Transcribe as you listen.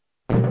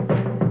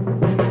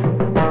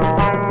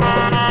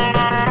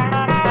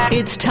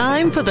It's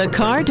time for the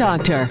Car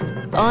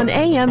Doctor on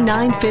AM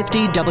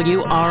 950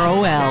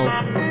 WROL.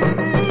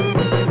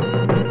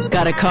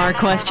 Got a car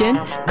question?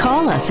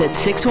 Call us at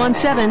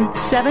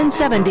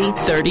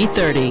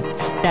 617-770-3030.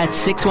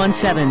 That's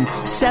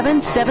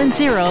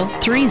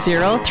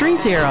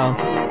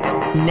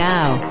 617-770-3030.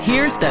 Now,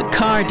 here's the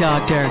Car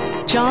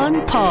Doctor,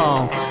 John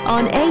Paul,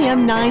 on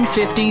AM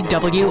 950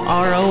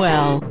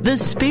 WROL, the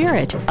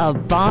spirit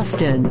of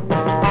Boston.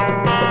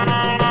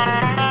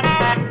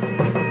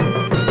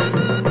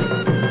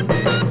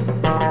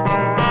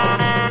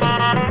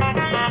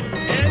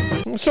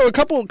 So a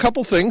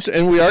couple things,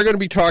 and we are going to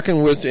be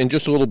talking with, in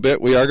just a little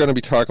bit, we are going to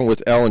be talking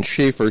with Alan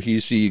Schaefer.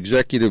 He's the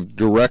executive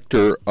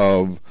director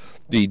of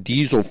the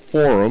Diesel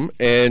Forum.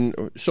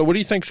 And so what do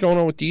you think's going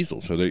on with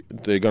diesels? Are they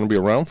going to be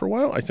around for a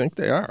while? I think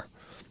they are.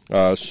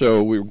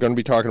 So we're going to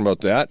be talking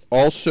about that.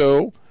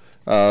 Also,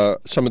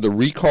 some of the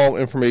recall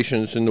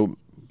information is in the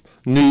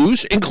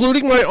news,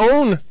 including my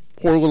own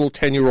poor little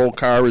 10-year-old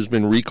car has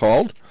been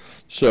recalled.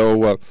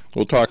 So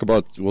we'll talk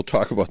about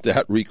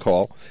that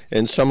recall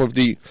and some of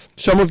the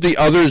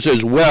others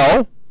as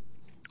well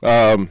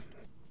that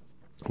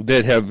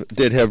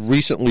have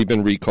recently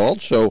been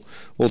recalled. So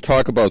we'll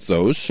talk about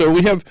those. So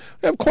we have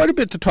quite a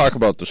bit to talk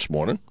about this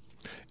morning,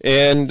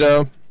 and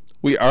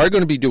we are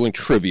going to be doing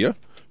trivia.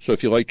 So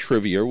if you like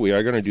trivia, we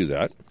are going to do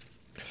that.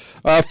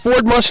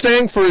 Ford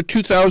Mustang for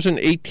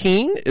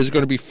 2018 is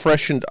going to be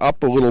freshened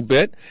up a little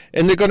bit,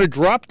 and they're going to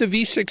drop the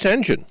V6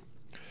 engine.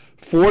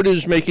 Ford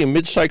is making a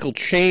mid-cycle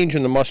change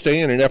in the Mustang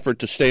in an effort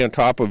to stay on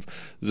top of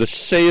the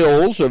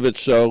sales of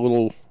its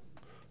little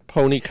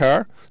pony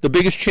car. The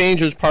biggest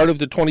change as part of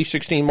the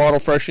 2016 model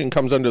freshening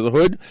comes under the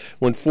hood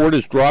when Ford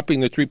is dropping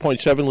the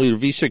 3.7-liter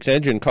V6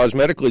 engine.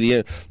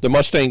 Cosmetically, the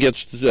Mustang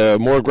gets a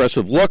more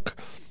aggressive look,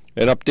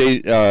 an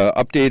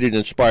updated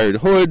inspired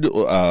hood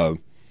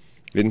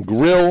and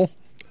grille.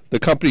 The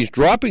company's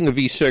dropping the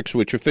V6,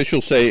 which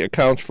officials say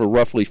accounts for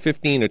roughly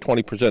 15 to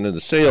 20% of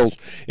the sales,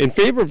 in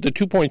favor of the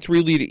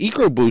 2.3-liter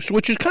EcoBoost,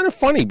 which is kind of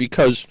funny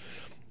because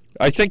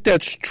I think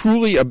that's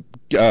truly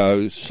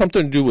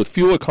something to do with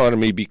fuel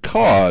economy,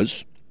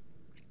 because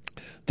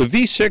the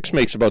V6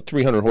 makes about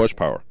 300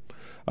 horsepower.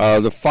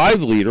 The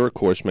 5-liter, of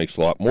course, makes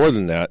a lot more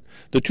than that.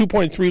 The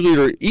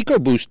 2.3-liter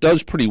EcoBoost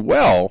does pretty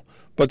well,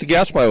 but the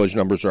gas mileage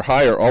numbers are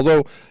higher,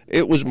 although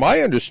it was my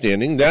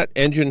understanding that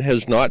engine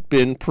has not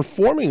been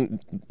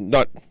performing,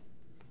 not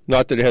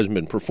that it hasn't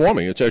been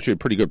performing, it's actually a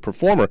pretty good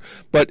performer,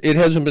 but it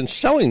hasn't been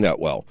selling that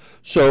well.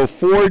 So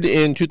Ford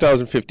in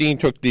 2015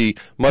 took the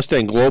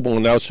Mustang global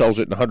and now sells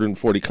it in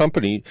 140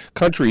 countries,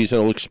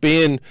 and will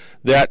expand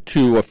that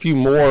to a few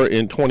more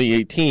in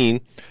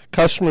 2018.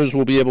 Customers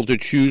will be able to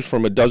choose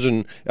from a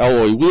dozen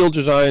alloy wheel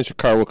designs. The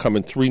car will come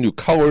in 3 new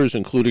colors,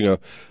 including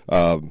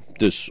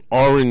this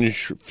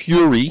orange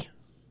Fury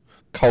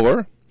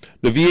color.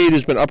 The V8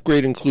 has been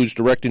upgraded, includes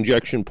direct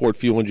injection, port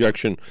fuel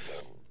injection,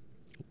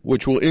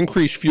 which will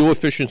increase fuel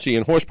efficiency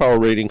and horsepower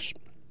ratings.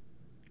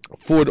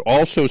 Ford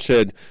also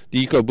said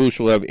the EcoBoost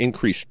will have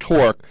increased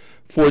torque.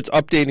 Ford's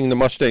updating the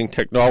Mustang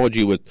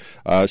technology with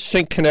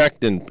Sync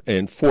Connect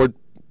and Ford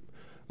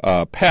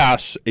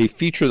Pass, a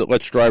feature that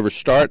lets drivers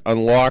start,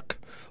 unlock,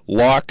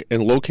 lock,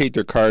 and locate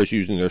their cars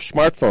using their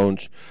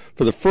smartphones.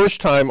 For the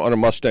first time on a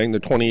Mustang, the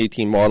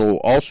 2018 model will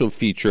also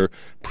feature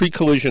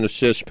pre-collision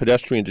assist,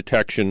 pedestrian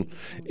detection,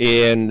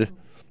 and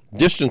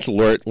distance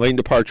alert, lane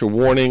departure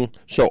warning.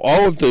 So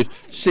all of the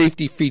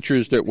safety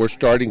features that we're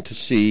starting to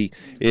see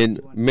in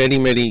many,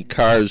 many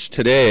cars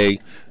today,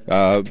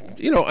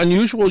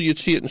 unusual, you'd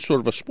see it in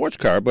sort of a sports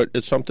car, but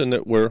it's something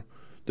that we're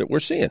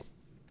seeing.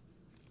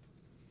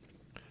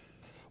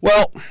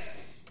 Well,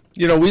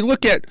 we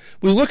look at,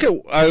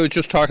 I was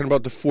just talking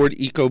about the Ford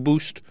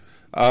EcoBoost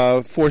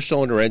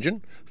 4-cylinder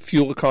engine.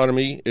 Fuel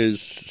economy is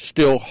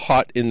still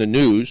hot in the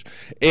news.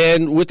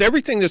 And with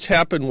everything that's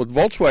happened with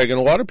Volkswagen,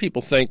 a lot of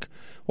people think,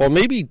 well,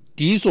 maybe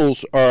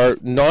diesels are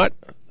not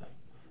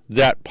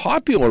that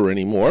popular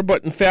anymore.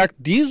 But in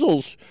fact,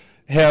 diesels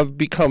have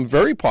become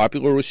very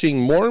popular. We're seeing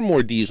more and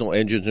more diesel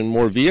engines in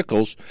more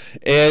vehicles.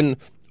 And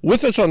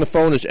with us on the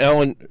phone is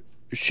Alan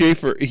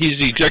Schaefer. He's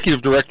the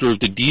executive director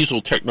of the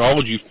Diesel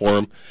Technology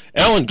Forum.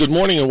 Alan, good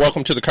morning and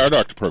welcome to the Car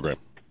Doctor program.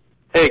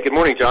 Hey, good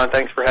morning, John.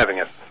 Thanks for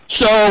having us.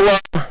 So,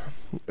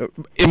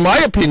 in my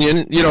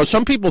opinion,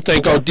 some people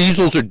think,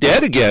 diesels are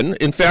dead again.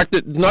 In fact,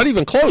 it's not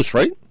even close,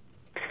 right?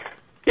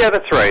 Yeah,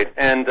 that's right.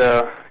 And,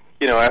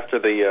 after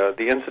the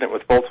incident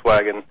with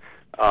Volkswagen,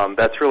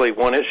 that's really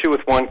one issue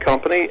with one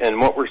company. And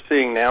what we're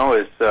seeing now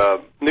is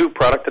new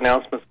product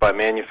announcements by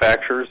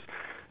manufacturers.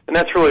 And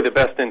that's really the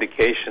best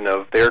indication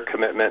of their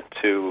commitment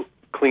to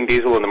clean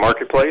diesel in the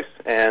marketplace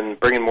and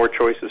bringing more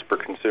choices for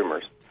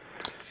consumers.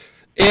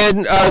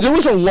 And there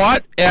was a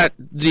lot at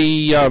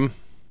the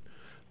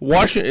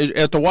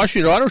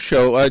Washington Auto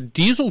Show.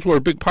 Diesels were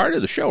a big part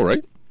of the show,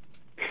 right?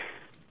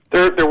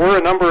 There were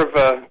a number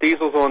of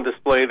diesels on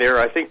display there.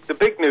 I think the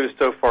big news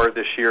so far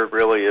this year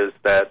really is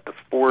that the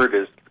Ford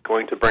is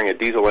going to bring a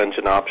diesel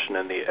engine option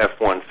in the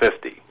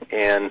F-150.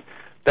 And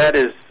that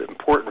is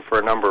important for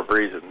a number of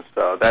reasons.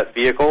 That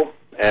vehicle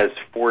as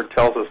Ford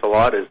tells us a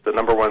lot, is the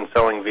number one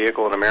selling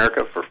vehicle in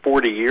America for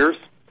 40 years.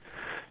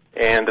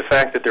 And the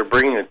fact that they're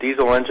bringing a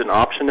diesel engine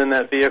option in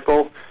that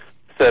vehicle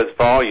says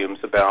volumes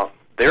about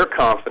their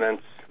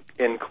confidence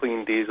in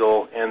clean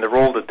diesel and the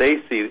role that they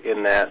see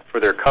in that for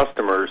their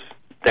customers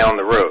down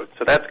the road.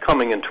 So that's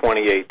coming in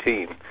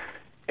 2018.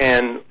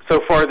 And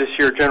so far this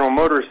year, General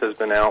Motors has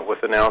been out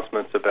with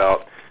announcements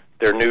about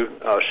their new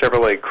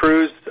Chevrolet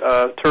Cruze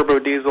turbo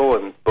diesel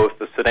in both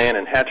the sedan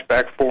and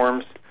hatchback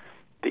forms.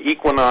 The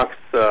Equinox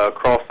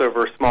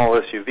crossover small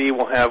SUV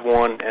will have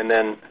one, and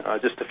then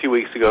just a few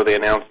weeks ago they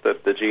announced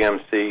that the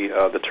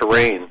GMC, the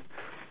Terrain,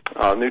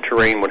 new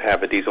Terrain would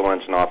have a diesel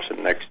engine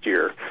option next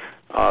year.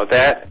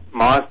 That,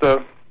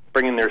 Mazda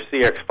bringing their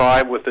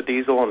CX-5 with the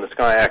diesel and the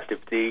Skyactiv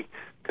D.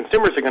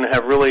 Consumers are going to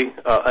have really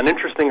an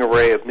interesting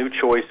array of new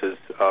choices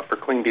for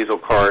clean diesel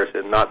cars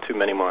in not too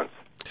many months.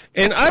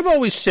 And I've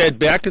always said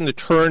back in the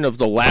turn of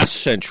the last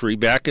century,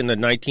 back in the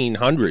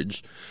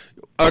 1900s,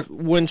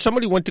 when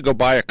somebody went to go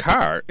buy a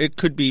car, it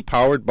could be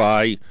powered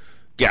by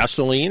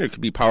gasoline, it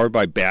could be powered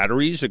by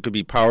batteries, it could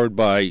be powered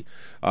by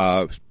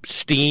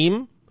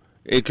steam,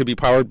 it could be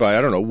powered by,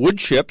 I don't know, wood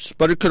chips,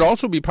 but it could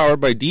also be powered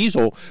by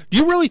diesel. Do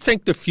you really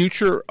think the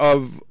future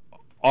of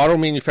auto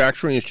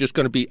manufacturing is just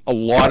going to be a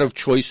lot of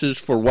choices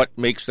for what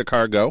makes the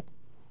car go?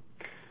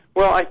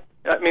 Well,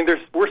 I mean,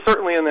 we're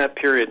certainly in that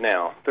period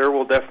now. There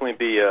will definitely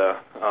be,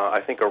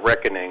 I think, a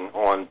reckoning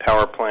on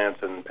power plants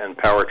and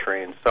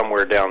powertrains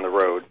somewhere down the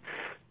road.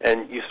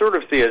 And you sort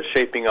of see it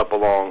shaping up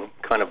along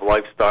kind of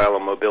lifestyle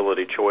and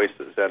mobility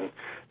choices. And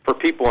for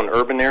people in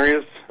urban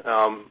areas,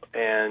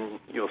 and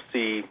you'll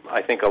see,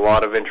 I think, a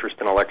lot of interest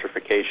in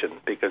electrification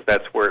because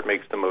that's where it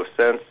makes the most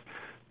sense,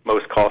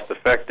 most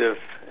cost-effective,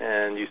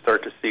 and you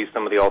start to see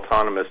some of the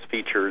autonomous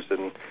features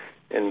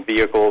in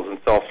vehicles and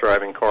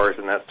self-driving cars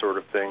and that sort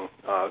of thing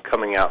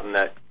coming out in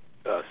that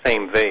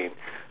same vein.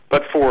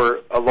 But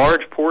for a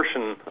large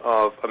portion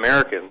of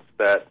Americans,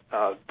 that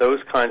those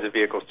kinds of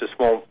vehicles just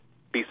won't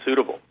be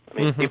suitable. I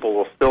mean, people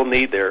will still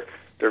need their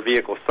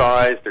vehicle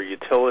size, their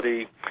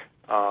utility,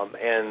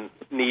 and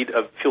need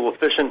a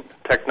fuel-efficient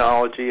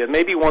technology, and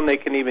maybe one they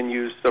can even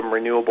use some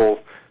renewable,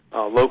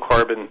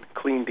 low-carbon,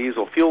 clean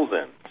diesel fuels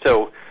in.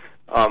 So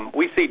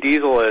we see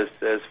diesel as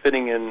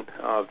fitting in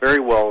very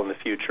well in the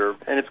future,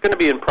 and it's going to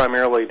be in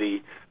primarily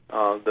the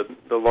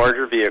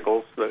larger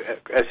vehicles, the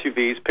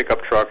SUVs,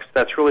 pickup trucks.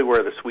 That's really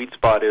where the sweet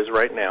spot is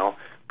right now.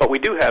 But we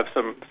do have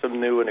some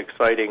new and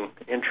exciting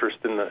interest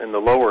in the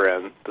lower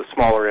end, the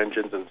smaller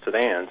engines and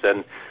sedans.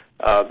 And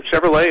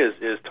Chevrolet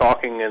is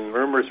talking, and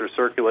rumors are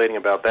circulating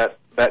about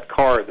that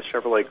car, the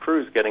Chevrolet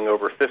Cruze, getting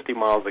over 50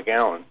 miles a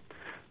gallon.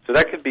 So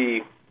that could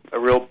be a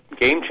real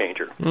game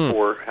changer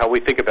for how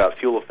we think about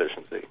fuel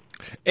efficiency.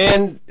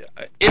 And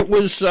it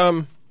was,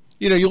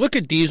 you look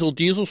at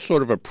diesel's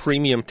sort of a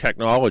premium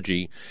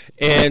technology,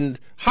 and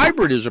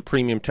hybrid is a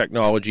premium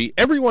technology.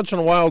 Every once in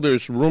a while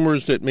there's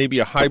rumors that maybe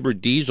a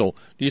hybrid diesel.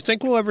 Do you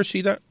think we'll ever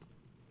see that?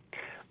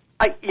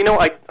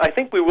 I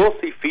think we will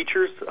see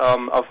features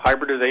of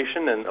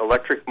hybridization, and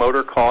electric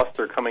motor costs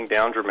are coming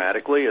down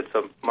dramatically. It's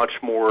a much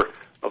more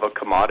of a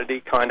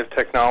commodity kind of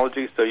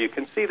technology, so you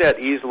can see that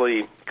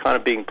easily kind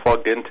of being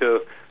plugged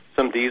into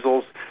some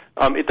diesels.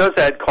 It does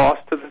add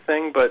cost to the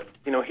thing, but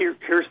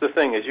here's the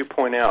thing, as you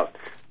point out,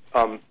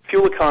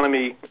 fuel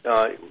economy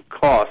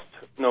costs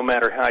no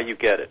matter how you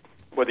get it,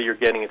 whether you're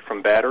getting it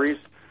from batteries,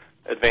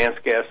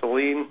 advanced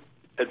gasoline,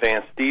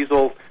 advanced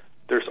diesel.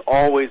 There's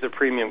always a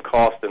premium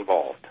cost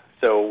involved.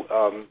 So,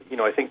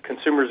 I think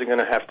consumers are going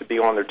to have to be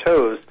on their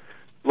toes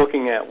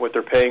looking at what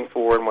they're paying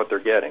for and what they're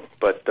getting.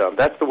 But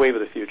that's the wave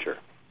of the future.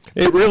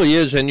 It really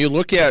is. And you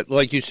look at,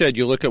 like you said,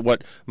 you look at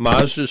what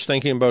Mazda's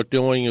thinking about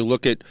doing. You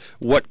look at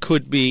what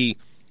could be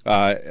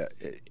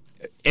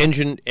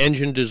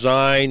engine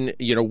design,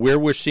 where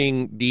we're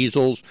seeing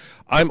diesels.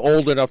 I'm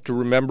old enough to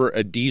remember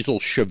a diesel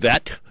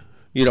Chevette.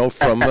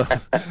 From,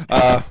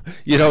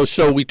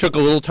 so we took a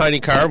little tiny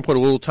car and put a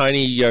little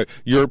tiny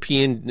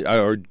European,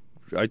 or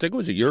I think it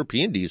was a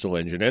European diesel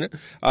engine in it.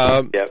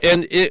 Yep.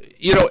 And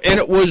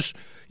it was,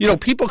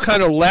 people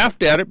kind of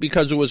laughed at it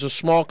because it was a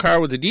small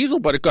car with a diesel,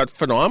 but it got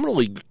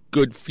phenomenally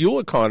good fuel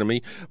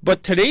economy.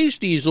 But today's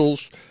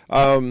diesels,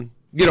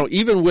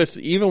 even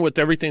with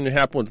everything that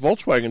happened with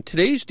Volkswagen,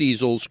 today's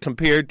diesels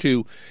compared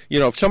to,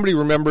 if somebody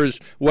remembers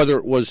whether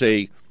it was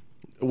a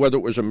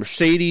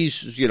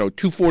Mercedes,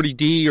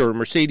 240D or a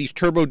Mercedes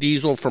turbo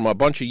diesel from a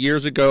bunch of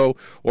years ago,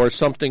 or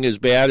something as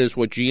bad as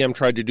what GM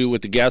tried to do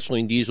with the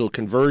gasoline diesel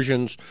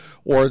conversions,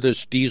 or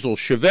this diesel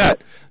Chevette.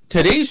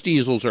 Today's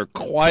diesels are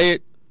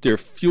quiet, they're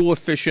fuel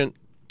efficient,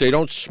 they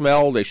don't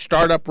smell, they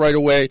start up right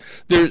away.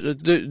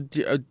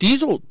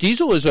 Diesel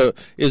is a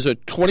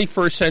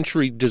 21st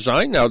century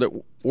design now that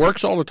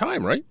works all the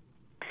time, right?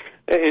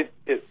 It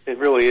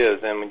really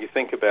is, and when you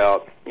think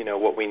about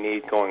what we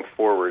need going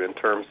forward in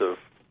terms of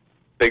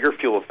bigger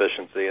fuel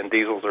efficiency, and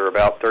diesels are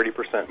about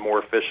 30%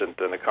 more efficient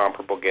than a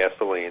comparable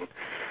gasoline.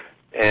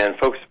 And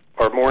folks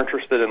are more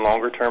interested in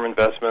longer-term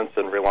investments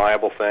and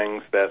reliable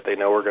things that they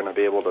know are going to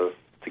be able to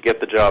get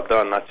the job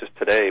done, not just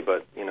today,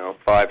 but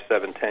 5,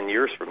 7, 10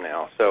 years from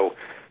now. So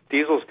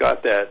diesel's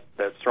got that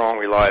strong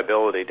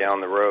reliability down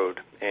the road,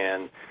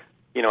 and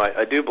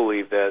I do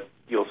believe that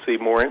you'll see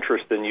more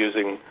interest in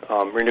using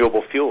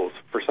renewable fuels.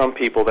 For some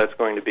people, that's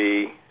going to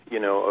be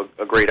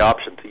a great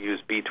option to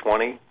use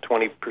B20,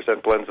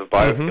 20% blends of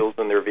biofuels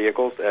in their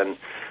vehicles, and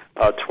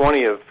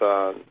 20 of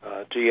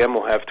GM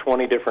will have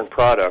 20 different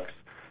products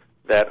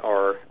that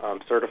are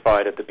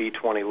certified at the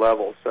B20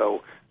 level.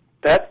 So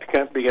that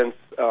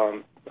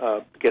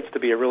gets to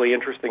be a really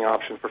interesting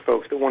option for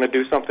folks that want to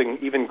do something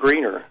even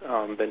greener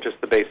than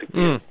just the basic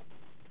fuel.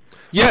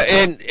 Yeah,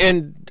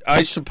 and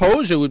I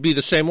suppose it would be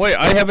the same way.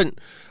 I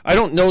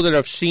don't know that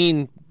I've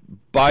seen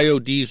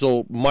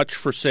biodiesel much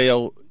for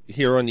sale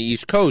here on the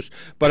East Coast,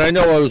 but I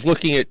know I was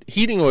looking at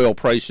heating oil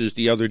prices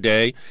the other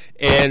day,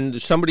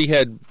 and somebody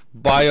had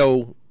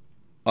bio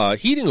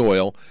heating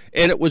oil,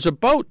 and it was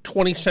about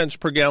 20 cents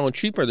per gallon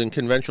cheaper than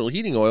conventional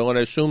heating oil, and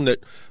I assume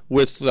that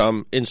with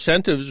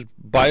incentives,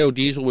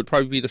 biodiesel would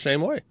probably be the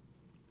same way.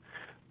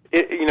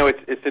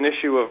 It's an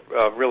issue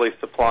of really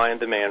supply and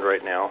demand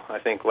right now. I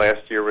think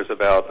last year was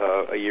about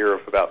a year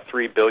of about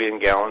 3 billion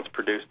gallons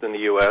produced in the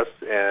U.S.,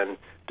 and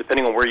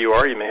depending on where you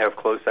are, you may have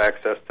close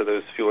access to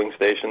those fueling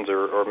stations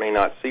or may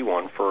not see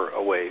one for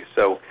a ways.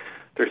 So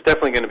there's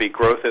definitely going to be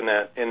growth in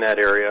that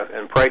area,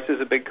 and price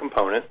is a big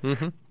component.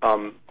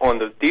 On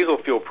the diesel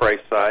fuel price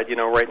side,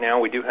 right now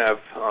we do have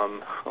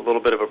a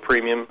little bit of a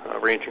premium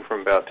ranging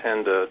from about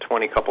 10 to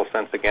 20 couple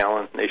cents a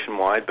gallon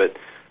nationwide, but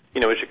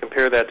as you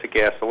compare that to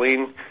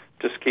gasoline,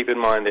 just keep in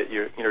mind that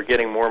you're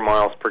getting more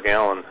miles per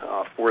gallon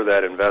for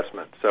that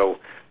investment. So,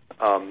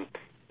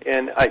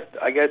 and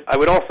I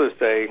would also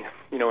say,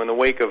 in the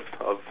wake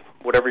of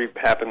whatever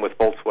happened with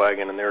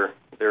Volkswagen and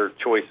their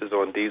choices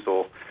on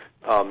diesel,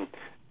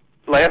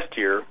 last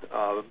year,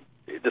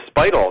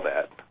 despite all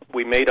that,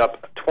 we made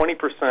up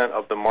 20%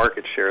 of the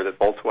market share that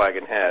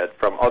Volkswagen had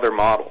from other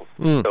models.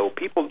 So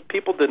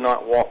people did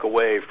not walk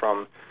away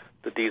from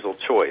the diesel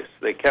choice.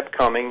 They kept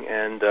coming,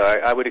 and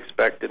I would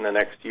expect in the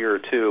next year or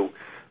two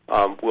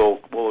we'll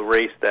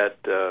erase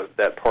that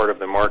part of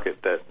the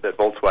market that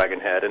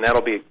Volkswagen had, and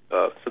that'll be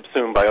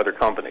subsumed by other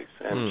companies.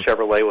 And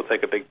Chevrolet will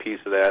take a big piece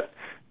of that.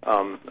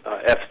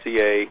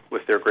 FCA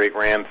with their great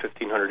Ram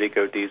 1500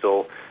 Eco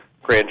Diesel,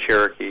 Grand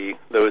Cherokee,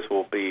 those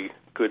will be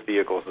good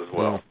vehicles as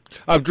well.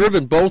 I've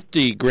driven both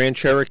the Grand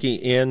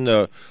Cherokee and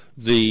the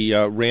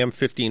Ram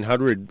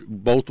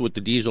 1500, both with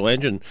the diesel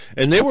engine,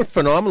 and they were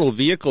phenomenal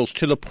vehicles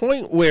to the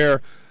point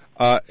where,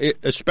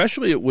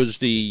 especially it was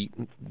the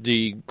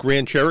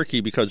Grand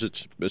Cherokee because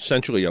it's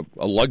essentially a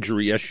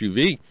luxury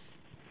SUV.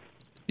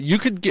 You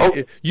could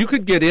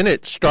get in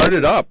it, start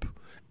it up,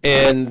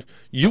 and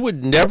you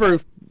would never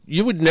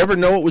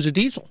know it was a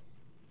diesel.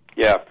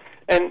 Yeah,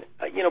 and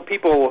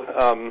people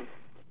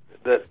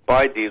that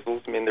buy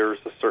diesels, there's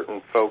a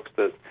certain folks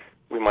that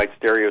we might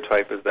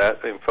stereotype as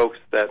that, and folks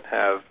that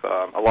have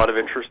a lot of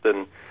interest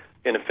in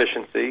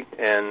efficiency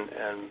and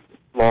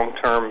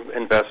long-term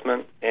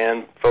investment,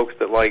 and folks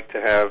that like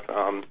to have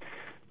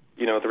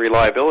the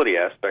reliability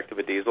aspect of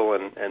a diesel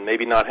and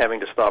maybe not having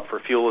to stop for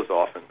fuel as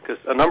often, because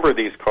a number of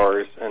these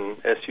cars and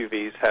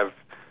SUVs have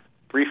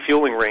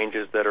refueling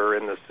ranges that are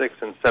in the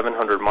 600 and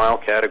 700 mile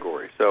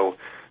category. So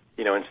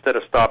instead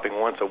of stopping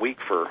once a week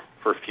for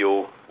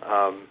fuel,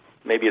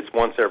 maybe it's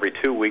once every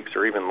 2 weeks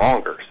or even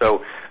longer.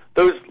 So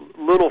those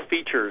little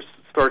features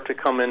start to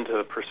come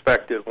into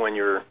perspective when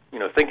you're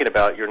thinking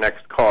about your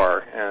next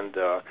car, and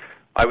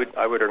I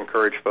would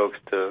encourage folks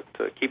to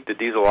keep the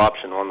diesel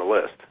option on the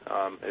list.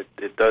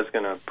 It does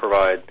going to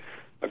provide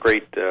a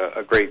great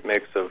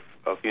mix of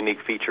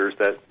unique features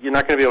that you're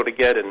not going to be able to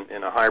get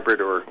in a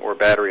hybrid or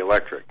battery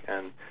electric.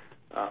 And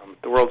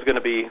the world's going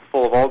to be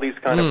full of all these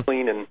kind of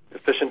clean and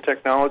efficient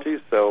technologies,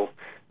 so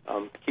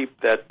keep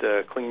that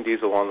clean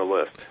diesel on the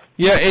list.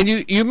 Yeah, and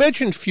you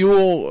mentioned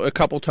fuel a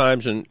couple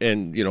times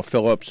and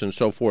Phillips and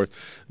so forth.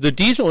 The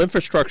diesel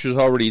infrastructure is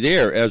already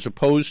there, as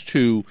opposed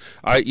to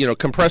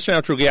compressed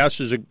natural gas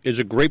is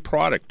a great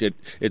product.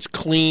 It's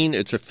clean,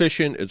 it's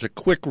efficient, it's a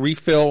quick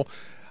refill.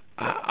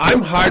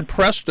 I'm hard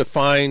pressed to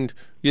find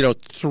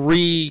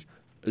 3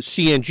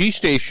 CNG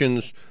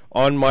stations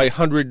on my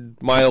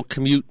 100-mile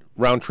commute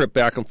round trip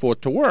back and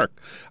forth to work.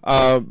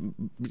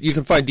 You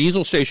can find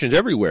diesel stations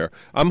everywhere.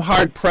 I'm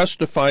hard pressed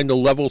to find a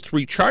level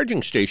 3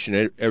 charging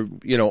station,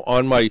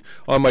 on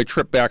my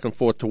trip back and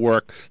forth to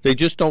work. They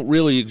just don't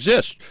really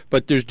exist.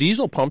 But there's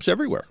diesel pumps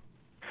everywhere.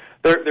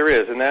 There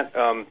is, and that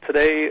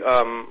today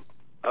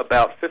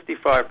about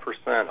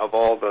 55% of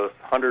all the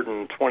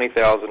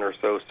 120,000 or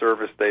so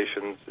service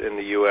stations in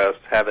the U.S.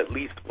 have at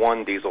least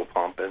one diesel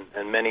pump,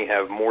 and many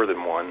have more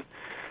than one.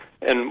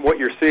 And what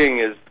you're seeing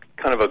is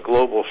kind of a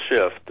global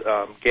shift.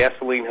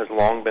 Gasoline has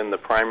long been the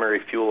primary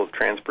fuel of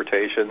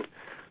transportation.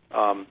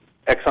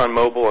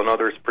 ExxonMobil and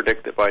others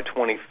predict that by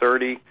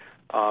 2030,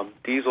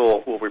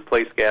 diesel will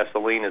replace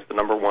gasoline as the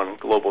number one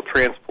global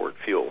transport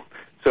fuel.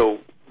 So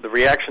the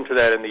reaction to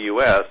that in the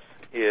U.S.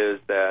 is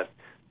that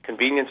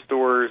convenience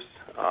stores,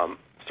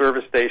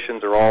 service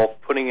stations are all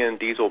putting in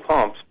diesel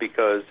pumps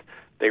because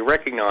they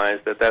recognize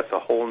that that's a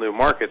whole new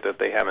market that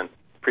they haven't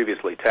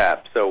previously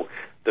tapped. So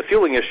the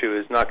fueling issue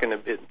is not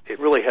going to. It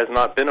really has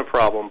not been a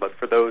problem, but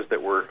for those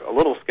that were a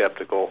little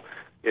skeptical,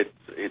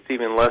 it's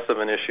even less of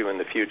an issue in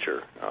the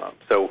future.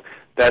 So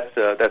that's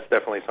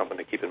definitely something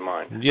to keep in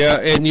mind. Yeah,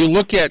 and you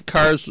look at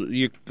cars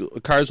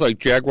like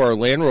Jaguar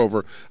Land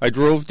Rover. I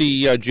drove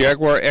the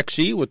Jaguar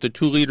XE with the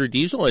 2-liter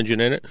diesel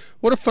engine in it.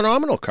 What a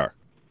phenomenal car!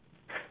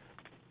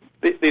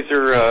 These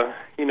are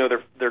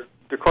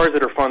they're cars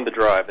that are fun to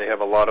drive. They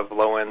have a lot of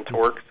low end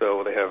torque,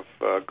 so they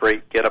have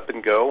great get up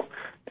and go.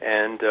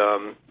 And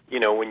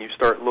when you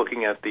start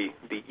looking at the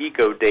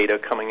eco data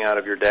coming out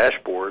of your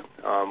dashboard,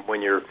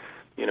 when you're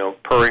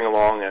purring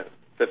along at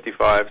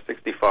 55,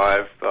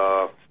 65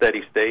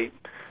 steady state,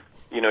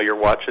 you're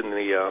watching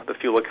the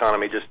fuel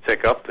economy just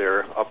tick up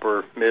there,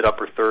 mid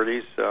upper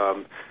 30s,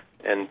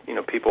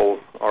 and people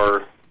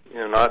are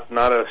not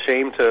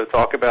ashamed to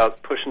talk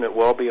about pushing it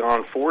well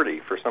beyond 40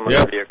 for some of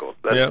their vehicles.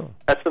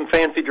 That's some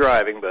fancy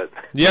driving, but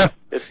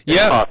it's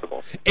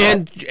possible.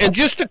 And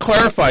just to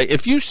clarify,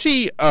 if you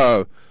see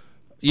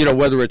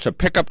whether it's a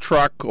pickup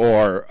truck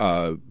or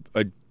a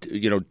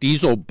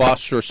diesel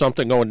bus or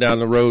something going down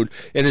the road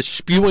and it's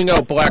spewing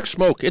out black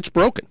smoke, it's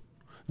broken.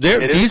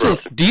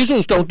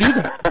 Diesels don't do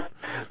that.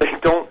 They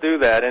don't do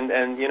that, and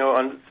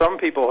some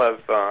people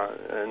have,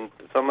 and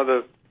some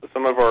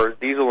of our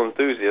diesel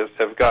enthusiasts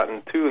have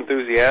gotten too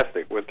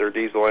enthusiastic with their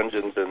diesel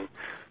engines and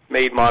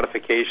made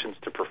modifications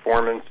to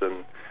performance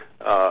and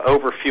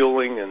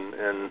over-fueling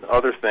and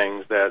other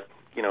things that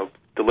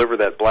deliver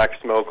that black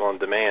smoke on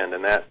demand,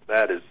 and that's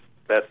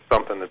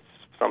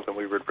something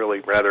we would really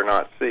rather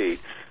not see.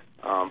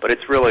 But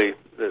it's really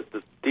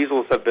the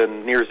diesels have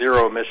been near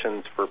zero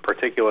emissions for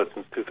particulate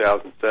since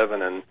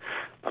 2007, and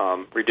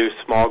reduced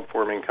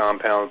smog-forming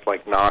compounds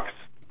like NOx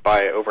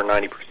by over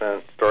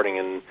 90% starting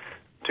in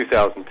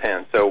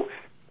 2010. So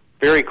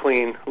very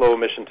clean,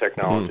 low-emission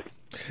technology.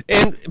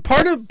 And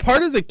part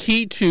of the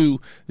key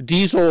to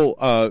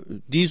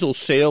diesel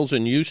sales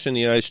and use in the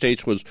United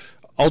States was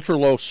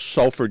ultra-low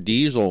sulfur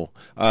diesel.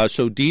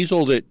 So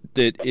diesel that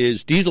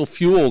is diesel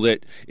fuel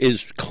that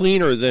is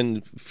cleaner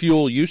than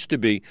fuel used to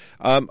be.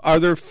 Are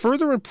there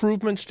further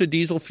improvements to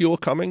diesel fuel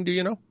coming? Do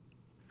you know?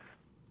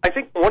 I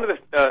think one of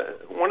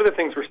the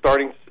things we're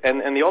starting,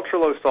 and the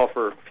ultra-low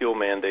sulfur fuel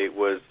mandate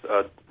was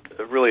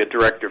really a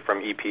directive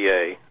from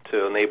EPA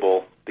to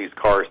enable these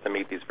cars to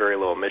meet these very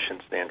low emission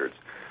standards.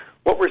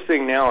 What we're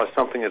seeing now is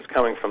something that's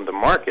coming from the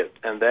market,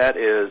 and that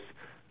is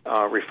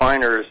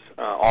refiners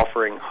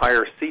offering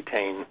higher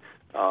cetane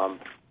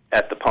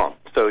at the pump.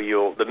 So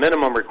the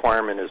minimum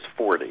requirement is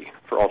 40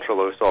 for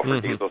ultra-low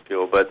sulfur diesel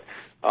fuel, but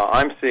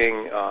I'm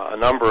seeing a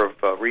number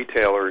of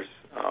retailers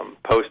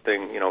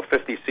posting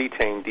 50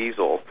 cetane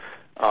diesel,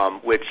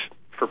 which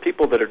for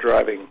people that are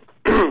driving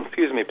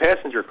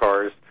passenger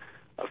cars,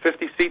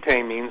 50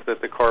 cetane means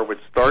that the car would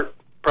start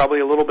probably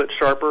a little bit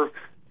sharper,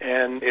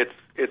 and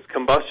its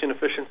combustion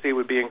efficiency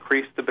would be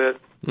increased a bit.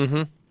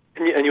 Mm-hmm.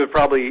 And you would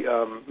probably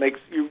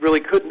you really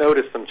could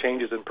notice some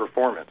changes in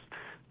performance.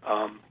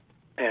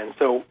 And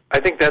so I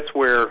think that's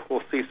where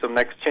we'll see some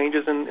next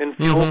changes in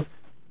fuel. Mm-hmm.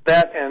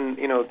 That and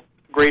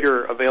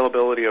greater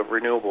availability of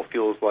renewable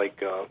fuels like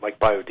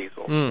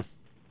biodiesel. Mm.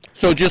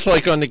 So just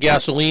like on the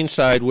gasoline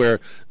side, where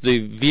the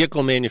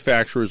vehicle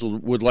manufacturers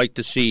would like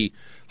to see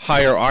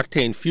higher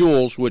octane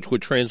fuels, which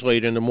would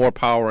translate into more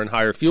power and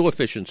higher fuel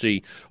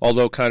efficiency,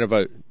 although kind of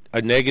a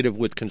negative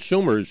with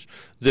consumers,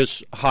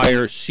 this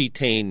higher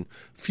cetane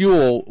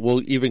fuel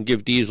will even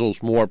give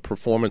diesels more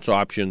performance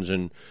options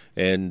and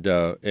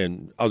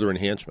other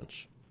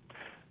enhancements.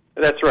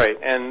 That's right,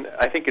 and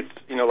I think it's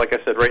like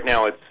I said, right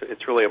now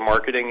it's really a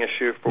marketing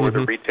issue for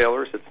the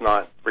retailers. It's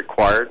not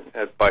required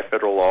by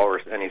federal law or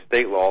any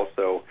state law,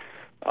 so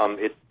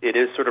it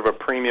is sort of a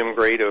premium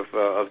grade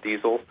of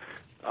diesel.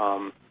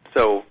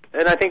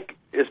 And I think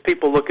as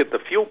people look at the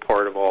fuel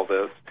part of all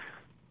this,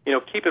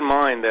 keep in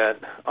mind that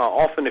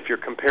often if you're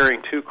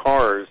comparing two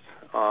cars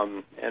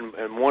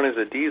and one is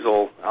a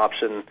diesel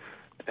option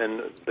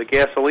and the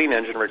gasoline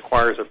engine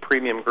requires a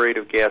premium grade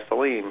of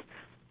gasoline,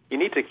 you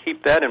need to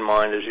keep that in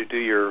mind as you do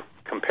your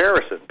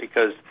comparison,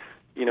 because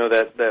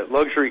that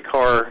luxury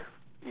car,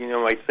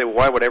 might say, well,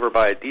 why would I ever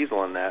buy a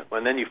diesel in that?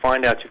 When then you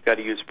find out you've got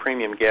to use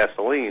premium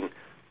gasoline,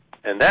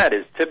 and that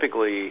is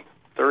typically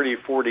 30,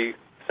 40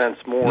 cents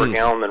more a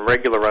gallon than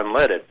regular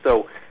unleaded.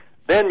 So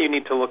then you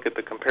need to look at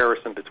the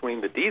comparison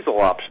between the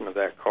diesel option of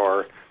that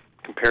car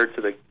compared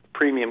to the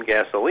premium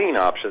gasoline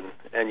option,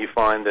 and you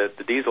find that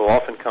the diesel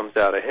often comes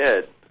out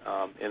ahead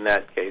in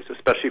that case,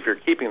 especially if you're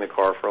keeping the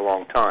car for a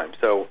long time.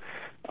 So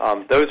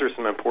those are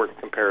some important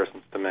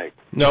comparisons to make.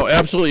 No,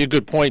 absolutely a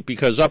good point,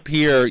 because up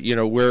here,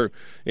 we're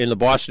in the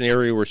Boston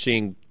area, we're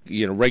seeing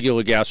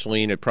regular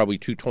gasoline at probably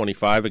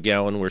 $2.25 a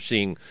gallon. We're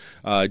seeing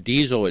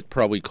diesel at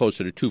probably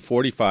closer to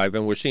 $2.45,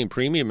 and we're seeing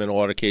premium in a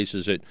lot of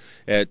cases at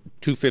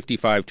 $2.55,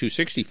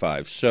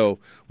 $2.65. So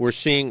we're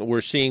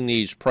seeing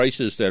these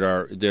prices that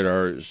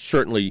are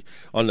certainly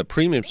on the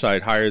premium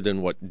side higher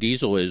than what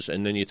diesel is.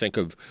 And then you think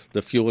of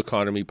the fuel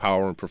economy,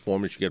 power, and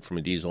performance you get from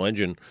a diesel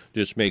engine,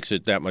 just makes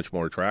it that much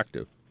more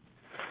attractive.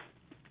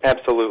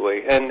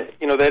 Absolutely. And,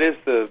 that is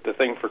the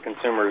thing for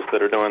consumers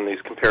that are doing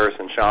these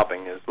comparison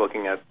shopping, is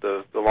looking at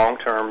the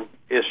long-term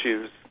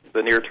issues,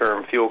 the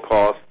near-term fuel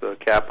costs, the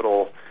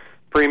capital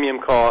premium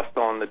cost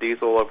on the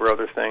diesel over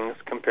other things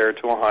compared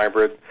to a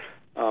hybrid,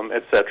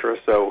 et cetera.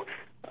 So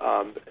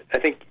I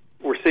think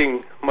we're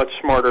seeing much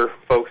smarter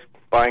folks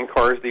buying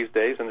cars these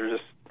days, and there's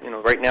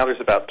just, right now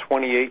there's about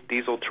 28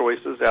 diesel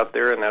choices out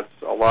there, and that's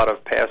a lot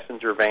of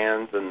passenger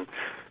vans and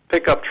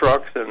pickup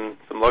trucks and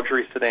some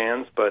luxury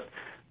sedans, but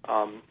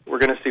we're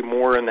going to see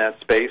more in that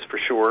space for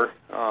sure.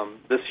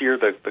 This year,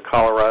 the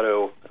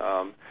Colorado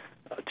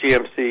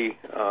GMC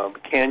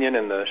Canyon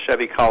and the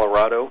Chevy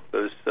Colorado,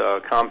 those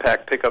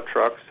compact pickup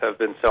trucks, have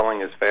been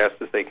selling as fast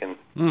as they can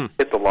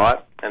hit the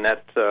lot, and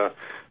that's the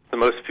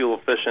most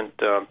fuel-efficient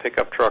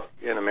pickup truck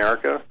in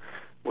America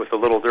with a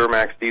little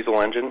Duramax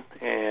diesel engine,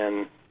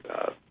 and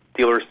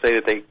dealers say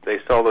that they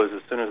sell those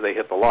as soon as they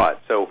hit the lot.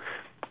 So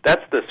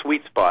that's the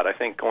sweet spot, I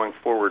think, going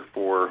forward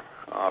for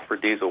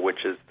diesel,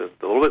 which is the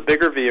little bit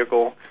bigger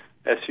vehicle,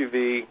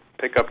 SUV,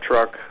 pickup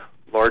truck,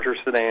 larger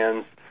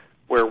sedans,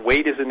 where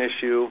weight is an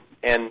issue,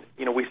 and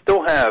we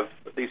still have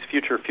these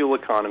future fuel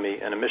economy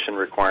and emission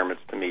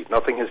requirements to meet.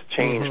 Nothing has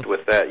changed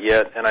with that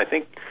yet, and I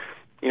think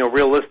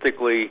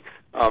realistically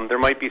there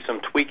might be some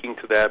tweaking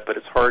to that, but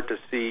it's hard to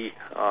see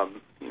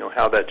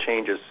how that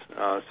changes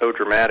so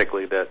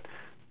dramatically that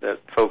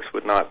folks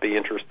would not be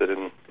interested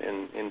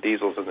in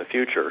diesels in the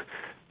future.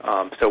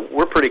 So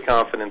we're pretty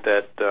confident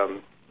that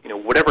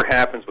whatever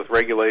happens with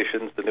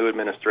regulations, the new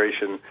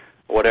administration,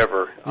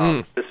 whatever,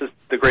 this is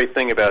the great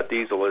thing about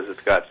diesel, is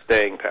it's got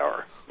staying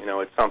power.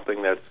 It's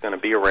something that's going to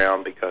be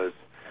around because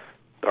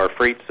our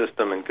freight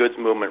system and goods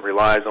movement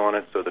relies on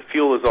it, so the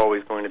fuel is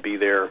always going to be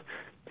there.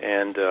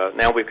 And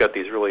now we've got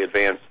these really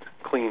advanced,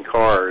 clean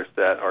cars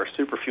that are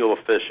super fuel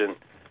efficient,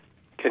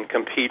 can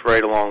compete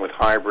right along with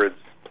hybrids,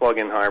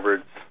 plug-in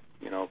hybrids,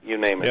 you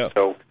name it. Yeah.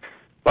 So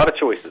a lot of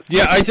choices.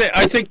 Yeah, I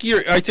think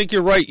you're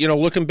right.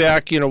 Looking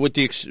back, with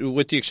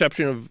the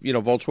exception of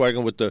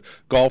Volkswagen with the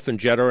Golf and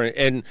Jetta,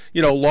 and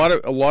a lot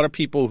of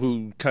people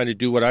who kind of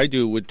do what I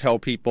do would tell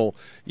people,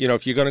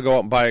 if you're going to go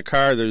out and buy a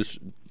car, there's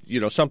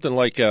something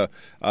like a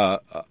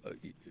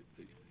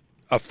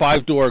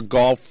 5-door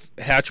Golf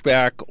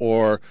hatchback,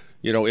 or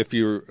if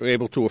you're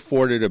able to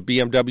afford it, a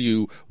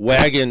BMW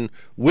wagon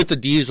with a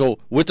diesel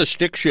with a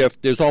stick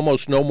shift. There's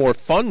almost no more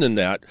fun than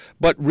that.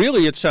 But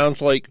really, it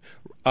sounds like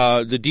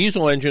the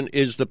diesel engine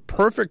is the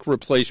perfect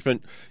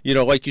replacement,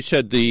 like you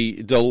said,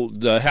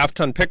 the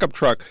half-ton pickup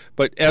truck.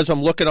 But as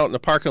I'm looking out in the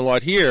parking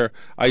lot here,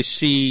 I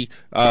see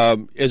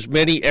as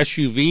many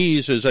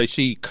SUVs as I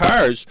see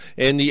cars,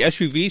 and the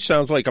SUV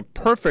sounds like a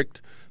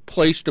perfect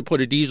place to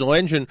put a diesel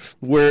engine,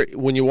 where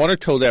when you want to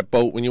tow that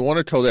boat, when you want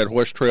to tow that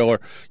horse trailer,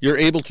 you're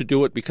able to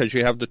do it because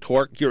you have the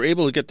torque. You're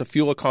able to get the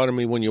fuel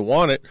economy when you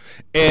want it,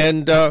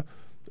 and the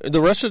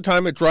rest of the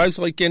time it drives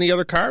like any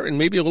other car, and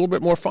maybe a little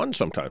bit more fun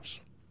sometimes.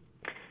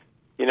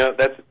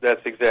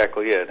 That's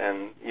exactly it,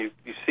 and you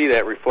see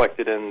that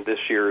reflected in this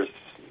year's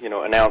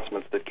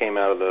announcemtions that came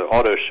out of the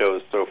auto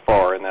shows so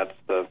far, and that's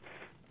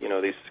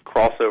these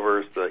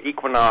crossovers, the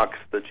Equinox,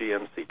 the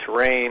GMC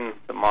Terrain,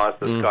 the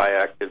Mazda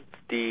Skyactiv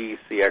D,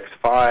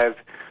 CX-5.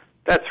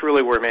 That's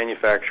really where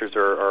manufacturers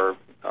are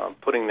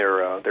putting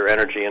their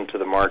energy into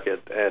the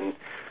market, and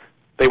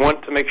they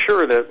want to make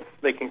sure that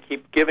they can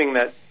keep giving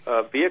that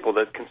vehicle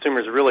that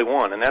consumers really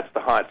want, and that's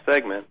the hot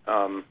segment,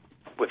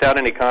 without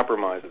any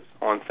compromises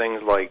on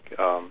things like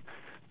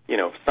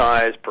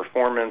size,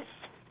 performance,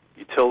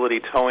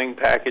 utility, towing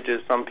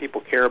packages. Some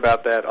people care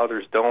about that,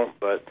 others don't,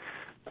 but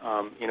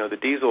the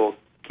diesel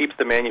keeps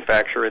the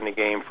manufacturer in the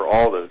game for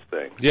all those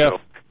things. Yeah.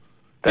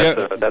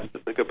 So that's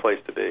a good place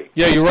to be.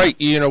 Yeah, you're right.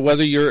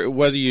 Whether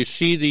you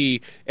see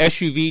the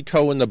SUV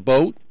towing the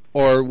boat,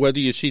 or whether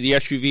you see the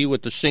SUV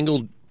with the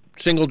single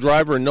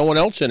driver and no one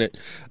else in it,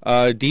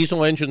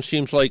 diesel engine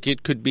seems like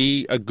it could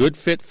be a good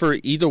fit for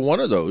either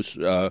one of those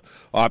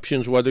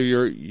options. Whether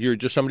you're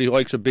just somebody who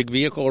likes a big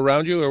vehicle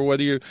around you, or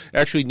whether you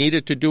actually need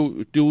it to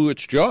do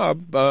its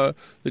job, the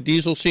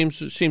diesel seems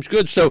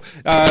good. So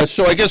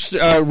I guess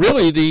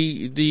really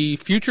the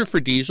future for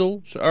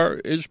diesel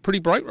is pretty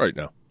bright right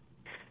now.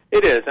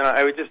 It is, and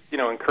I would just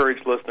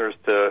encourage listeners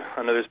to.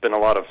 I know there's been a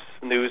lot of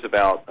news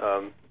about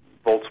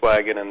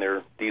Volkswagen and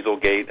their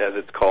Dieselgate, as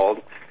it's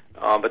called.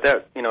 But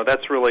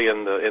that's really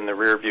in the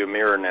rearview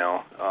mirror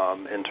now,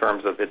 in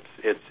terms of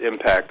its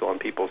impact on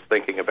people's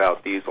thinking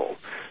about diesel.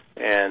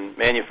 And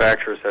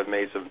manufacturers have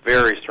made some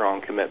very strong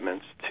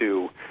commitments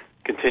to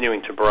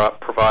continuing to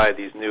provide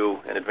these new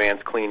and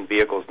advanced clean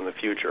vehicles in the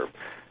future.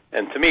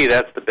 And to me,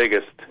 that's the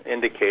biggest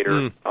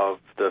indicator of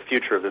the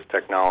future of this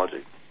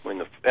technology. When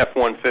the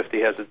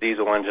F-150 has a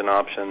diesel engine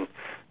option,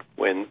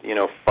 when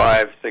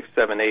 5, 6,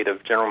 7, 8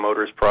 of General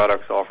Motors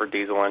products offer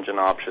diesel engine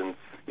options,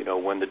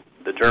 when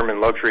the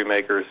German luxury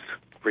makers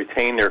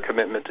retain their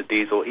commitment to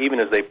diesel, even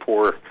as they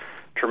pour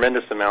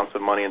tremendous amounts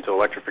of money into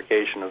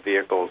electrification of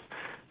vehicles,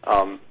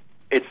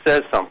 it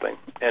says something.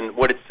 And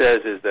what it says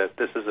is that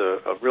this is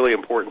a really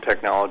important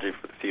technology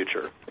for the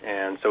future.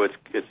 And so it's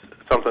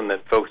something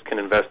that folks can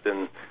invest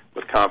in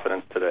with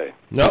confidence today.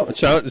 No, it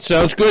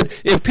sounds good.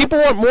 If people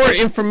want more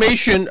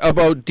information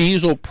about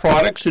diesel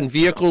products and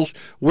vehicles,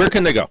 where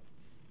can they go?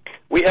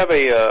 We have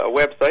a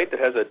website that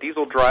has a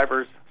diesel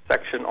drivers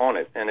section on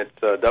it, and it's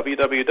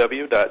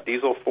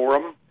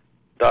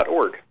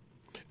www.dieselforum.org.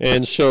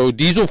 And so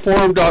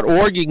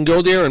dieselforum.org, you can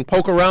go there and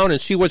poke around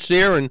and see what's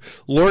there and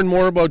learn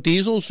more about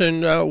diesels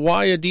and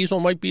why a diesel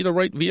might be the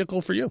right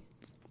vehicle for you.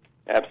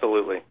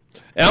 Absolutely.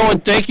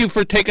 Alan, thank you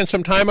for taking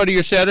some time out of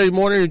your Saturday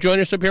morning to join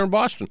us up here in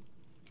Boston.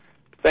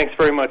 Thanks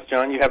very much,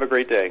 John. You have a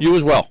great day. You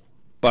as well.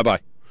 Bye-bye.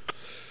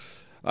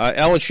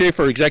 Alan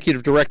Schaefer,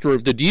 Executive Director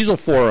of the Diesel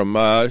Forum.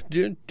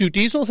 Do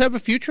diesels have a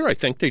future? I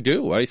think they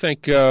do. I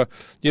think,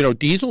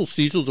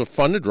 diesels are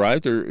fun to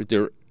drive.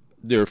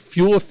 They're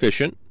fuel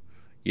efficient.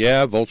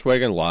 Yeah,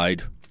 Volkswagen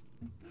lied.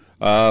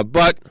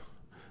 But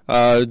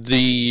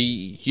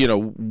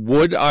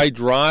would I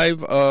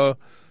drive a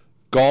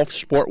Golf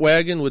Sport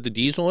Wagon with a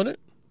diesel in it?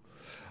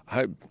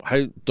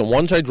 The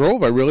ones I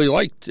drove, I really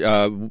liked.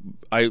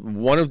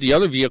 One of the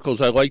other vehicles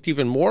I liked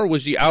even more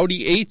was the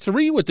Audi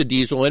A3 with the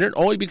diesel in it,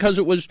 only because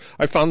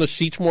I found the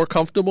seats more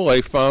comfortable.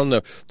 I found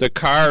the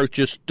car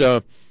just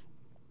a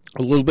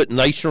little bit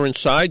nicer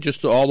inside,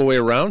 just all the way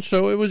around.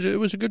 So it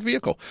was a good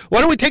vehicle.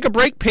 Why don't we take a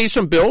break, pay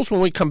some bills? When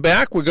we come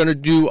back, we're going to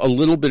do a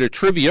little bit of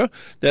trivia.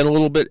 Then a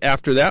little bit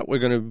after that, we're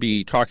going to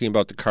be talking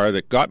about the car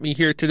that got me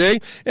here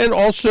today, and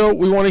also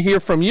we want to hear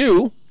from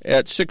you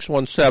at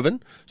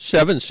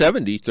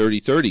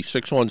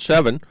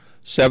 617-770-3030,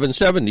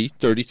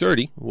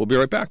 617-770-3030. We'll be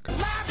right back.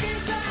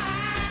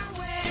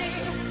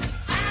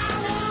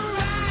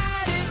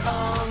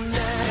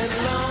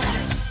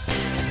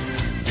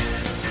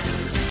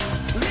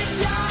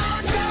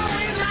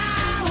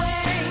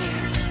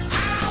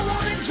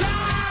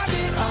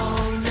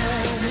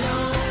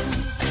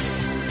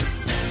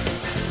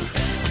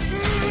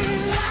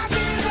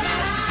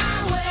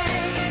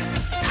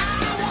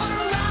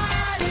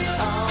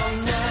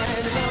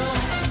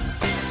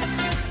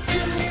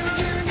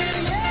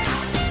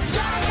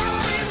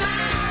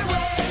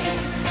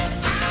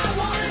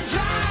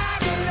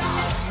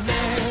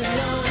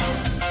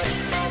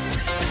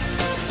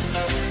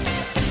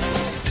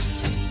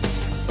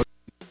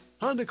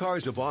 Honda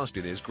Cars of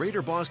Boston is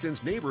Greater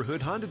Boston's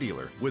neighborhood Honda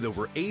dealer with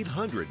over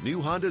 800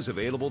 new Hondas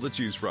available to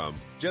choose from.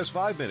 Just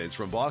 5 minutes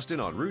from Boston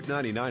on Route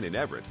 99 in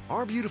Everett,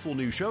 our beautiful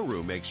new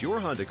showroom makes your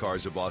Honda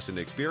Cars of Boston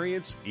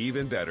experience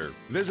even better.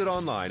 Visit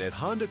online at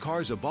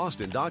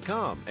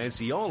HondaCarsOfBoston.com and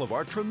see all of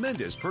our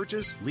tremendous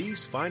purchase,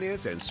 lease,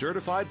 finance, and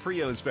certified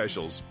pre-owned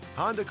specials.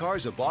 Honda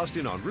Cars of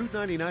Boston on Route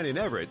 99 in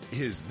Everett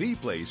is the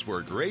place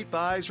for great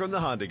buys from the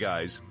Honda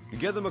guys.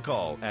 Give them a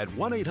call at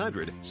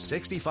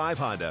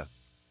 1-800-65-HONDA.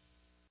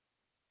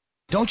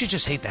 Don't you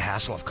just hate the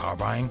hassle of car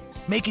buying?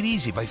 Make it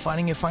easy by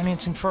finding your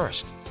financing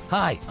first.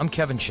 Hi, I'm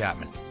Kevin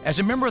Chapman.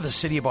 As a member of the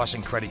City of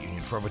Boston Credit Union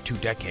for over 2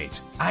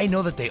 decades, I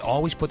know that they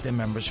always put their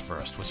members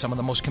first with some of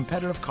the most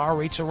competitive car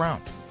rates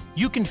around.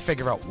 You can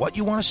figure out what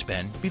you want to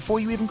spend before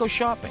you even go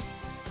shopping.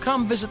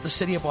 Come visit the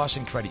City of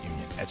Boston Credit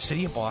Union at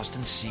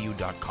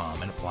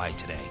cityofbostoncu.com and apply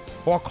today.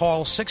 Or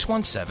call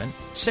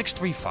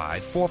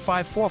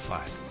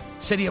 617-635-4545.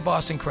 City of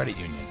Boston Credit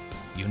Union.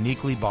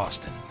 Uniquely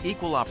Boston.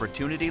 Equal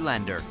Opportunity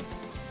Lender.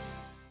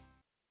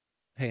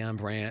 Hey, I'm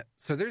Brant.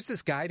 So there's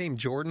this guy named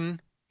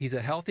Jordan. He's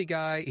a healthy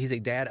guy. He's a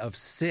dad of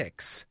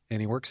 6, and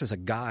he works as a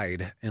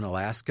guide in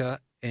Alaska.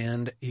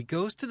 And he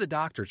goes to the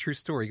doctor, true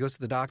story, he goes to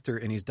the doctor,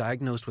 and he's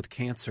diagnosed with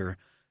cancer,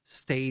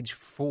 stage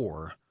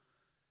 4.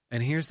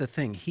 And here's the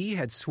thing. He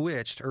had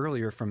switched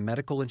earlier from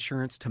medical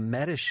insurance to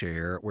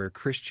Medishare, where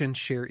Christians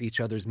share each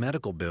other's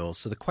medical bills.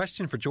 So the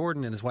question for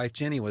Jordan and his wife,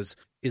 Jenny, was,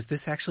 is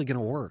this actually going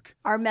to work?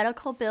 Our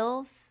medical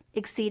bills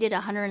exceeded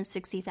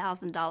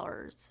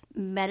 $160,000.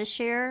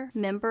 Medishare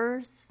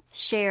members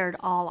shared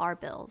all our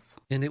bills.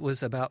 And it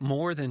was about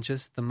more than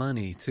just the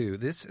money, too.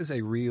 This is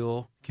a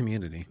real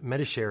community.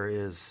 Medishare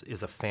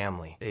is a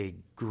family, a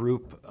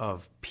group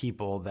of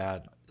people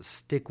that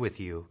stick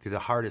with you through the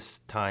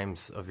hardest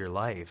times of your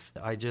life.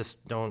 I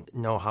just don't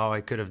know how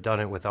I could have done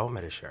it without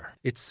Medishare.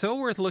 It's so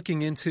worth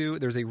looking into.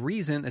 There's a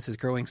reason this is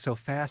growing so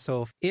fast.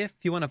 So if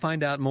you want to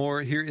find out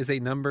more, here is a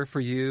number for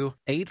you,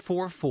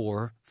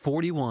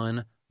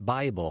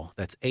 844-41-BIBLE.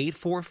 That's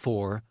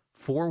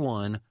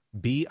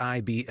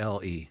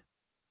 844-41-BIBLE.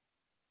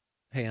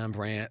 Hey, I'm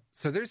Brant.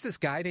 So there's this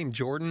guy named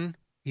Jordan.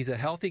 He's a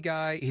healthy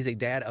guy. He's a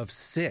dad of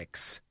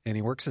 6, and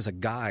he works as a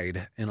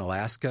guide in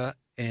Alaska.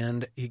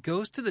 And he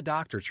goes to the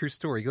doctor, true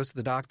story, he goes to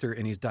the doctor,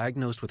 and he's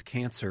diagnosed with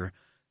cancer,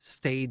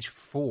 stage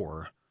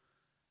 4.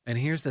 And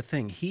here's the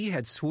thing. He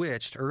had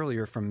switched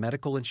earlier from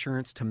medical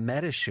insurance to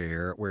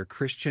Medishare, where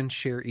Christians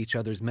share each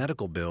other's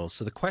medical bills.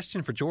 So the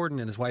question for Jordan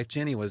and his wife,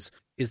 Jenny, was,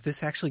 is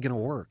this actually going to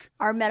work?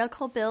 Our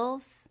medical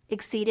bills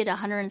exceeded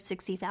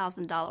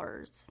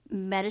 $160,000.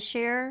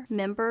 Medishare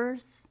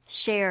members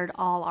shared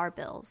all our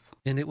bills.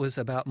 And it was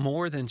about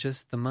more than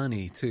just the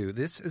money, too.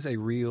 This is a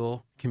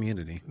real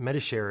community.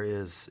 Medishare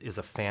is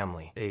a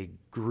family, a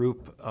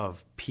group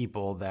of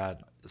people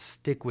that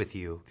stick with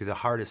you through the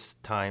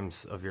hardest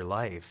times of your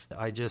life.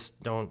 I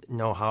just don't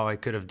know how I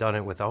could have done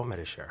it without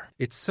Medishare.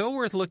 It's so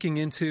worth looking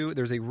into.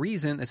 There's a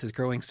reason this is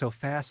growing so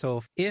fast.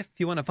 So if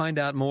you want to find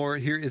out more,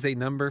 here is a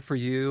number for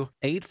you,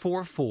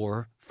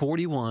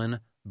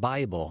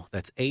 844-41-BIBLE.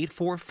 That's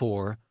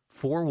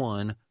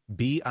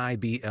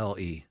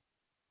 844-41-BIBLE.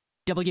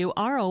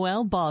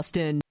 WROL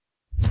Boston.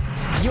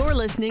 You're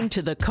listening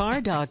to The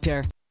Car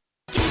Doctor.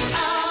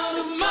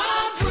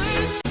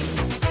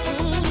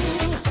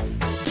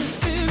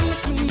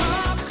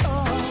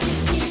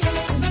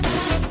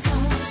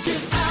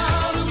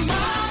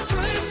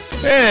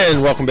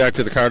 And welcome back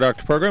to the Car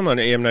Doctor program on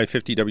AM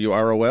 950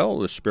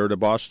 WROL, the Spirit of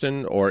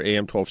Boston, or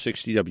AM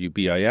 1260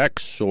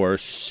 WBIX, or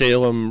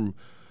Salem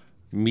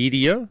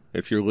Media,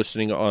 if you're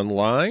listening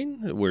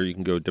online, where you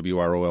can go to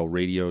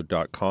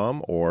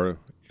WROLradio.com, or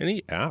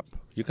any app.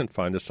 You can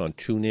find us on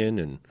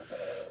TuneIn and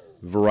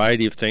a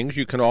variety of things.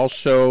 You can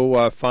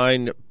also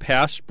find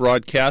past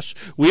broadcasts.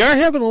 We are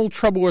having a little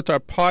trouble with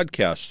our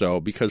podcast, though,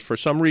 because for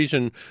some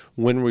reason,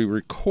 when we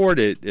record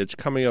it, it's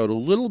coming out a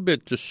little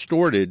bit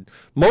distorted.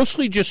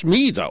 Mostly just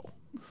me, though.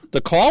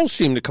 The calls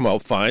seem to come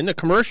out fine. The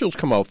commercials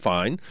come out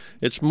fine.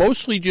 It's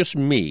mostly just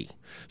me.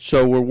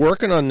 So we're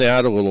working on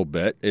that a little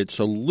bit. It's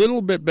a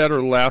little bit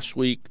better last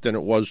week than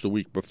it was the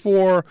week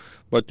before,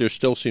 but there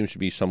still seems to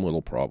be some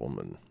little problem.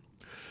 And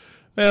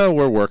well,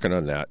 we're working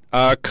on that.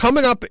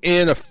 Coming up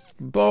in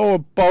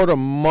about a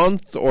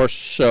month or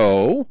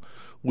so,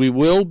 we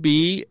will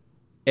be,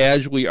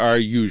 as we are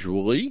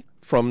usually,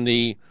 from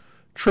the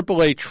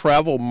AAA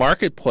Travel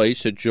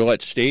Marketplace at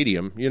Gillette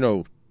Stadium. You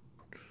know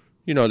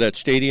that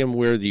stadium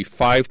where the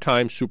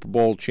 5-time Super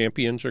Bowl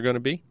champions are going to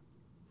be?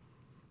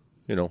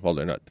 Well,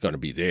 they're not going to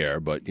be there,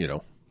 but, 1 or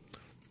 2.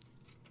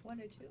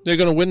 They're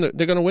going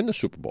to win the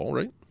Super Bowl,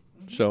 right?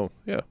 Mm-hmm. So,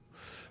 yeah.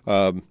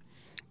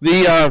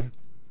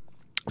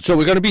 So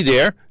we're going to be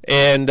there,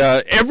 and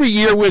every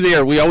year we're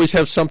there, we always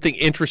have something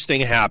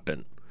interesting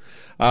happen.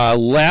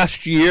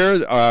 Last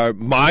year,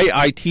 my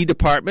IT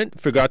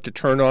department forgot to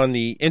turn on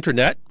the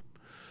internet,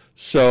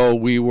 so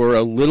we were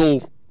a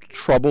little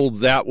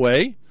troubled that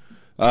way.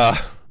 I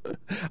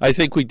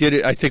think we did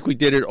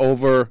it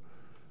over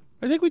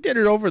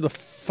the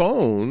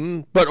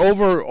phone, but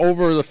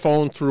over the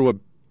phone through a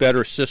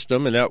better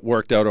system, and that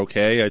worked out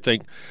okay. I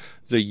think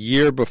the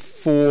year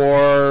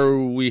before,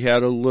 we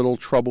had a little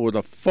trouble with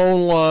a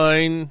phone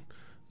line.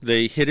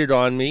 They hit it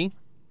on me.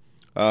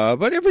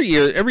 But every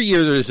year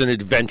there's an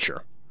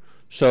adventure.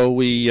 So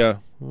we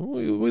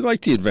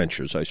like the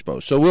adventures, I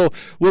suppose. So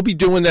we'll be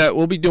doing that.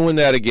 We'll be doing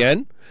that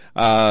again.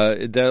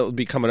 That'll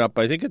be coming up.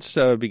 I think it's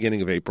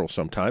beginning of April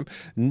sometime.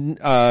 In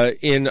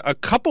a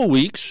couple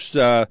weeks,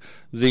 the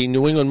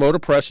New England Motor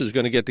Press is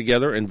going to get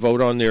together and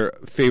vote on their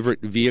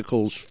favorite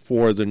vehicles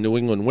for the New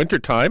England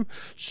wintertime.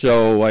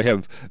 So I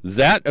have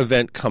that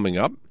event coming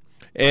up.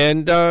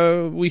 And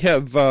we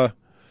have, in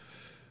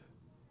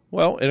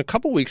a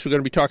couple weeks, we're going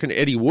to be talking to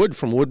Eddie Wood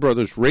from Wood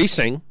Brothers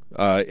Racing.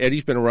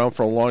 Eddie's been around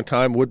for a long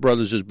time. Wood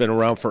Brothers has been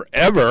around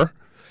forever.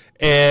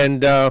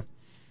 And, there's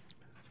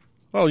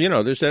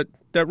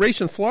that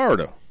race in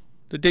Florida,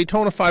 the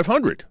Daytona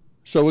 500.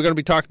 So we're going to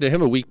be talking to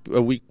him a week,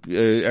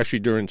 actually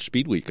during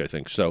Speed Week, I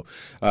think. So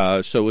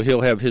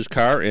he'll have his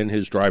car and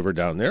his driver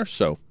down there.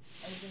 So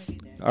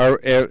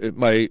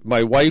my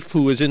wife,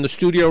 who is in the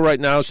studio right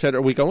now, said,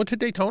 "Are we going to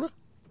Daytona?"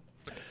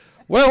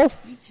 Well,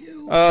 me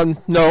too.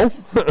 No.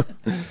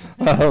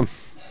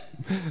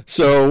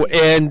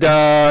 And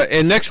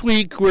next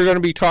week we're going to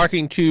be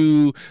talking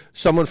to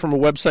someone from a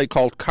website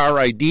called Car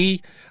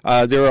ID.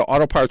 They're an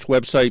auto parts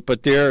website,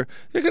 but they're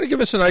going to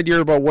give us an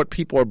idea about what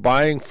people are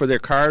buying for their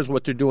cars,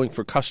 what they're doing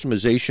for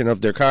customization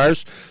of their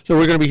cars. So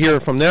we're going to be hearing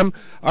from them.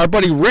 Our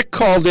buddy Rick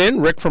called in.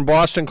 Rick from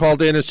Boston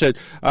called in and said,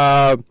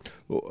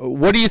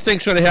 what do you think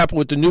is going to happen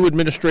with the new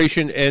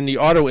administration and the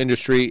auto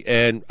industry?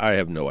 And I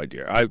have no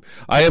idea.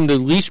 I am the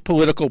least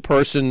political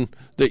person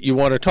that you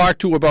want to talk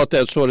to about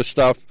that sort of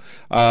stuff.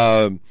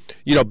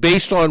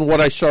 Based on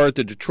what I saw at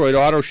the Detroit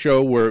Auto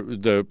Show, where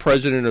the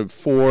president of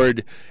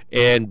Ford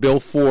and Bill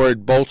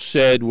Ford both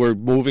said we're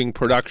moving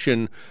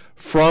production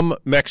from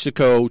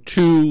Mexico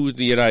to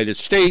the United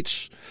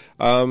States.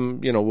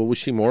 Will we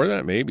see more of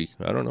that? Maybe.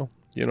 I don't know.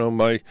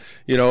 Our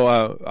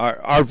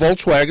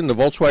Volkswagen, the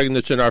Volkswagen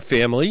that's in our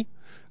family,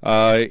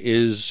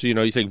 is,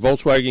 you think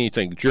Volkswagen, you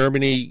think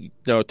Germany,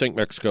 no, think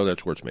Mexico,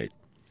 that's where it's made.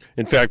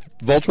 In fact,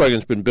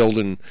 Volkswagen's been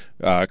building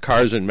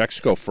cars in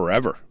Mexico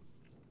forever.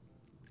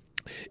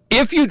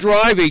 If you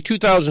drive a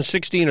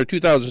 2016 or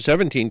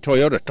 2017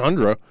 Toyota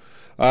Tundra,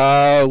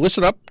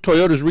 listen up.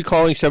 Toyota's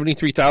recalling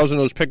 73,000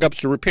 of those pickups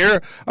to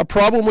repair a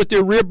problem with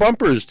their rear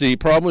bumpers. The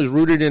problem is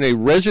rooted in a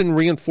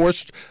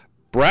resin-reinforced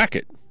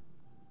bracket.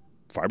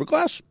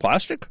 Fiberglass?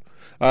 Plastic?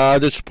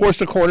 that supports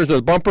the corners of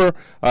the bumper.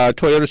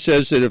 Toyota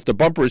says that if the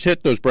bumper is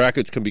hit, those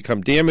brackets can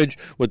become damaged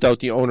without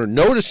the owner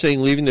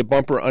noticing, leaving the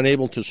bumper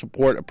unable to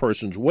support a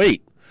person's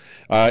weight.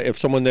 If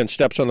someone then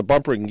steps on the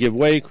bumper, it can give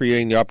way,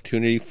 creating the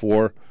opportunity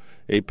for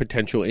a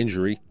potential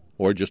injury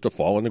or just a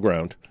fall on the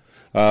ground.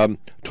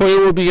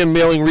 Toyota will begin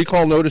mailing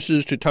recall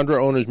notices to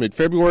Tundra owners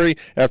mid-February.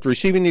 After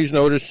receiving these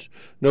notices,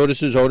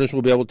 owners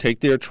will be able to take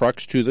their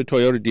trucks to the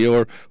Toyota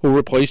dealer who will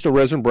replace the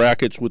resin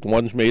brackets with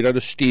ones made out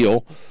of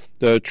steel.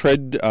 The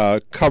tread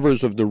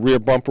covers of the rear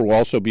bumper will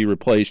also be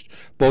replaced.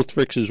 Both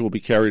fixes will be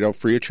carried out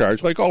free of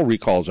charge, like all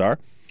recalls are.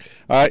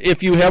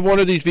 If you have one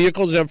of these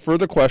vehicles and have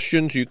further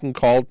questions, you can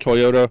call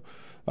Toyota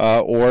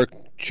or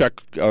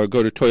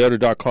go to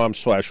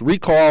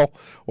toyota.com/recall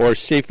or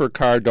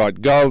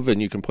safercar.gov,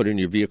 and you can put in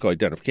your vehicle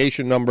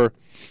identification number.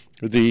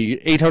 The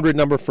 800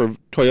 number for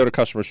Toyota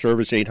customer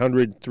service,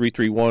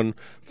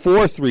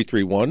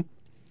 800-331-4331.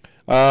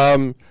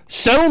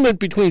 Settlement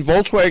between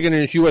Volkswagen and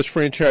its U.S.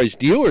 franchise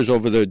dealers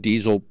over the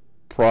diesel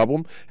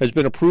problem has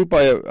been approved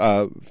by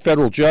a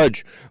federal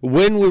judge.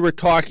 When we were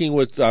talking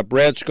with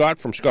Brad Scott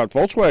from Scott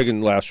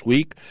Volkswagen last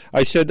week,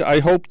 I said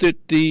I hope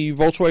that the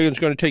Volkswagen is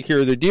going to take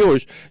care of the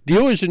dealers.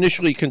 Dealers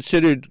initially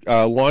considered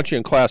launching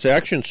a class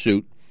action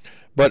suit,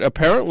 but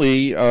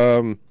apparently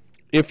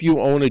if you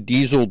own a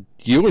diesel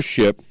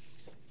dealership,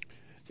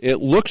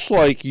 it looks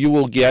like you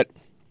will get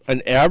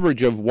an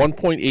average of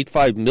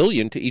 $1.85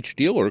 million to each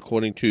dealer,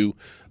 according to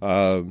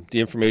the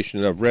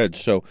information that I've read.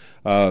 So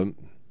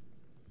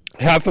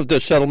half of the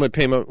settlement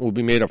payment will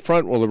be made up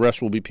front, while the rest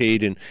will be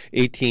paid in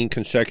 18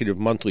 consecutive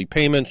monthly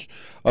payments.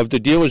 Of the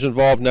dealers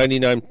involved,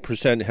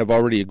 99% have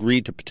already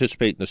agreed to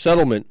participate in the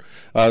settlement.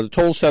 The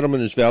total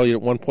settlement is valued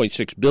at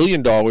 $1.6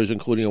 billion,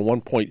 including a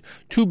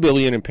 $1.2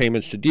 billion in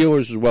payments to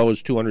dealers, as well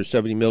as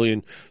 $270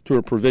 million through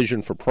a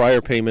provision for prior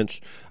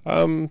payments.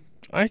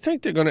 I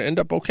think they're going to end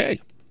up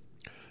okay.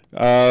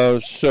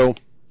 So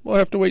we'll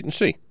have to wait and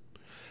see.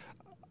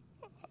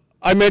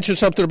 I mentioned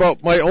something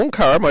about my own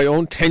car. My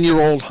own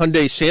 10-year-old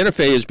Hyundai Santa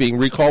Fe is being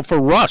recalled for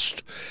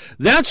rust.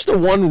 That's the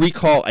one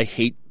recall I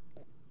hate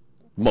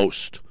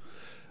most.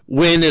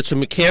 When it's a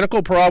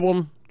mechanical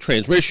problem,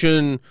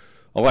 transmission,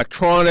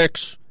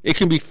 electronics, it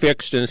can be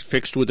fixed, and it's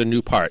fixed with a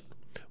new part.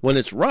 When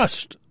it's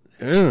rust,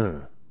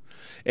 and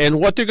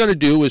what they're going to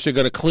do is they're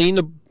going to clean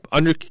the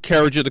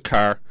undercarriage of the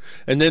car,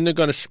 and then they're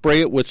going to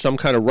spray it with some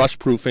kind of rust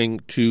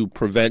proofing to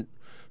prevent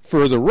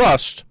further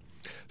rust.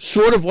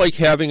 Sort of like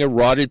having a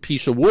rotted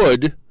piece of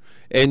wood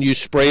and you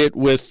spray it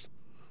with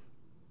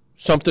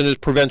something that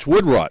prevents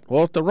wood rot.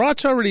 Well, if the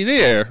rot's already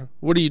there,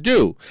 what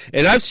do?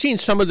 And I've seen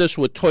some of this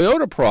with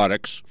Toyota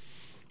products.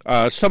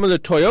 Some of the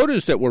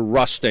Toyotas that were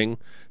rusting,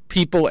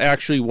 people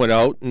actually went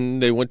out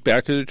and they went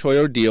back to the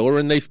Toyota dealer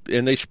and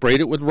they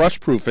sprayed it with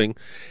rust proofing.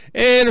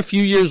 And a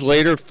few years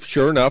later,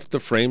 sure enough, the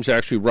frames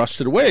actually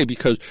rusted away,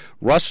 because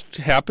rust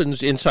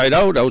happens inside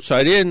out,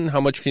 outside in.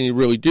 How much can you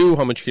really do?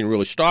 How much can you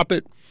really stop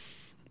it?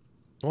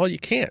 Well, you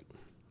can't.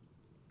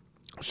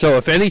 So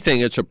if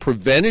anything, it's a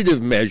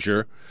preventative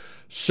measure.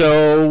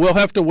 So we'll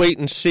have to wait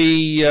and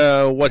see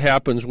what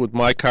happens with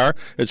my car.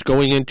 It's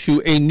going into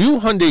a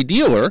new Hyundai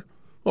dealer,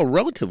 well,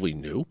 relatively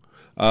new,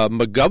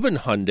 McGovern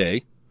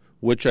Hyundai,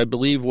 which I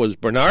believe was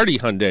Bernardi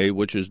Hyundai,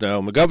 which is now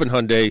McGovern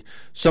Hyundai.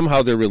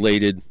 Somehow they're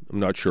related. I'm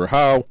not sure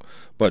how,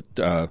 but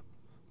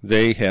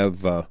they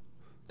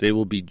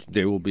will be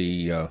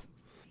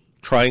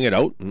trying it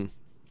out and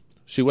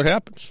see what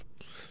happens.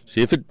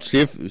 See if it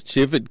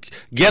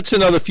gets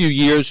another few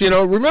years.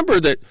 Remember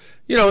that,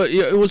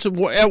 it was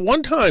at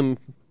one time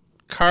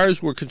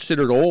cars were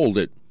considered old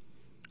at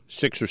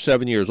 6 or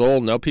 7 years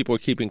old. Now people are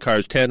keeping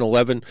cars 10,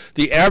 11.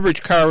 The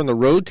average car on the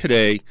road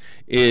today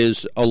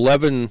is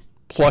 11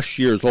 plus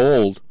years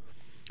old.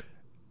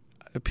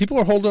 People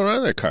are holding on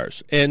to their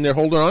cars, and they're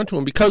holding on to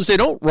them because they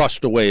don't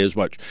rust away as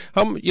much.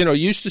 You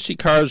used to see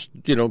cars,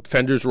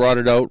 fenders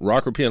rotted out,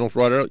 rocker panels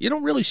rotted out. You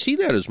don't really see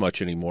that as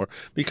much anymore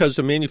because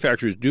the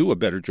manufacturers do a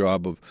better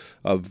job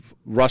of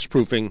rust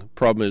proofing.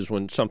 Problem is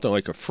when something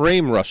like a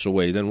frame rusts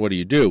away, then what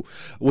do?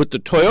 With the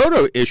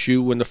Toyota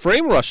issue, when the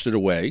frame rusted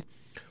away,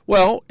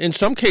 well, in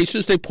some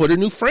cases they put a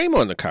new frame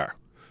on the car.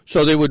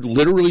 So they would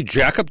literally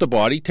jack up the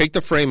body, take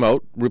the frame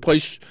out,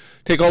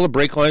 take all the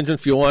brake lines and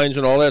fuel lines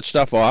and all that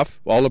stuff off,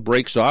 all the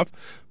brakes off,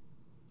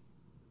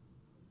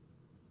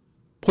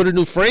 put a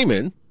new frame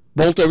in,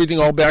 bolt everything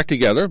all back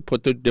together,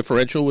 put the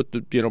differential with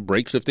the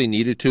brakes if they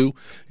needed to,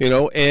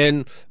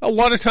 and a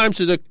lot of times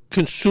to the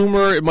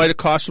consumer it might have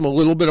cost them a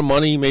little bit of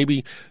money,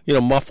 maybe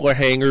muffler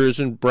hangers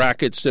and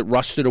brackets that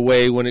rusted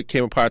away when it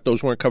came apart.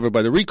 Those weren't covered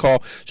by the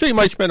recall, so you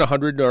might spend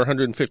 $100 or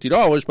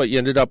 $150, but you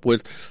ended up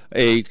with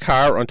a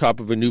car on top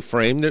of a new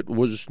frame that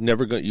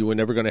you were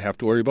never going to have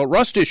to worry about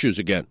rust issues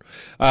again.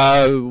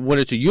 When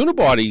it's a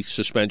unibody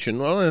suspension,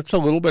 well, it's a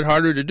little bit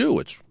harder to do.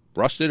 It's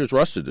rusted.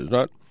 It's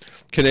not.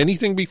 Can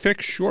anything be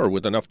fixed? Sure,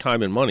 with enough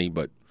time and money,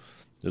 but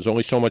there's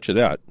only so much of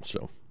that.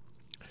 So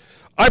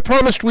I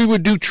promised we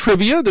would do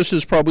trivia. This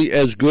is probably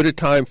as good a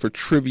time for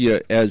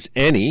trivia as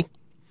any.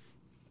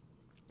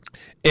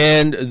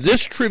 And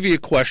this trivia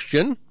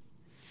question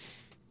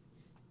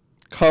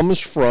comes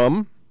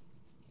from,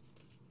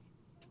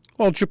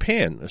 well,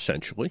 Japan,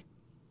 essentially.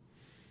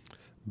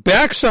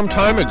 Back some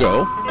time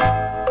ago,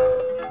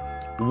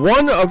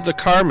 one of the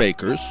car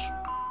makers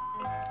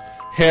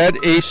had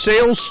a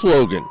sales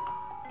slogan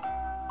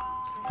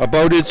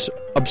about its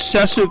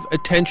obsessive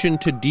attention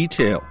to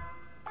detail.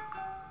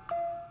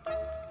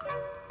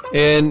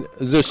 And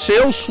the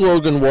sales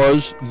slogan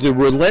was the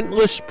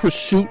relentless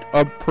pursuit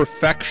of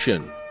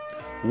perfection.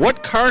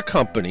 What car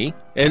company,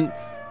 and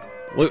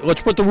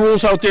let's put the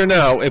rules out there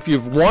now, if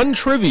you've won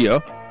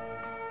trivia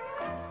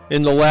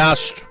in the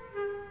last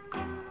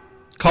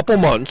couple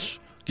months,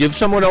 give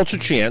someone else a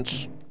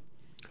chance.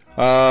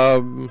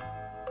 Yeah,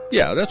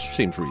 that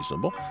seems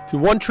reasonable. If you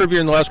won trivia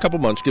in the last couple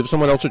months, give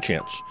someone else a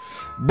chance.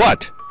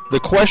 But the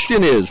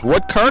question is,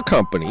 what car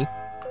company,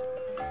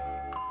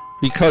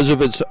 because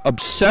of its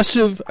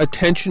obsessive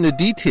attention to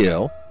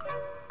detail,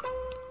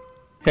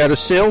 had a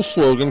sales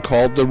slogan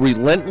called the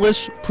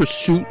relentless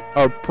pursuit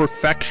of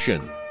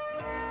perfection?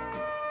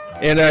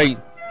 And I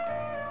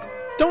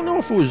don't know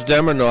if it was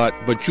them or not,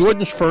 but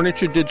Jordan's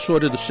Furniture did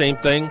sort of the same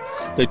thing.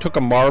 They took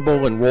a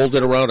marble and rolled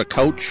it around a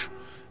couch,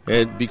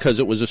 and because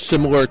it was a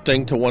similar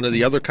thing to one of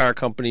the other car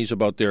companies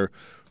about their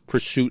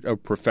pursuit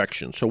of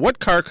perfection. So what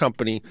car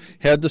company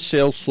had the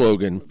sales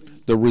slogan,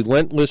 the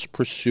relentless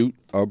pursuit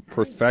of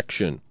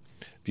perfection?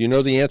 If you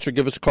know the answer,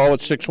 give us a call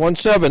at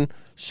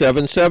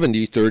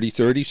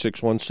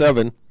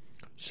 617-770-3030,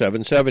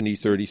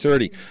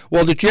 617-770-3030.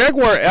 Well, the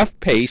Jaguar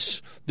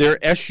F-Pace, their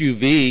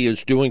SUV,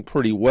 is doing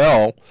pretty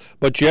well,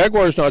 but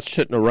Jaguar's not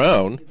sitting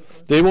around.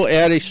 They will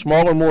add a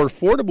smaller, more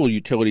affordable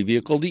utility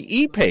vehicle, the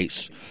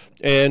E-Pace.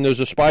 And there's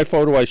a spy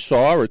photo I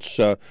saw. It's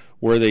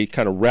where they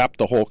kind of wrap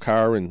the whole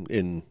car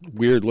in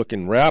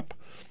weird-looking wrap.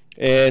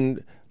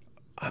 And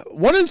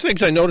one of the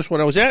things I noticed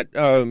when I was at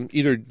I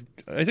think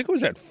it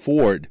was at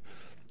Ford,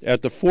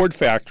 at the Ford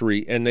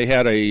factory, and they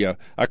had a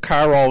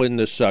car all in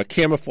this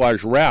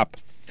camouflage wrap.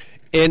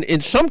 And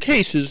in some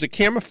cases, the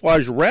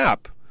camouflage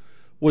wrap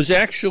was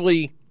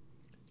actually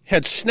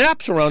had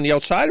snaps around the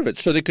outside of it,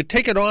 so they could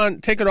take it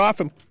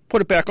off, and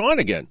put it back on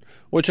again,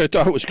 which I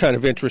thought was kind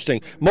of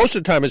interesting. Most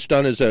of the time, it's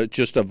done as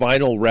just a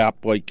vinyl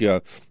wrap, like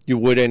you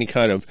would any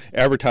kind of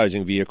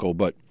advertising vehicle.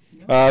 But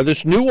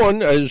this new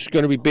one is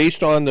going to be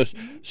based on the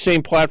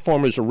same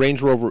platform as the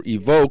Range Rover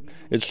Evoque.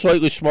 It's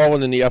slightly smaller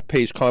than the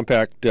F-Pace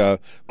compact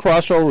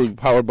crossover,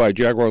 powered by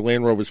Jaguar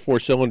Land Rover's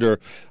four-cylinder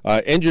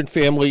engine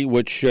family,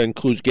 which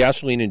includes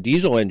gasoline and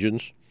diesel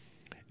engines,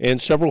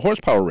 and several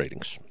horsepower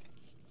ratings.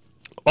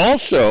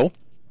 Also,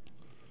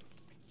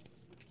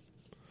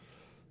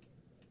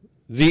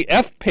 the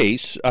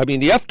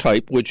the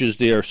F-Type, which is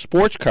their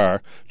sports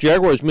car,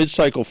 Jaguar's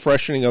mid-cycle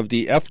freshening of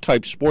the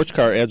F-Type sports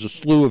car adds a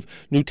slew of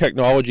new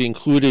technology,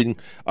 including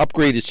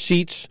upgraded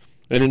seats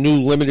and a new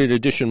limited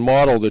edition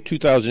model. The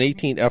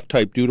 2018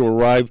 F-Type, due to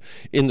arrive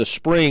in the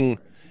spring,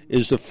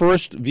 is the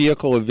first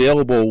vehicle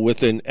available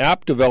with an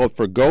app developed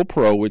for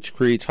GoPro, which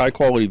creates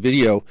high-quality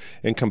video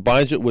and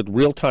combines it with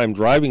real-time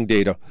driving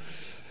data.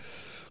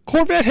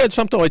 Corvette had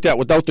something like that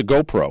without the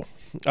GoPro.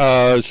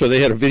 So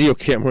they had a video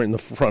camera in the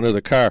front of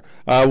the car.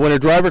 When a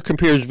driver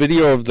compares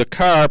video of the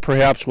car,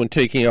 perhaps when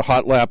taking a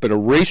hot lap at a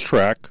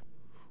racetrack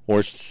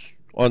or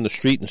on the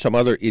street in some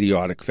other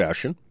idiotic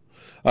fashion,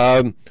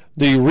 the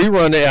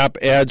Rerun app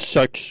adds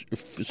such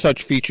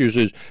features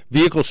as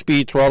vehicle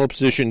speed, throttle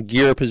position,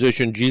 gear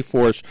position,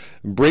 G-force,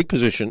 brake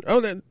position.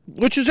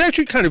 Which is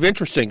actually kind of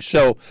interesting.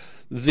 So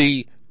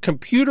the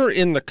computer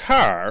in the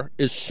car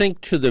is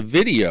synced to the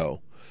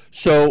video.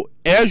 So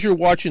as you're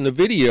watching the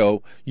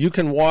video, you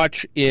can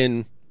watch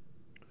in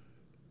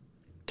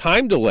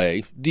time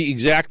delay the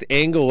exact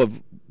angle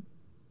of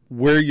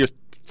where your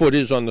foot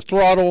is on the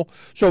throttle.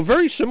 So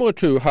very similar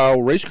to how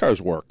race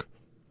cars work.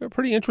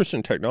 Pretty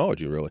interesting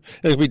technology, really.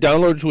 And it can be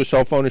downloaded to a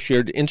cell phone and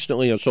shared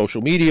instantly on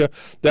social media.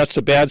 That's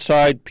the bad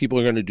side. People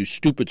are going to do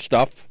stupid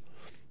stuff.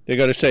 They're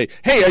going to say,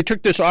 hey, I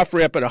took this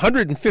off-ramp at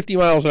 150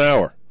 miles an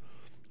hour.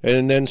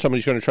 And then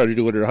somebody's going to try to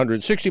do it at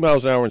 160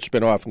 miles an hour and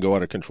spin off and go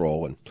out of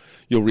control, and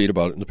you'll read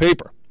about it in the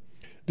paper.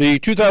 The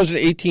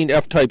 2018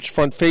 F-Type's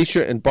front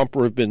fascia and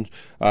bumper have been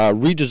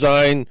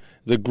redesigned.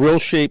 The grille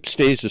shape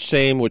stays the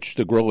same, which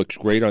the grille looks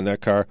great on that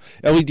car.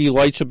 LED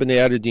lights have been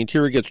added. The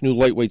interior gets new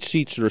lightweight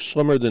seats that are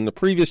slimmer than the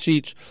previous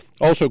seats.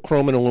 Also,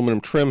 chrome and aluminum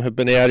trim have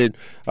been added.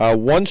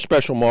 One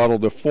special model,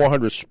 the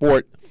 400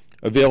 Sport,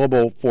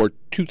 available for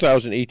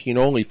 2018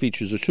 only,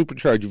 features a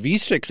supercharged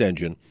V6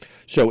 engine.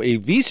 So a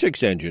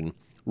V6 engine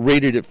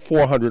rated at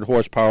 400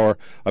 horsepower,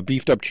 a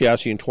beefed-up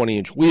chassis and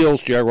 20-inch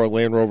wheels. Jaguar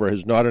Land Rover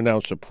has not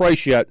announced a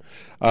price yet.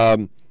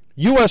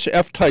 U.S.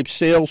 F-Type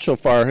sales so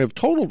far have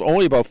totaled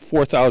only about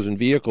 4,000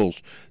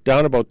 vehicles,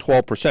 down about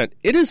 12%.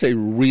 It is a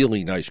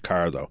really nice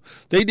car, though.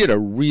 They did a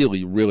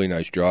really, really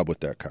nice job with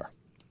that car.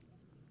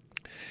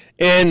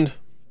 And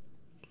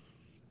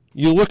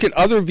you look at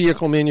other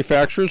vehicle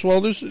manufacturers,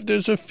 well,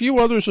 there's a few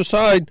others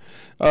aside.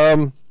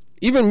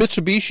 Even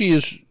Mitsubishi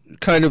is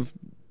kind of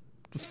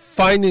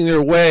finding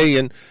their way,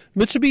 and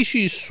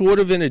Mitsubishi's sort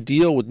of in a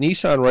deal with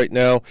Nissan right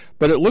now,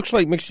 but it looks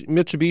like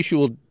Mitsubishi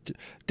will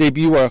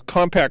debut a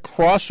compact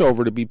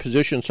crossover to be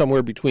positioned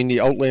somewhere between the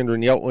Outlander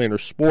and the Outlander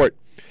Sport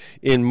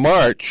in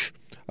March.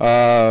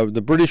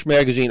 The British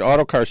magazine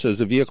Autocar says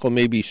the vehicle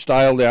may be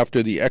styled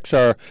after the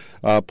XR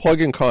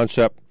plug-in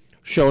concept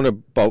shown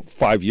about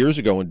 5 years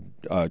ago in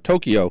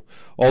Tokyo.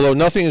 Although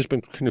nothing has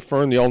been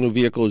confirmed, the all-new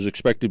vehicle is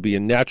expected to be a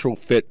natural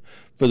fit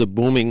for the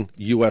booming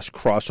U.S.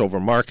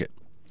 crossover market.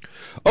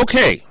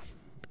 Okay,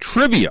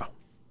 trivia.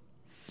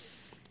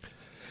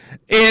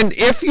 And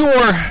if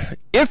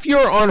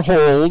you're on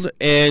hold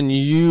and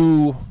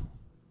you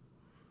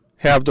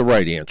have the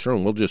right answer,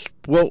 and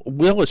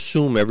we'll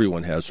assume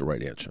everyone has the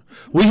right answer.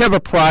 We have a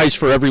prize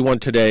for everyone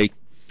today.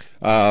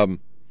 Not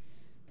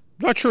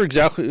sure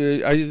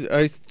exactly.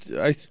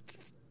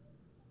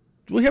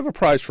 We have a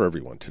prize for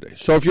everyone today.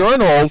 So if you're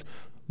on hold,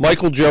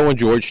 Michael, Joe, and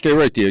George, stay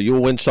right there.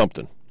 You'll win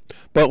something.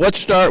 But let's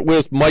start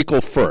with Michael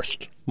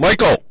first.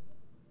 Michael.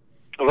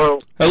 Hello.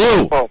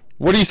 Hello. Paul.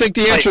 What do you think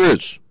the answer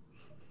is?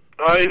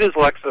 It is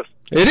Lexus.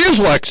 It is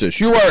Lexus.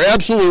 You are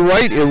absolutely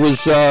right. It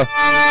was their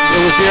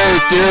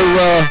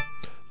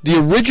the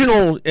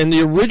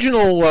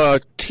original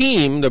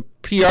team, the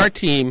PR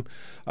team.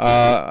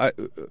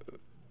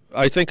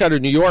 I think out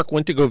of New York,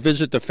 went to go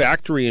visit the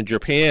factory in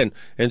Japan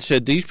and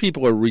said these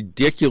people are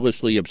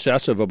ridiculously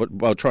obsessive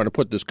about trying to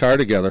put this car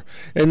together,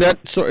 and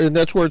that's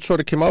where it sort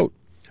of came out.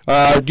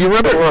 Do you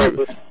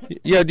remember? Do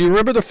you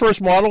remember the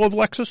first model of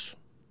Lexus?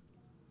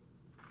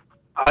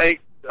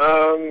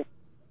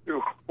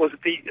 Was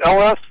it the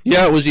LS?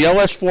 Yeah, it was the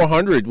LS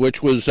 400,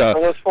 which was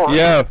LS 400.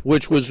 Yeah,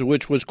 which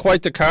was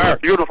quite the car.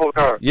 Beautiful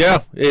car.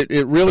 Yeah,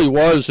 it really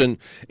was, and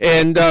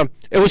it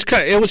was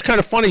kind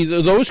of funny.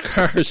 Those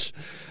cars.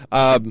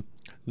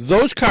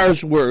 Those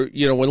cars were,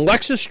 when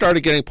Lexus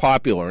started getting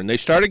popular, and they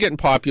started getting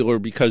popular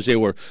because they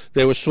were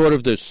sort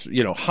of this,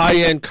 high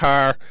end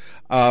car.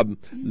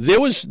 There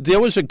was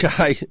a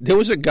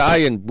guy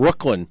in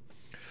Brooklyn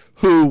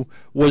who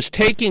was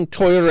taking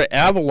Toyota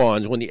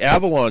Avalons when the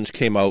Avalons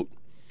came out,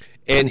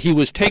 and he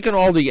was taking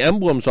all the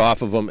emblems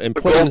off of them and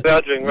putting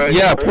badging, right?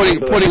 Yeah, putting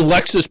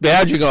Lexus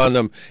badging on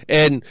them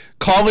and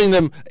calling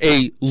them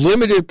a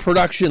limited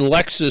production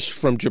Lexus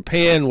from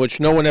Japan, which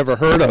no one ever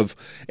heard of.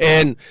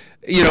 And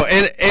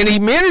and he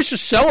managed to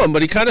sell them,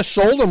 but he kind of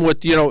sold them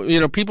with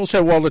people said,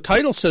 well, the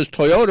title says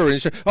Toyota, and he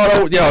said,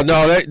 oh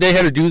no, they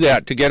had to do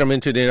that to get them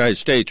into the United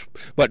States.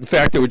 But in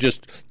fact, they were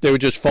just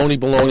phony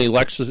baloney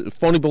Lexus,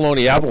 phony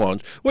baloney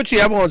Avalons, which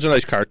the Avalon's a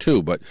nice car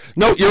too. But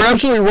no, you're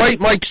absolutely right,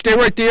 Mike. Stay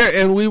right there,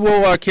 and we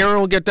will. Karen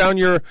will get down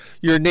your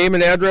name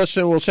and address,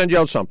 and we'll send you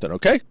out something.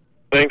 Okay?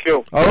 Thank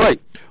you. All right.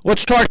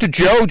 Let's talk to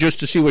Joe just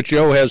to see what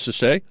Joe has to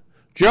say.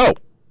 Joe.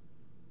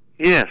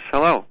 Yes.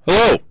 Hello.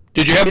 Hello.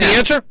 Did you have the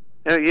answer?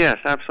 Yes,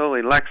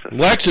 absolutely.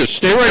 Lexus,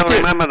 stay right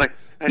there.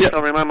 I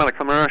still remember the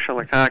commercial,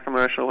 the car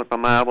commercial with the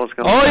marbles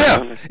going. Oh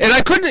yeah, and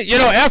I couldn't,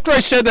 after I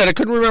said that, I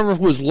couldn't remember if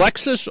it was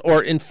Lexus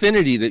or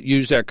Infiniti that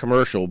used that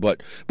commercial,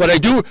 but I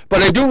do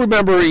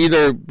remember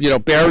either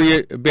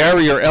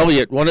Barry or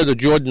Elliot, one of the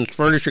Jordan's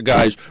furniture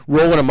guys,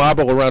 rolling a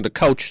marble around a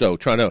couch though,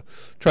 trying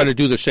to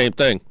do the same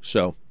thing.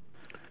 So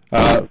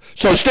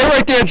stay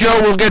right there, Joe.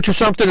 We'll get you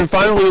something, and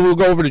finally we'll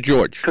go over to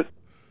George.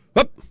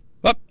 Up.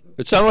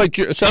 It sounded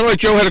like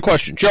Joe had a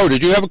question. Joe,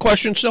 did you have a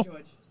question still?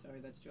 George. Sorry,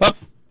 that's George. Up.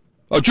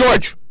 Oh,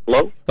 George.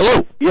 Hello?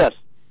 Hello. Yes.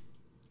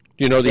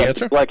 Do you know the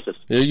answer? Lexus.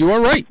 You are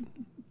right.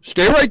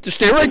 Stay right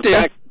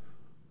there.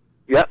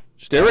 Yep.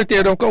 Stay right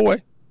there. Don't go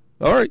away.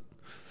 All right.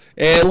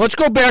 And let's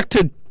go back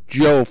to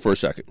Joe for a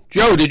second.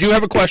 Joe, did you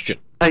have a question?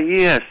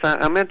 Yes.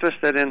 I'm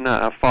interested in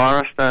a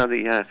Forester,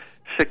 the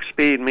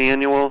 6-speed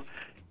manual,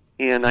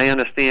 and I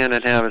understand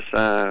it has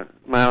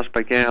miles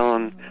per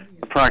gallon,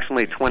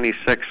 approximately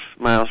 26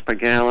 miles per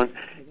gallon.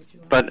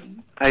 But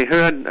I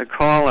heard a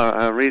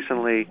caller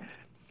recently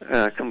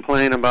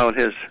complain about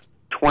his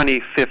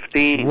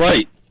 2015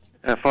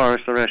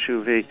 Forester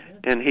SUV,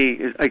 and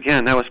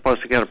that was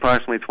supposed to get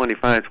approximately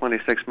 25,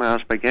 26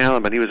 miles per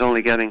gallon, but he was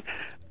only getting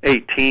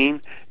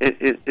 18.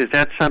 Is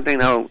that something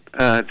now?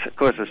 Of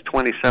course, it's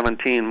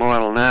 2017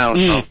 model now,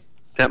 so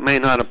that may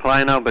not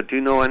apply now. But do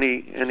you know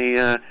any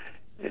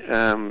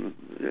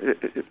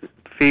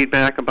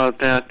feedback about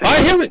that? I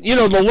haven't.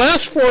 The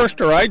last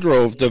Forester I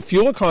drove, the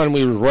fuel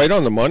economy was right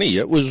on the money.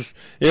 It was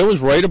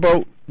right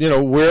about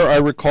where I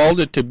recalled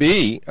it to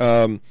be.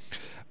 And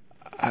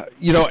I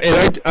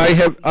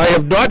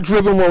have not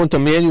driven one with the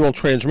manual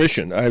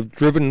transmission. I've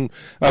driven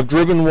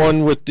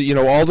one with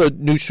all the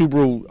new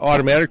Subaru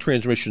automatic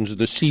transmissions,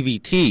 the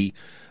CVT,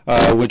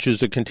 which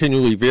is a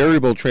continually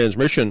variable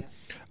transmission.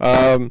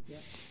 I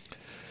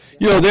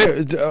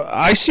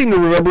seem to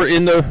remember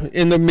in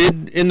the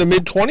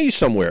mid 20s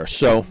somewhere.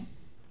 So,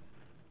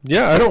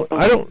 yeah, I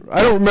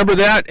don't remember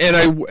that.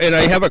 And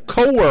I have a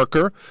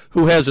coworker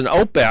who has an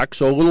Outback,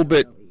 so a little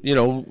bit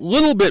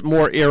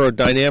more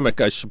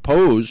aerodynamic, I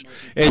suppose.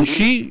 And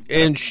she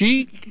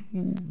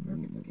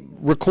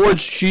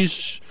records.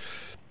 She's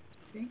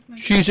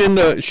in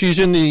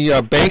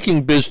the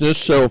banking business,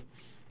 so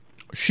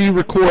she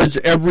records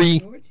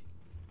every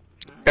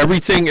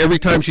every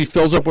time she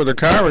fills up with her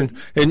car,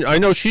 and I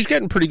know she's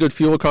getting pretty good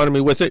fuel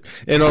economy with it.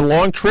 And on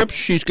long trips,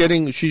 she's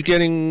getting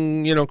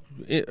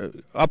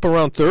up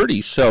around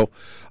 30. So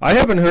I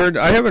haven't heard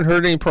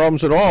any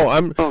problems at all.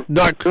 I'm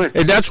not good,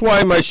 and that's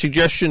why my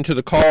suggestion to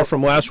the caller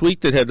from last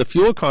week that had the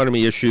fuel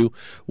economy issue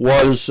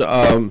was.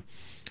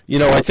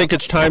 I think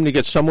it's time to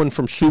get someone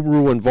from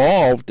Subaru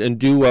involved and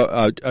do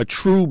a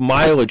true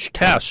mileage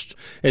test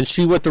and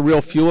see what the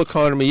real fuel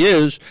economy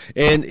is.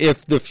 And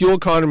if the fuel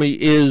economy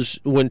is,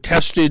 when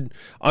tested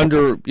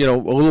under, a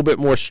little bit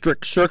more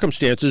strict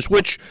circumstances,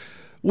 which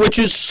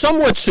is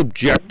somewhat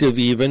subjective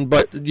even,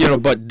 but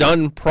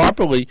done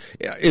properly,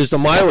 is the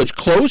mileage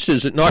close?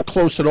 Is it not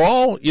close at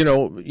all?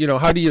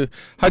 How do you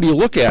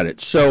look at it?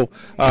 So,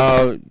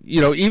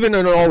 even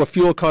in all the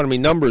fuel economy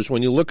numbers,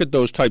 when you look at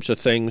those types of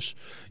things,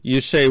 you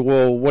say,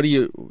 well, what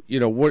do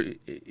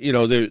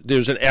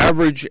there's an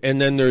average and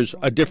then there's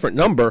a different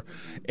number,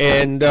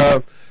 and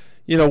where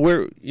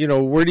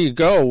do you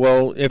go?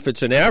 Well, if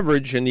it's an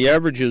average and the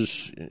average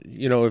is,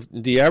 if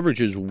the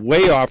average is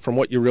way off from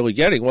what you're really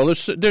getting, well,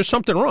 there's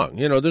something wrong.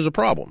 There's a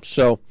problem.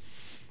 So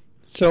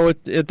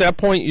at that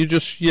point, you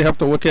have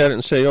to look at it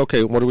and say,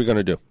 okay, what are we going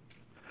to do?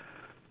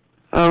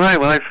 All right.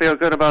 Well, I feel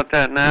good about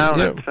that now.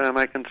 Yeah. That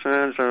my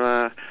concerns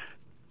are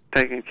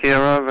taken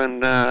care of,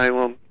 and I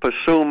will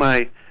pursue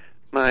my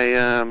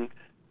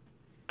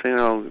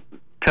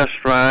test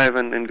drive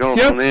and go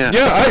from there.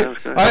 Yeah,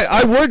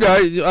 I would.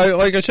 I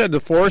like I said, the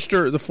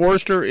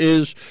Forester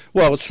is,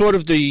 well, it's sort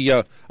of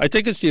the I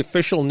think it's the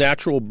official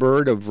natural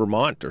bird of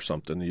Vermont or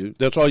something.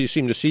 That's all you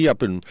seem to see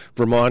up in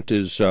Vermont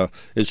is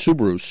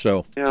Subarus.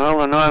 So all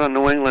the northern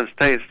New England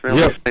states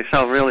really they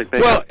sell really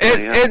big. Well,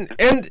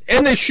 and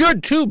they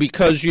should too,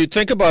 because you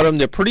think about them,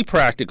 they're pretty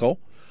practical.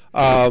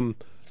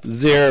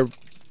 They're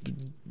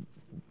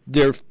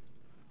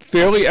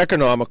fairly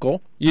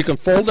economical. You can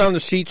fold down the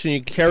seats and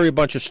you can carry a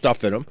bunch of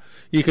stuff in them.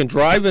 You can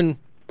drive in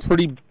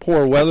pretty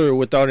poor weather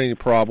without any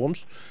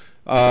problems.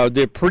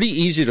 They're pretty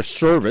easy to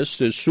service.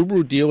 There's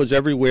Subaru dealers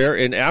everywhere,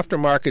 and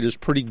aftermarket is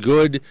pretty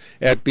good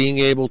at being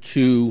able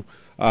to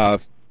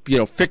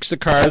fix the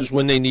cars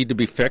when they need to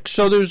be fixed.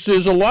 So there's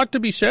a lot to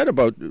be said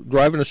about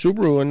driving a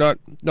Subaru and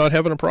not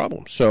having a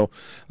problem. So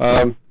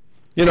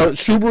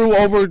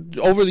Subaru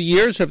over the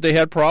years, have they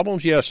had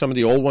problems? Yeah, some of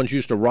the old ones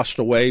used to rust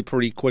away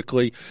pretty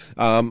quickly.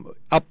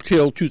 Up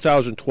till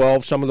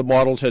 2012, some of the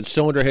models had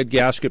cylinder head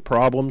gasket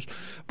problems.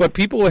 But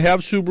people who have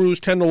Subarus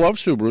tend to love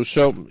Subarus.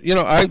 So,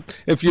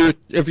 if you're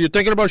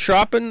thinking about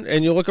shopping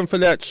and you're looking for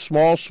that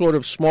small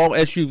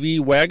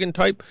SUV wagon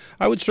type,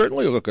 I would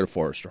certainly look at a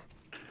Forester.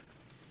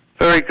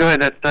 Very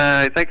good.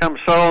 I think I'm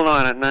sold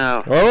on it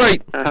now. All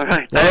right. All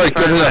right. Thanks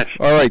very much.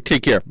 All right.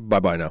 Take care.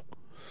 Bye-bye now.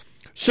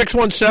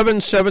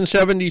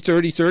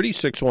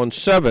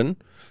 617-770-3030,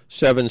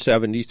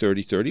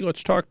 617-770-3030.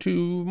 Let's talk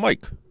to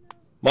Mike.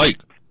 Mike.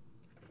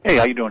 Hey,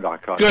 how you doing,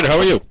 Doc? Good, how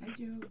are you?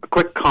 A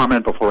quick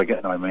comment before I get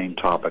into my main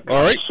topic.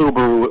 All right.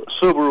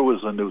 Subaru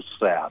is the new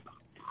Saab.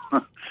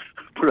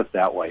 Put it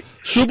that way.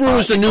 Subaru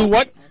is the new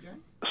what?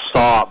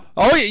 Saab.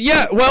 Oh,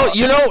 yeah. Well,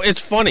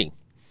 it's funny.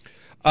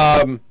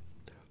 When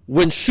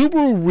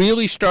Subaru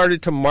really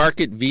started to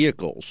market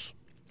vehicles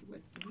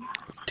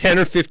 10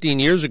 or 15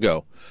 years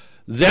ago,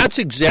 that's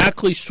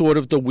exactly sort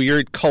of the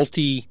weird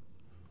culty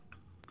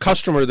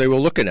customer they were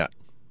looking at.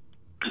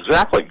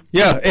 Exactly.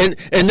 Yeah,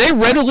 and they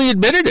readily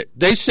admitted it.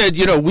 They said,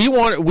 we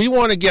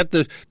want to get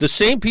the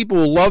same people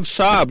who love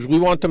Saabs, we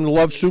want them to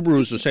love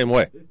Subarus the same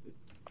way.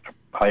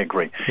 I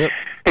agree. Yep.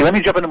 Hey, let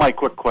me jump into my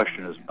quick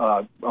question.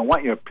 I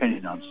want your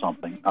opinion on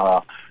something.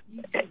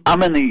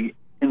 I'm in the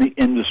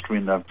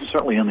industry,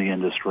 certainly in the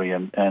industry,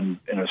 and in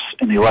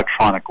the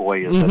electronic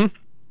way.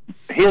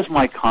 Here's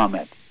my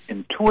comment.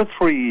 In 2 or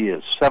 3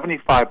 years,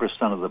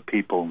 75% of the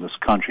people in this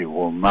country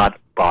will not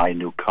buy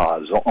new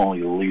cars. They'll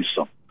only lease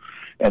them.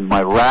 And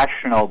my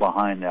rationale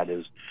behind that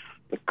is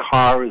the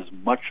car is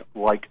much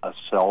like a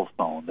cell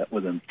phone, that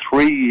within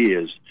 3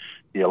 years,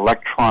 the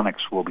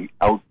electronics will be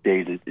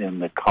outdated in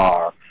the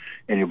car,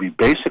 and you'll be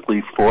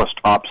basically forced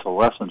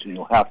obsolescence, and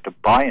you'll have to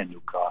buy a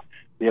new car.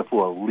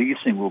 Therefore,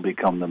 leasing will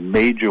become the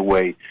major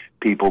way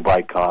people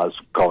buy cars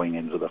going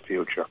into the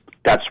future.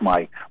 That's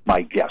my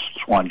guess.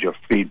 Just wanted your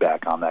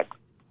feedback on that.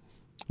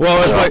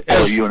 Well,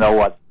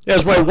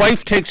 as my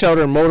wife takes out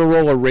her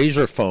Motorola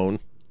Razr phone,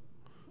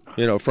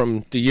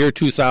 from the year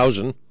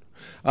 2000,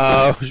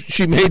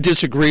 she may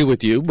disagree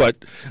with you, but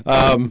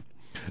I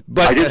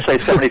did say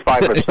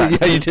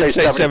 75%. Yeah, you did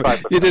say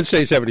 75%. You did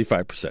say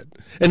 75%,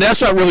 and that's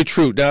not really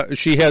true. Now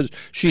she has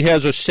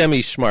a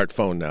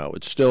semi-smartphone now.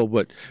 It's still,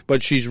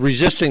 but she's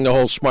resisting the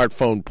whole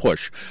smartphone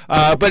push.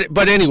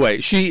 But anyway,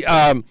 she,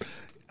 I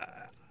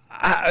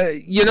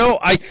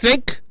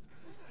think.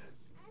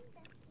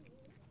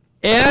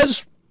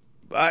 As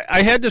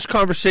I had this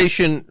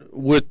conversation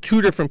with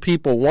two different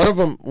people. One of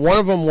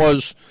them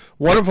was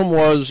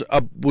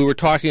we were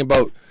talking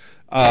about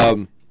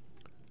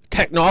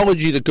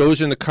technology that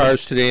goes into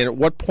cars today, and at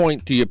what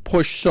point do you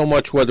push so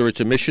much, whether it's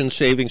emission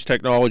savings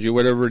technology or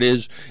whatever it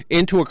is,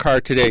 into a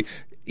car today?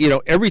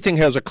 everything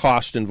has a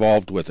cost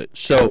involved with it.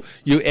 So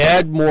you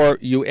add more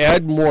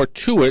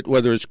to it,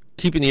 whether it's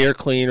keeping the air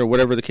clean or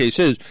whatever the case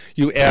is,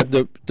 you add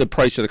the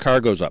price of the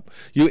car goes up.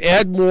 You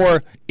add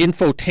more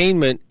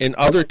infotainment and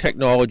other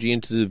technology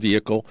into the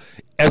vehicle,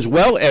 as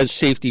well as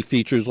safety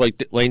features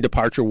like lane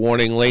departure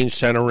warning, lane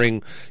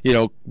centering,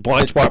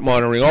 blind spot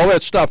monitoring, all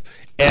that stuff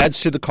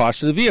adds to the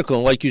cost of the vehicle.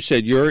 And like you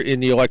said, you're in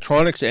the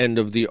electronics end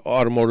of the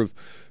automotive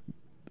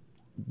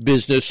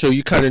business, so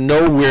you kind of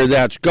know where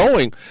that's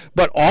going,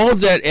 but all of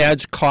that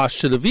adds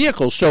cost to the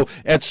vehicle. So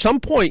at some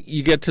point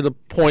you get to the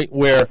point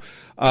where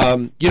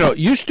it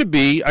used to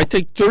be, I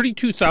think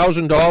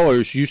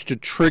 $32,000 used to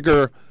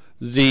trigger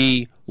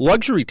the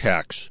luxury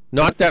tax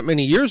not that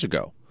many years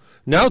ago.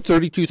 Now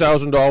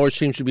 $32,000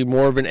 seems to be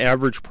more of an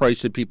average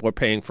price that people are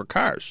paying for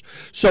cars.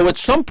 So at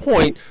some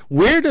point,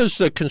 where does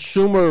the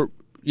consumer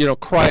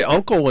cry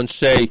uncle and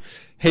say,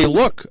 hey,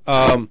 look,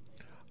 I'm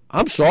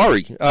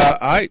sorry,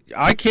 I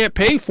can't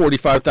pay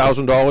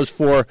 $45,000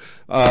 for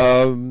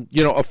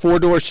a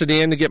four-door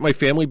sedan to get my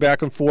family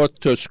back and forth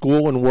to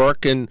school and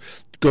work and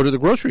go to the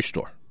grocery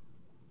store.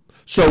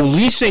 So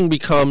leasing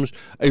becomes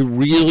a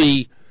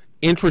really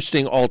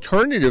interesting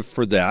alternative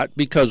for that,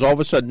 because all of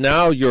a sudden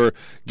now you're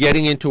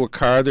getting into a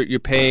car that you're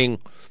paying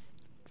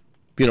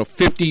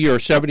 50 or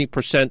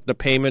 70% the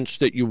payments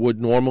that you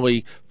would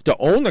normally to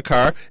own the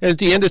car, and at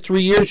the end of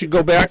 3 years you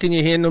go back and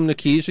you hand them the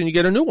keys and you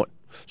get a new one.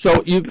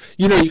 So you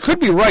could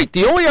be right.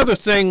 The only other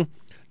thing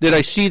that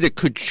I see that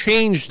could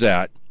change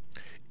that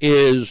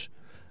is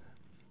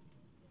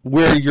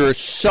where your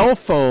cell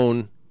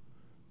phone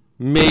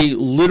may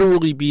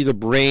literally be the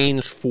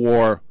brains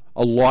for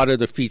a lot of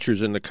the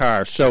features in the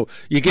car. So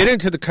you get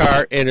into the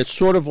car and it's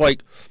sort of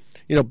like,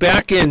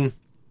 back in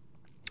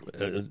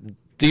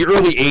the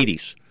early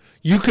 80s,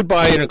 you could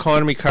buy an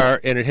economy car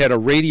and it had a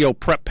radio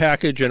prep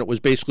package and it was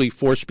basically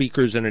 4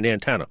 speakers and an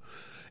antenna.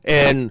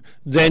 And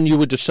then you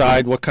would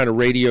decide what kind of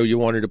radio you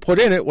wanted to put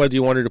in it, whether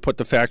you wanted to put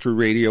the factory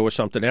radio or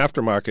something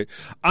aftermarket.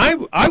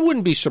 I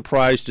wouldn't be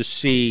surprised to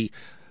see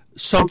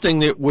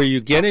something where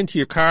you get into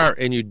your car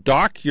and you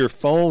dock your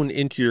phone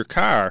into your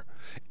car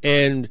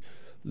and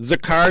the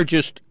car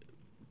just,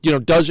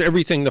 does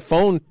everything the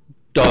phone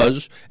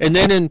does. And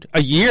then in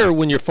a year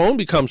when your phone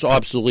becomes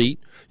obsolete,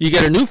 you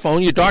get a new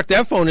phone, you dock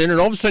that phone in, and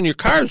all of a sudden your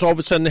car's all of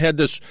a sudden had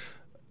this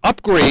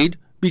upgrade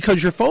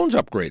because your phone's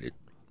upgraded.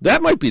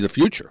 That might be the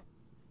future.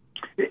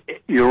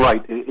 You're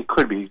right. It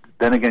could be.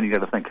 Then again, you got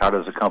to think: how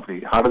do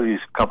these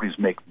companies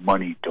make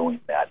money doing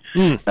that?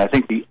 And I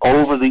think the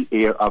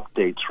over-the-air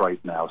updates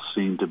right now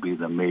seem to be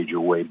the major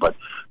way. But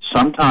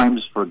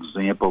sometimes, for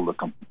example, I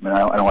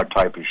don't want to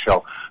type a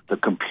show. The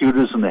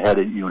computers in the head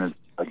unit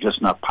are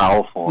just not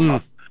powerful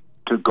enough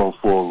to go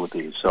forward with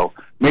these. So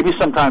maybe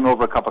sometime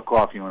over a cup of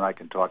coffee, you and I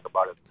can talk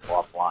about it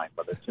offline.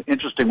 But it's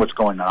interesting what's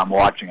going on. I'm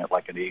watching it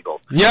like an eagle.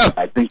 Yeah,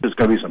 I think there's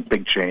going to be some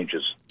big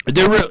changes.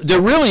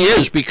 There really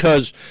is,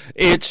 because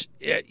it's,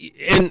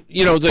 and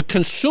the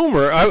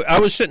consumer, I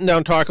was sitting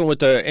down talking with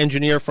the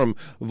engineer from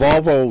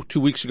Volvo 2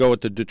 weeks ago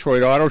at the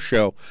Detroit Auto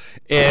Show,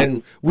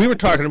 and we were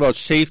talking about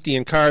safety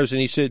in cars,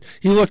 and he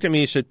looked at me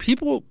and he said,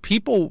 people,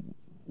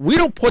 we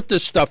don't put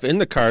this stuff in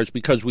the cars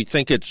because we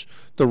think it's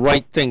the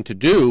right thing to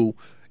do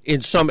in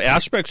some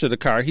aspects of the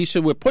car. He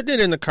said, we're putting it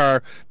in the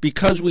car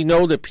because we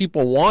know that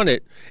people want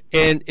it,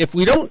 and if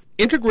we don't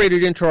integrate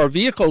it into our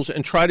vehicles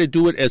and try to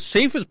do it as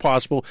safe as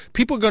possible,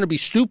 people are going to be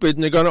stupid,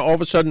 and they're going to all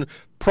of a sudden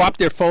prop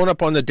their phone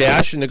up on the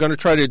dash, and they're going to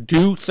try to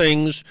do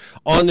things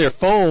on their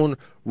phone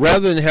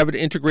rather than have it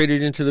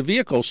integrated into the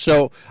vehicle.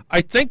 So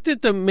I think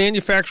that the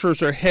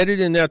manufacturers are headed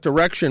in that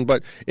direction,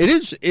 but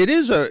it's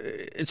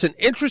an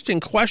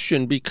interesting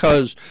question,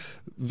 because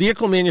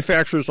vehicle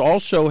manufacturers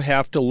also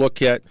have to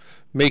look at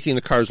making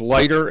the cars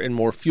lighter and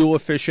more fuel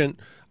efficient,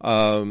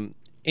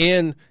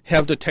 and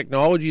have the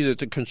technology that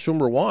the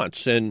consumer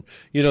wants. And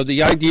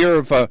the idea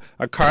of a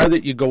car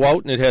that you go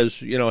out and it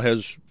has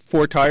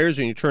 4 tires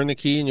and you turn the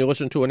key and you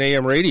listen to an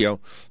AM radio,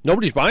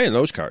 nobody's buying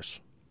those cars.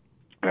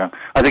 Yeah,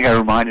 I think I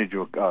reminded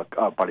you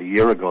about a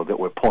year ago that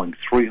we're pulling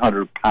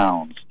 300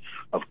 pounds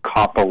of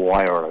copper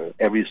wire out of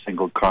every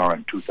single car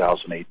in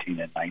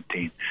 2018 and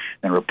 19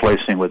 and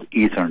replacing with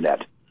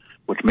Ethernet,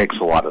 which makes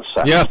a lot of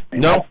sense. Yeah,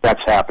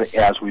 that's happening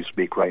as we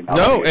speak right now.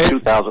 No,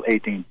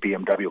 2018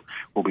 BMW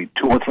will be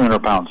 200 or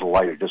 300 pounds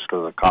lighter just because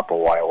of the copper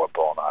wire we're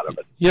pulling out of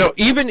it.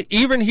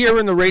 Even here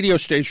in the radio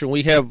station,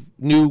 we have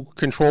new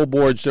control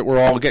boards that we're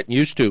all getting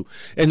used to.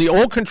 And the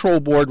old control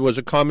board was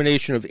a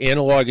combination of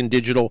analog and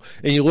digital,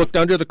 and you looked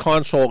under the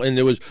console, and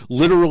there was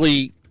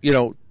literally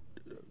 10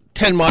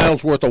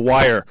 miles worth of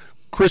wire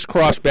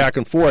crisscross back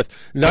and forth.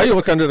 Now you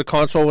look under the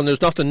console and there's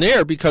nothing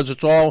there, because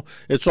it's all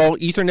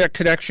Ethernet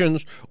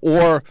connections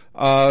or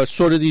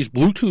sort of these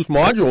Bluetooth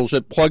modules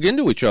that plug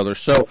into each other.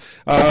 So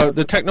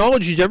the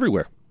technology's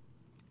everywhere.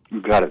 You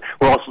got it.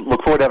 Well,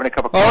 look forward to having a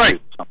cup of coffee.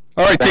 All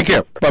right. Take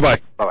care.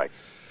 Bye-bye. Bye-bye.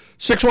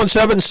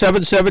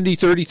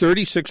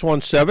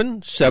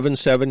 617-770-3030,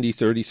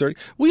 617-770-3030.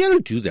 We ought to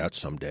do that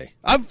someday.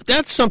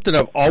 That's something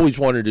I've always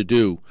wanted to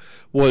do,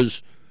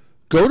 was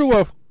go to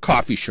a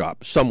coffee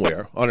shop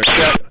somewhere on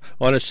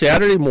a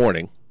Saturday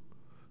morning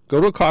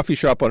go to a coffee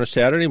shop on a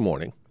Saturday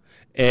morning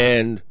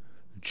and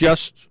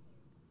just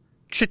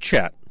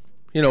chit-chat.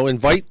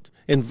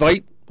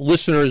 Invite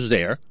listeners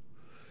there.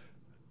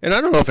 And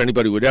I don't know if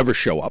anybody would ever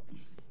show up,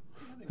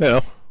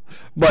 but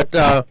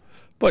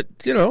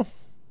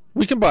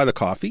we can buy the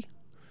coffee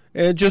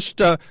and just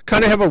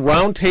kind of have a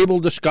round table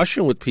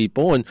discussion with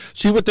people and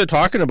see what they're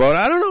talking about.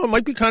 I don't know. It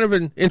might be kind of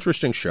an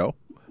interesting show.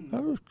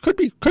 Could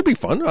be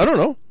fun. I don't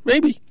know.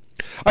 Maybe.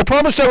 I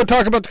promised I would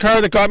talk about the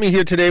car that got me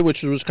here today,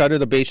 which was kind of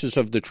the basis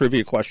of the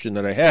trivia question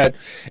that I had,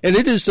 and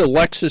it is the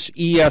Lexus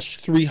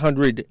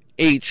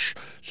ES300h.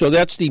 So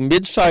that's the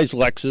mid-size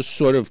Lexus,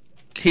 sort of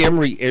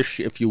Camry-ish,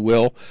 if you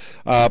will,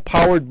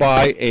 powered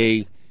by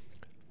a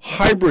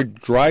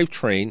hybrid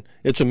drivetrain.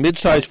 It's a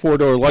mid-size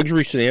four-door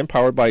luxury sedan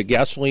powered by a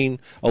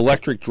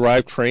gasoline-electric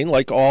drivetrain.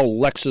 Like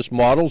all Lexus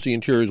models, the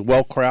interior is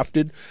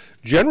well-crafted,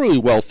 generally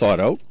well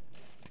thought out.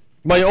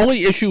 My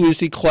only issue is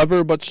the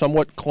clever but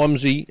somewhat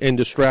clumsy and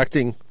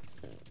distracting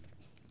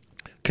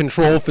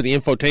control for the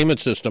infotainment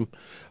system.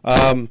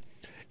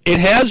 It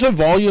has a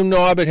volume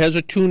knob, it has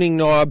a tuning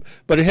knob,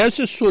 but it has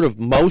this sort of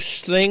mouse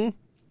thing,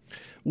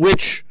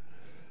 which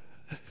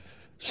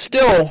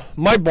still,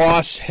 my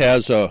boss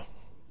has a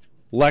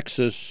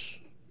Lexus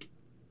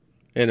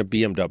and a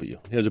BMW.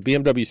 He has a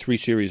BMW 3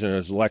 Series and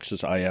a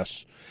Lexus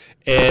IS.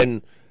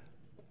 And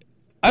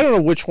I don't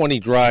know which one he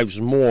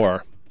drives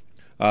more.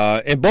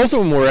 And both of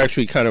them were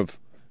actually kind of,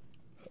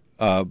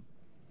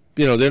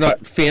 they're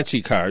not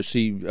fancy cars.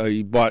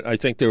 He bought, I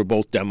think they were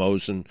both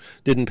demos and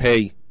didn't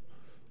pay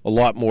a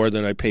lot more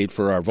than I paid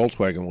for our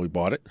Volkswagen when we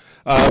bought it.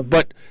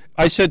 But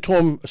I said to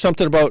him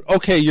something about,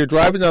 okay, you're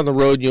driving down the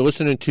road and you're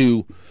listening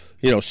to,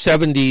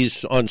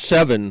 70s on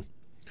 7,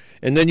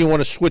 and then you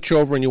want to switch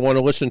over and you want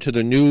to listen to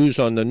the news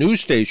on the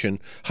news station.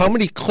 How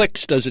many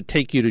clicks does it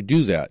take you to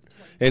do that?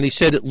 And he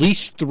said at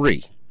least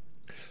 3.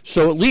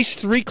 So at least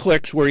 3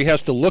 clicks where he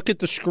has to look at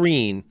the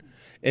screen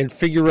and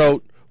figure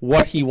out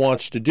what he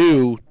wants to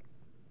do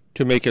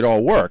to make it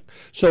all work.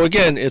 So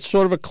again, it's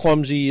sort of a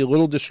clumsy, a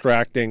little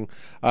distracting.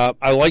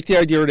 I like the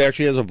idea it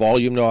actually has a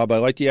volume knob. I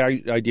like the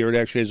idea it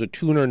actually has a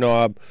tuner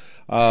knob.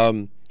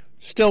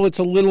 Still, it's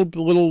a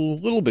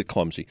little bit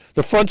clumsy.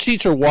 The front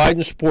seats are wide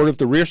and supportive.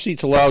 The rear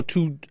seats allow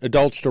 2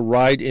 adults to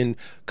ride in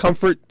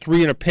comfort,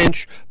 3 in a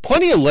pinch.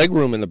 Plenty of leg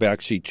room in the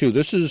back seat too.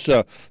 This is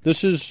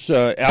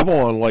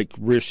Avalon-like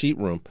rear seat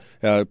room.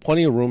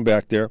 Plenty of room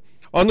back there.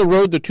 On the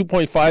road, the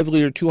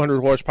 2.5-liter,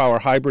 200-horsepower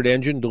hybrid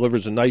engine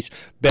delivers a nice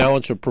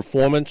balance of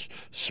performance,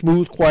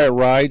 smooth, quiet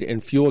ride,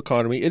 and fuel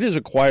economy. It is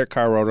a quiet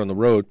car out on the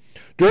road.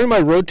 During my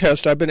road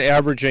test, I've been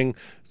averaging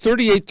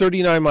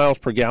 39 miles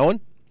per gallon.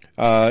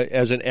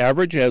 As an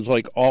average, as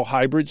like all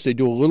hybrids, they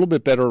do a little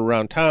bit better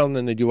around town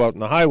than they do out on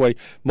the highway.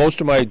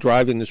 Most of my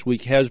driving this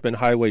week has been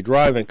highway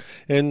driving,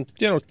 and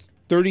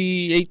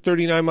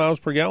 39 miles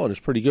per gallon is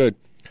pretty good.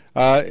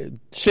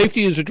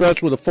 Safety is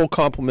addressed with a full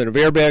complement of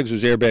airbags.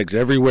 There's airbags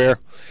everywhere,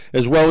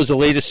 as well as the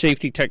latest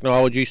safety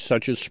technology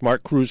such as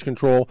smart cruise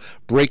control,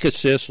 brake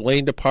assist,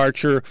 lane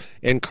departure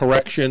and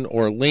correction,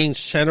 or lane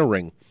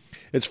centering.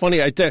 It's funny,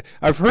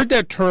 I've heard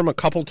that term a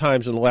couple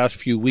times in the last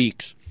few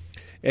weeks.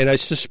 And I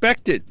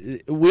suspect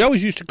we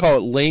always used to call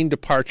it lane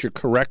departure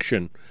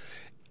correction.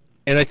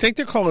 And I think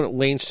they're calling it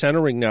lane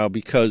centering now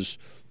because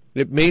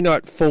it may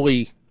not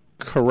fully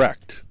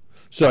correct.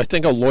 So I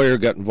think a lawyer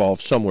got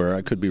involved somewhere.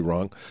 I could be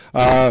wrong.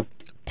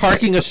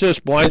 Parking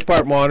assist, blind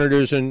spot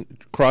monitors, and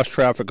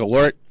cross-traffic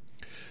alert.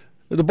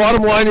 The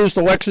bottom line is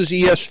the Lexus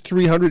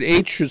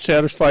ES300h should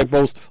satisfy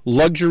both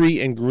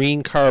luxury and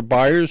green car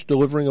buyers,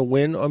 delivering a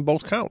win on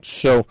both counts.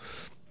 So,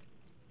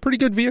 pretty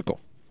good vehicle.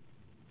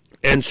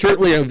 And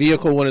certainly a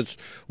vehicle when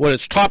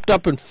it's topped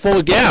up and full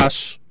of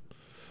gas,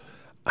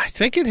 I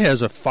think it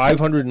has a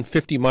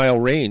 550-mile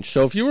range.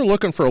 So if you were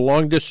looking for a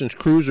long-distance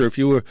cruiser, if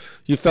you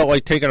felt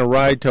like taking a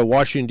ride to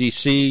Washington,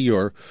 D.C.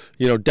 or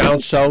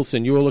down south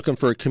and you were looking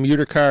for a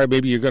commuter car,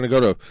 maybe you're going to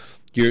go to,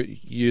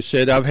 you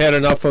said, I've had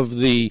enough of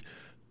the,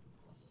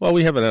 well,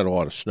 we haven't had a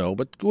lot of snow,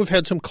 but we've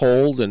had some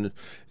cold and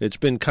it's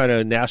been kind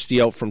of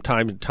nasty out from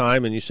time to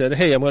time, and you said,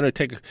 hey, I'm going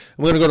to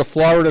go to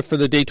Florida for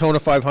the Daytona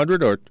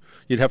 500, or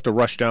you'd have to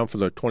rush down for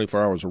the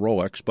 24 hours of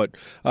Rolex, but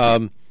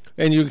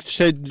and you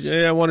said,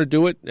 yeah, I want to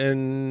do it,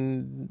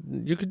 and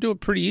you could do it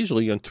pretty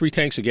easily on 3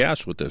 tanks of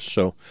gas with this.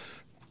 So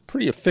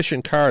pretty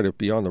efficient car to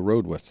be on the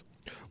road with.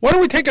 Why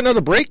don't we take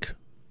another break?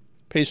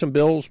 Pay some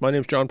bills. My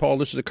name's John Paul.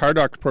 This is the Car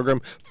Doctor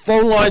program.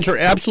 Phone lines are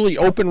absolutely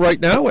open right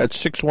now at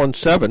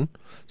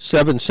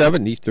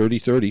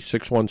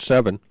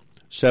 617-770-3030,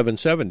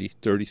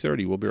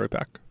 617-770-3030. We'll be right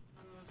back.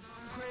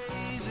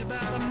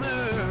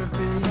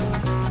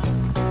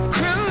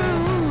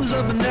 Cruise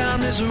up and down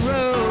this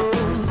road,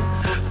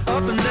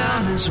 up and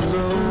down this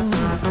road.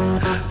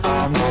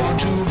 I'm going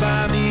to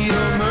buy me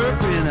a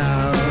Mercury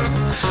now.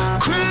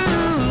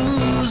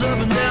 Cruise up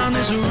and down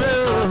this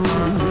road,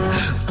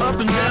 up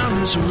and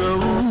down this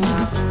road.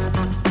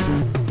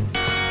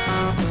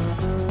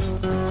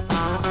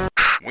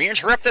 We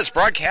interrupt this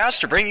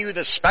broadcast to bring you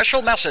this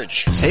special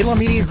message. Salem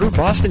Media Group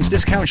Boston's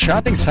discount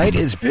shopping site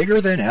is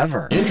bigger than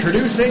ever.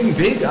 Introducing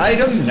big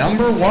item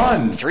number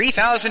 1.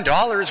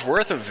 $3,000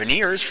 worth of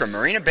veneers from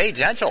Marina Bay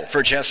Dental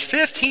for just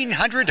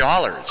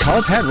 $1,500.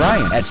 Call Pat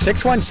Ryan at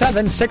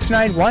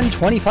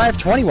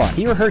 617-691-2521.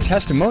 Hear her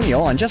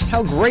testimonial on just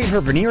how great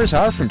her veneers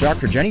are from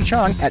Dr. Jenny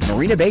Chong at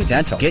Marina Bay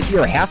Dental. Get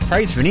your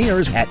half-price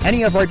veneers at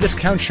any of our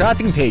discount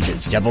shopping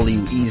pages,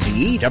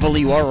 WEZE,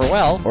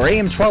 WROL, or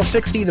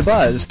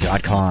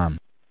AM1260thebuzz.com.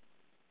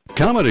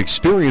 Come and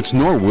experience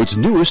Norwood's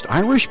newest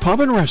Irish pub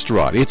and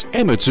restaurant. It's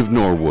Emmett's of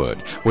Norwood,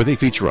 where they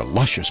feature a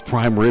luscious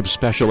prime rib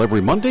special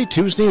every Monday,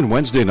 Tuesday, and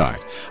Wednesday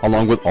night,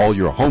 along with all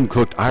your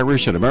home-cooked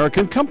Irish and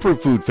American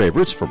comfort food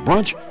favorites for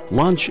brunch,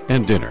 lunch,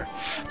 and dinner.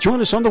 Join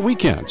us on the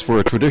weekends for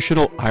a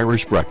traditional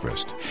Irish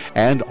breakfast.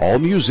 And all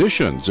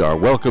musicians are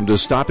welcome to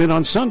stop in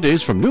on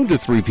Sundays from noon to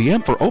 3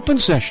 p.m. for open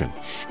session.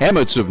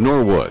 Emmett's of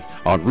Norwood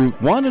on Route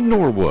 1 in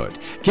Norwood.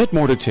 Get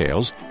more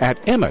details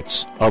at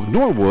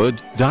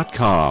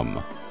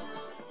emmetsofnorwood.com.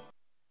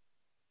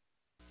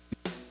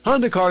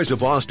 Honda Cars of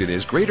Boston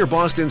is Greater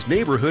Boston's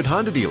neighborhood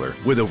Honda dealer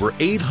with over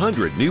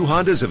 800 new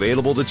Hondas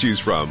available to choose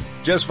from.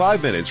 Just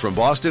 5 minutes from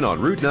Boston on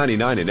Route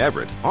 99 in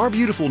Everett, our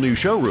beautiful new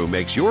showroom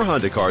makes your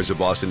Honda Cars of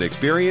Boston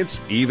experience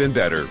even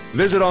better.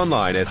 Visit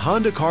online at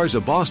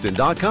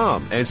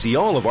HondaCarsOfBoston.com and see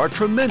all of our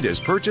tremendous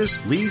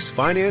purchase, lease,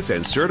 finance,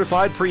 and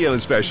certified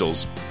pre-owned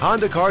specials.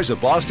 Honda Cars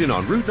of Boston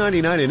on Route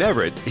 99 in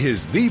Everett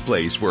is the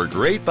place for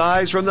great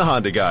buys from the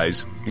Honda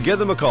guys. Give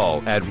them a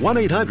call at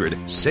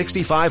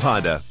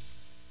 1-800-65-HONDA.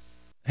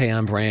 Hey,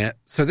 I'm Brant.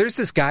 So there's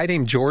this guy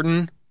named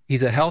Jordan.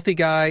 He's a healthy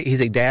guy.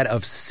 He's a dad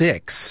of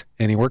 6,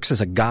 and he works as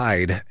a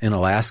guide in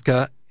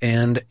Alaska.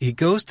 And he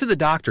goes to the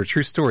doctor,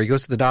 true story, he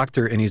goes to the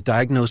doctor, and he's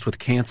diagnosed with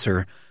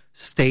cancer,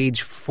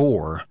 stage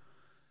 4.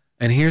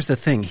 And here's the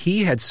thing.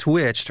 He had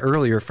switched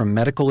earlier from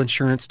medical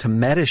insurance to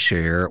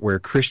Medishare, where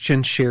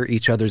Christians share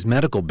each other's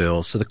medical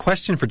bills. So the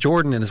question for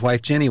Jordan and his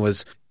wife, Jenny,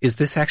 was, is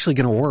this actually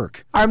going to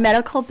work? Our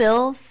medical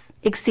bills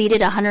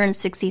exceeded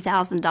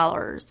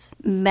 $160,000.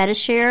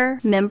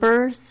 Medishare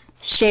members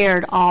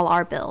shared all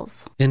our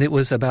bills. And it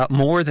was about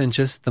more than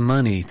just the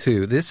money,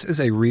 too. This is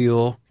a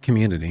real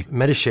community.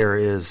 Medishare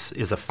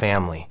is a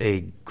family,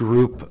 a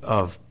group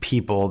of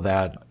people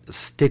that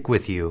stick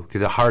with you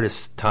through the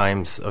hardest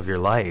times of your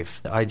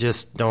life. I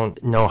just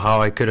don't know how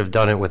I could have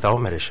done it without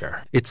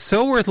Medishare. It's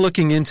so worth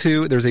looking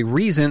into. There's a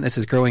reason this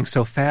is growing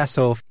so fast.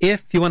 So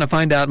if you want to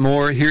find out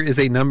more, here is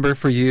a number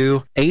for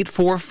you,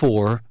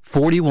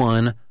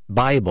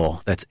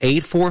 844-41-BIBLE. That's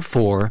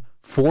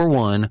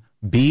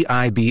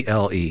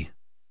 844-41-BIBLE.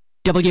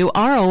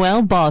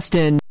 WROL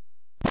Boston.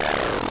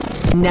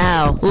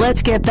 Now,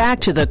 let's get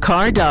back to the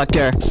Car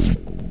Doctor.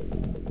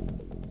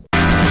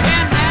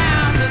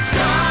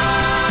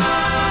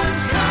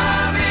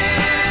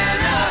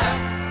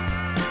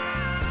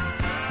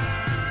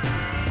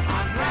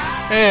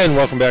 And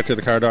welcome back to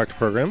the Car Doctor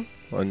program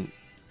on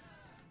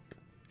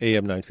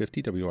AM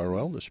 950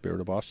 WRL, the Spirit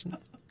of Boston,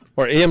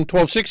 or AM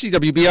 1260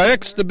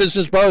 WBIX, the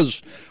Business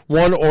Buzz,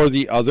 one or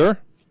the other.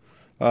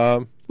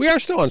 We are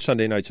still on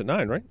Sunday nights at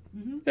 9, right?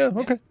 Mm-hmm. Yeah,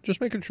 okay,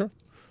 just making sure.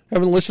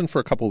 Haven't listened for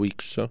a couple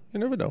weeks, so you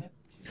never know.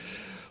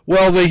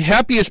 Well, the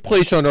happiest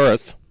place on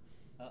earth,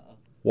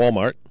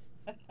 Walmart,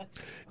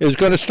 is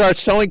going to start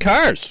selling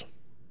cars.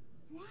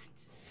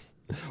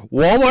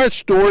 Walmart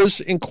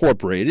Stores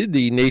Incorporated,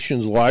 the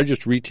nation's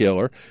largest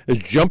retailer, is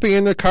jumping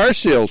into car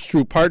sales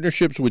through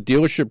partnerships with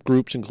dealership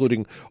groups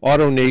including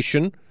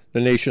AutoNation,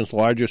 the nation's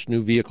largest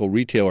new vehicle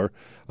retailer.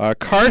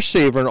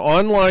 CarSaver, an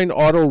online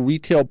auto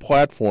retail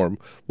platform,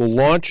 will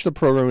launch the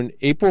program on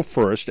April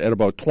 1st at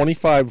about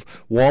 25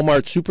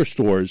 Walmart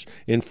superstores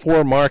in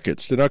 4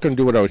 markets. They're not going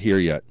to do it out here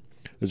yet.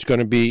 It's going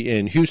to be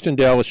in Houston,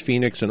 Dallas,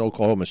 Phoenix, and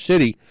Oklahoma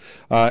City.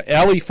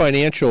 Ally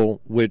Financial,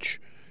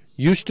 which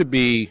used to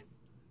be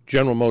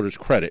General Motors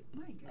Credit,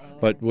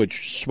 but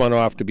which spun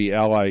off to be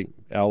Ally,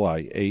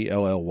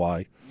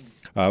 A-L-L-Y.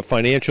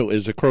 Financial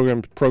is the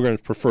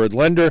program's preferred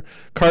lender.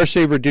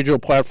 CarSaver digital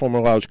platform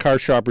allows car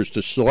shoppers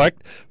to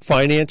select,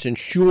 finance,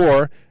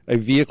 insure a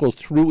vehicle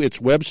through its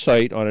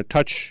website on a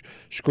touch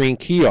screen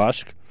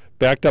kiosk,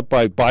 backed up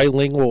by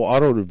bilingual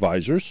auto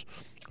advisors.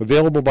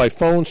 Available by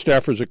phone,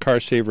 staffers at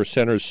CarSaver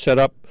centers set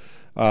up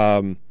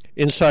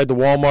inside the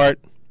Walmart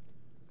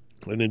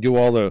and then do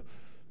all the,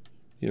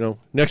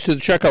 next to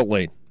the checkout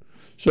lane.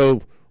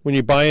 So when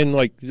you're buying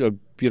like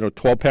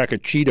 12-pack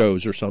of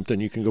Cheetos or something,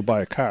 you can go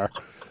buy a car.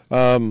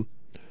 So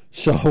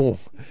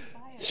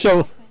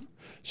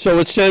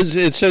it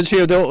says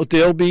here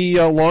they'll be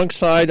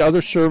alongside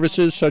other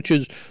services such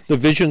as the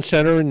Vision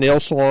Center and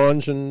nail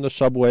salons and the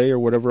Subway or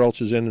whatever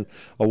else is in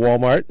a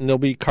Walmart, and there'll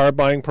be car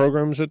buying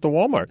programs at the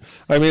Walmart.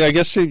 I mean, I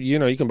guess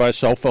you can buy a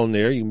cell phone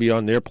there, you can be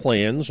on their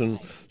plans and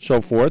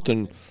so forth,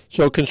 and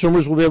so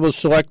consumers will be able to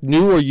select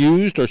new or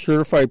used or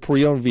certified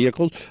pre-owned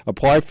vehicles,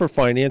 apply for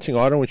financing,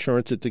 auto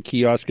insurance at the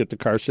kiosk at the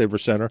CarSaver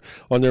Center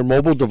on their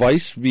mobile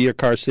device via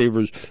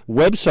CarSaver's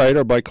website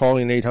or by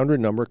calling an 800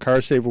 number.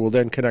 CarSaver will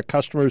then connect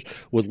customers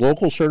with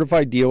local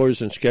certified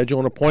dealers and schedule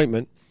an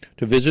appointment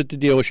to visit the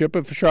dealership.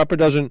 If a shopper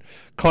doesn't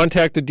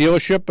contact the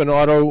dealership, an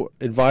auto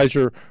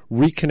advisor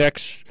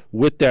reconnects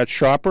with that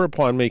shopper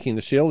upon making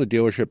the sale. The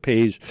dealership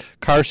pays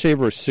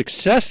CarSaver a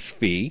success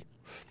fee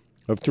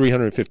of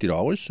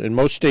 $350. In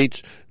most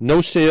states,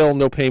 no sale,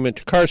 no payment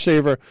to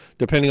CarSaver.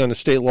 Depending on the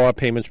state law,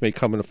 payments may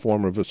come in the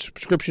form of a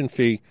subscription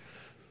fee.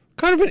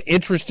 Kind of an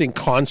interesting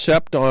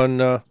concept on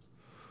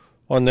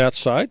that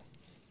side.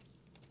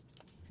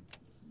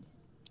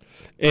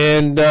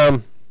 And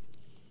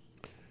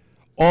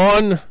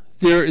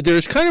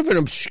there's kind of an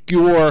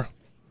obscure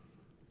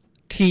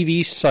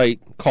TV site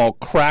called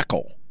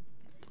Crackle,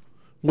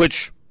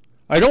 which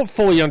I don't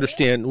fully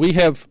understand. We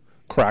have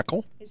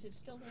Crackle. Is it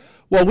still there?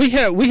 Well, we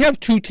have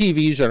two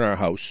TVs in our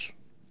house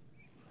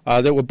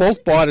that were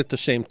both bought at the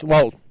same time.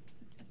 Well,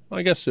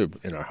 I guess they're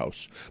in our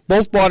house.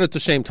 Both bought at the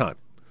same time.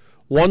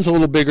 One's a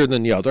little bigger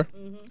than the other.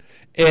 Mm-hmm.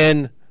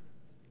 And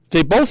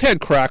they both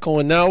had Crackle,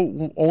 and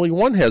now only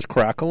one has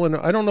Crackle, and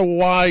I don't know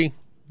why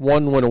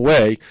one went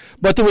away.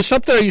 But there was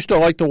something I used to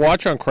like to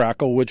watch on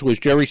Crackle, which was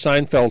Jerry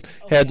Seinfeld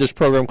had this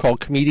program called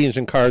Comedians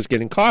in Cars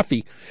Getting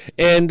Coffee.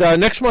 And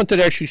next month it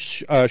actually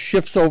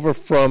shifts over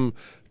to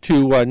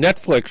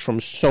Netflix from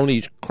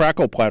Sony's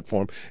Crackle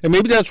platform. And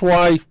maybe that's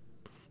why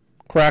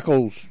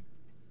Crackle's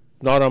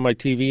not on my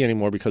TV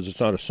anymore, because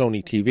it's not a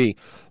Sony TV.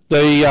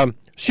 The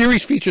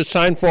series features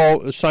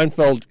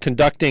Seinfeld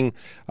conducting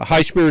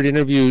high-spirit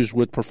interviews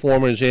with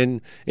performers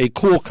in a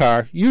cool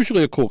car,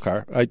 usually a cool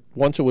car.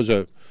 Once it was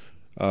a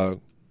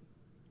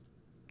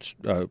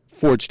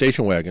Ford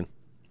station wagon,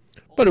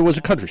 but it was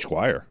a Country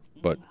Squire.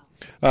 But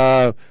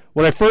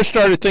when I first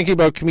started thinking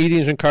about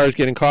Comedians in Cars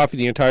Getting Coffee,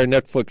 the entire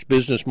Netflix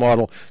business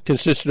model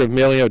consisted of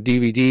mailing out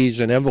DVDs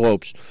and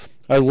envelopes.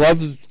 I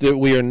love that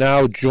we are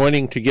now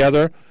joining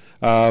together,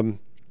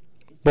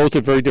 both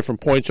at very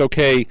different points.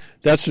 Okay,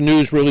 that's the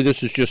news. Really,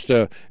 this is just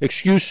an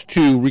excuse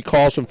to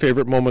recall some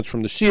favorite moments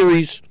from the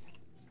series.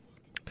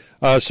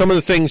 Some of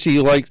the things he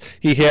liked,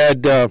 he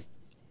had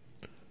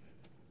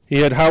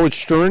Howard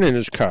Stern in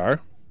his car,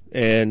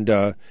 and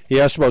he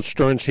asked about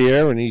Stern's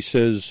hair, and he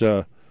says,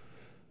 I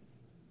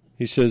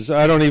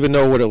don't even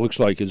know what it looks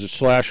like. Is it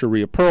Slash or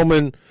Rhea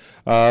Perlman?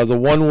 The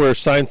one where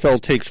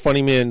Seinfeld takes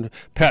funny man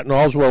Patton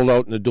Oswalt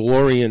out in a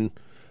DeLorean.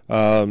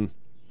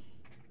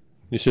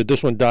 He said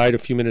this one died a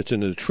few minutes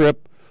into the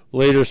trip.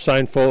 Later,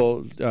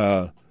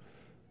 Seinfeld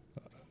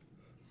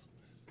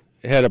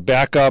had a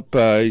backup.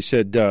 He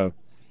said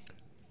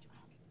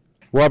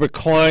Robert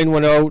Klein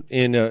went out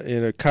in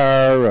a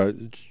car.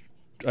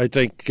 I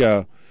think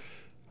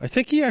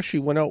he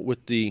actually went out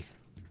with the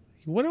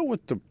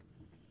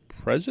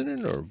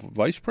president or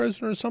vice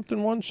president or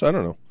something once. I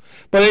don't know.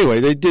 But anyway,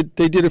 they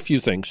did a few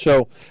things.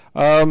 So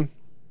I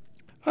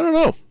don't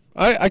know.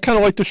 I kind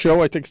of like the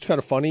show. I think it's kind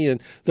of funny,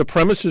 and the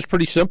premise is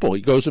pretty simple.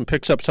 He goes and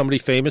picks up somebody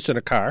famous in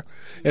a car,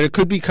 and it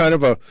could be kind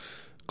of a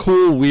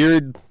cool,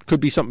 weird, could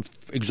be something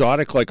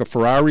exotic like a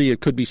Ferrari. It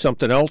could be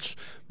something else,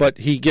 but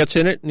he gets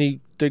in it,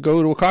 and they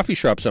go to a coffee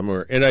shop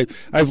somewhere. And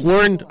I've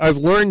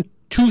learned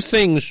two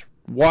things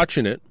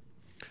watching it.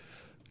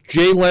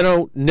 Jay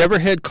Leno never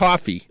had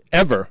coffee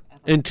ever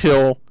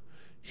until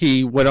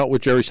he went out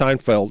with Jerry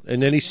Seinfeld,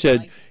 and then he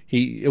said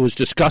it was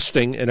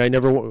disgusting, and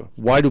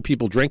why do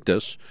people drink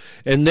this?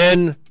 And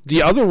then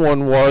the other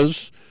one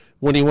was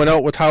when he went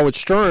out with Howard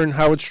Stern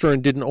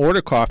didn't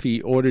order coffee,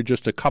 he ordered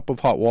just a cup of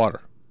hot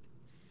water.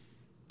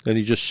 And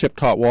he just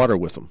sipped hot water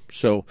with him.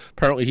 So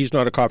apparently he's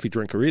not a coffee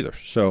drinker either.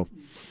 So,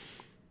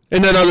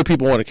 and then other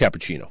people want a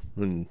cappuccino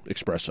and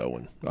espresso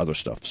and other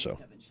stuff. So,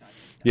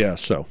 yeah,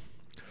 so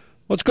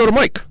let's go to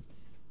Mike.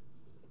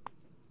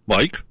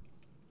 Mike?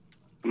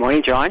 Good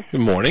morning, John.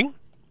 Good morning.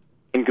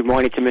 And good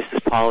morning to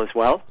Mrs. Paul as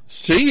well.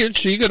 See,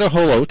 you got a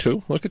hello,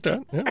 too. Look at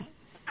that. Yeah.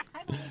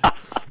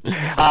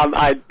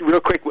 Real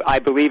quick, I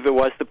believe it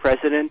was the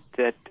president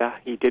that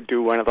he did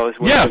do one of those.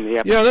 Yeah,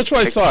 that's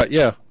what I thought,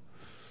 yeah.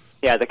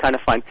 Yeah, they're kind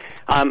of fun.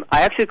 I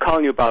actually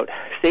calling you about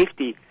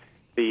safety,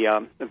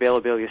 the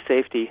availability of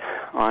safety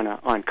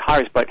on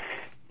cars, but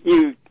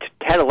you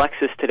had a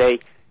Lexus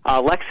today.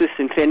 Lexus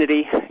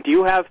Infinity, do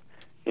you have,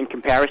 in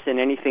comparison,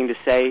 anything to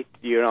say?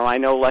 I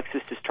know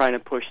Lexus is trying to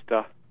push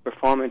the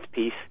performance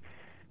piece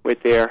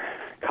with their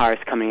cars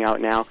coming out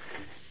now.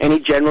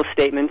 Any general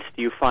statements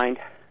do you find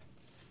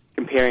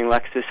comparing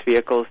Lexus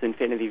vehicles,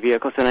 Infinity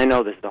vehicles? And I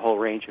know there's the whole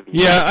range of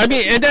vehicles. Yeah, I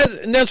mean, and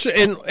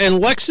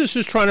Lexus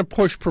is trying to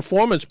push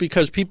performance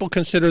because people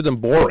consider them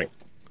boring.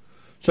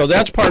 So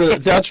that's part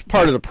of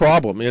the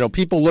problem.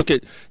 People look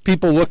at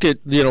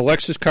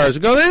Lexus cars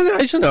and go, they're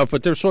nice enough,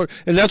 but they're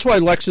and that's why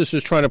Lexus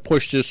is trying to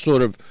push this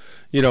sort of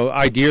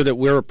idea that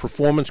we're a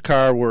performance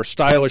car, we're a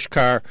stylish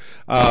car.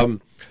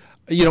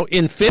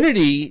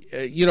 Infinity,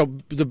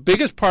 the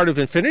biggest part of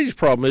Infinity's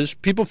problem is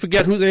people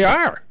forget who they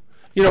are.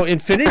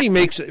 Infinity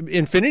makes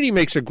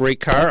a great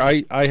car.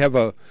 I have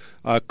a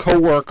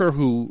coworker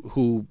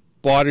who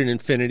bought an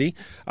Infinity.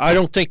 I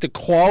don't think the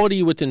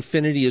quality with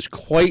Infinity is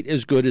quite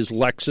as good as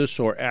Lexus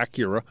or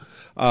Acura.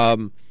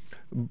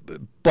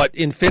 But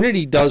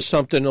Infiniti does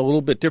something a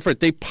little bit different.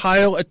 They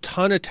pile a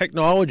ton of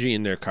technology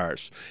in their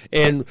cars.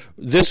 And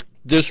this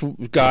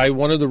guy,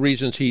 one of the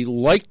reasons he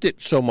liked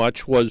it so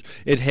much was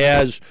it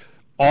has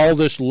all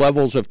this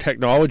levels of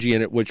technology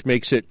in it, which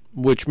makes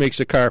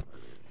the car,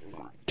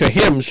 to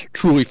him,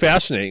 truly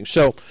fascinating.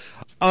 So,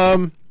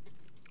 if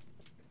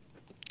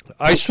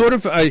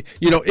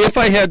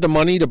I had the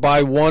money to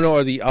buy one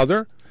or the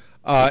other,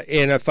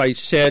 and if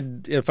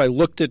I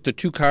looked at the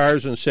two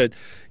cars and said,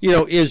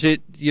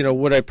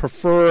 would I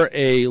prefer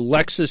a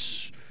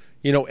Lexus,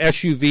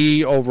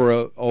 SUV over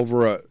a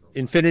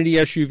Infiniti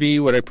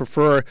SUV? Would I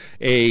prefer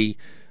a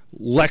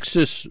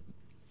Lexus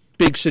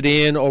big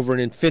sedan over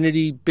an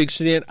Infiniti big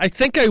sedan? I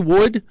think I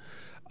would,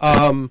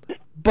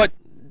 but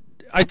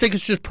I think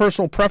it's just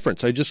personal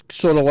preference. I just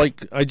sort of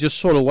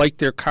like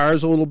their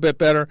cars a little bit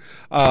better.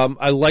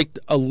 I liked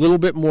a little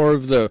bit more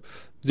of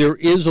there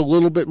is a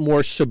little bit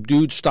more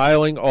subdued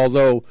styling,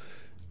 although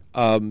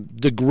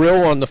the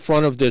grille on the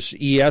front of this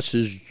ES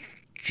is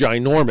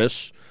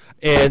ginormous,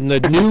 and the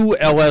new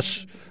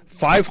LS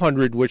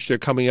 500, which they're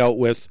coming out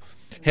with,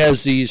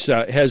 has this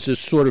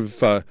sort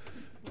of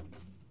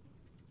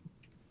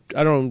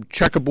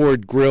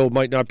checkerboard grille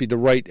might not be the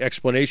right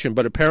explanation,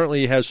 but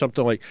apparently it has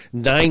something like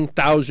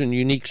 9,000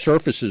 unique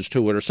surfaces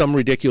to it, or some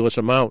ridiculous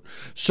amount.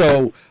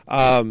 So,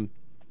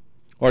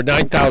 or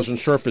 9,000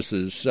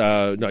 surfaces,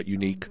 not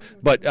unique,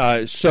 but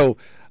some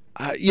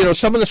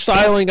of the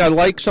styling I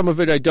like, some of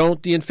it I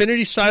don't. The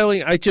Infiniti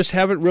styling I just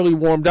haven't really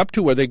warmed up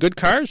to. Are they good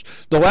cars?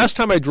 The last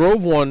time I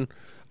drove one,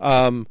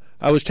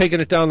 I was taking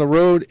it down the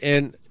road,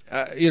 and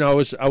I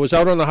was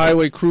out on the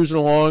highway cruising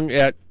along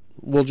at,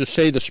 we'll just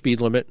say, the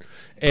speed limit,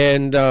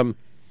 and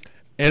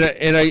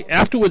I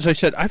afterwards I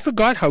said I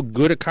forgot how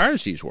good a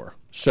cars these were.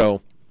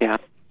 So yeah.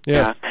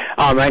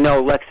 I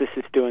know Lexus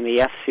is doing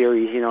the F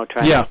series,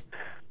 trying to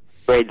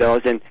grade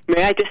those. And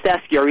may I just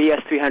ask your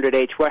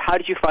ES300H, how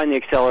did you find the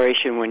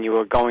acceleration when you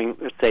were going,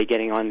 let's say,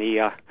 getting on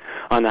the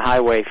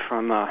highway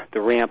from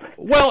the ramp?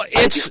 Well,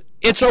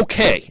 it's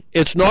okay.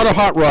 It's not a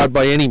hot rod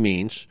by any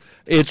means.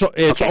 It's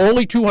okay.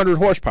 Only 200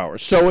 horsepower,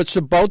 so it's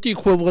about the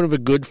equivalent of a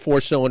good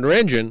 4-cylinder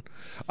engine,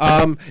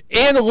 and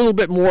a little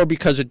bit more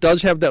because it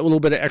does have that little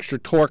bit of extra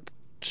torque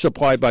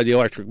supplied by the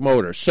electric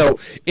motor. So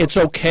it's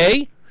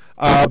okay,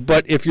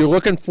 but if you're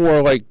looking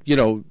for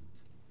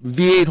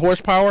V8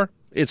 horsepower,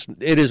 it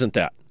isn't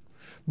that.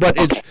 But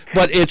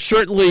it's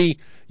certainly,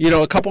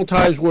 a couple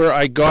times where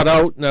I got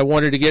out and I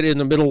wanted to get in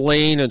the middle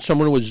lane and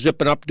someone was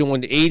zipping up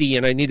doing 80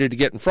 and I needed to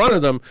get in front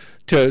of them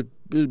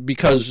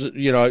because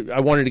I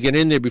wanted to get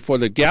in there before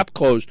the gap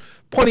closed.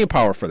 Plenty of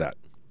power for that.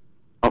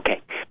 Okay.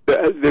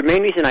 The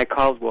main reason I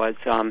called was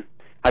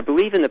I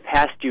believe in the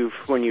past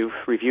when you've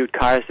reviewed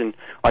cars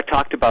or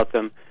talked about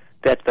them,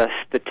 that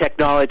the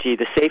technology,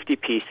 the safety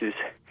pieces,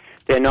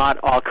 they're not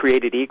all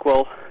created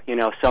equal.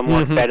 Some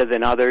work better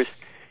than others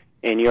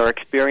in your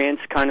experience,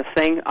 kind of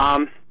thing.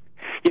 I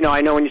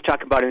know when you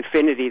talk about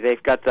Infiniti,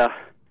 they've got the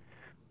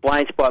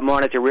blind spot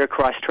monitor, rear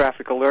cross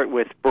traffic alert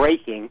with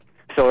braking,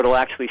 so it'll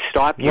actually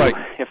stop you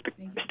if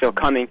they're still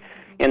coming.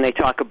 And they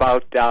talk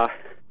about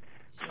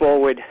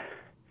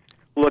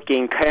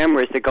forward-looking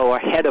cameras that go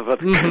ahead of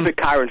the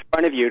car in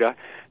front of you to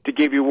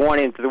give you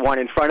warning that the one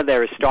in front of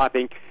there is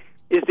stopping.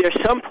 Is there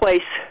some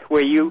place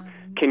where you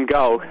can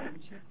go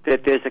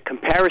that there's a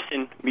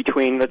comparison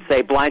between, let's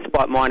say, blind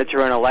spot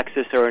monitor on a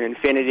Lexus or an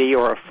Infiniti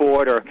or a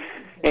Ford or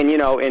a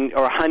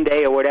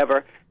Hyundai or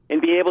whatever, and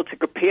be able to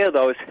compare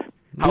those,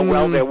 how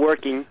well they're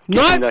working in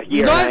the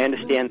year? I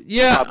understand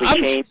probably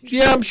changed.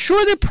 Yeah, I'm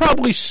sure they're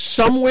probably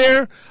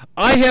somewhere.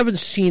 I haven't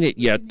seen it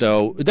yet,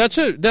 though. That's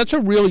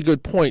a really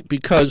good point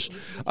because,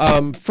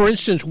 for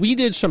instance, we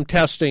did some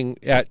testing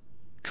at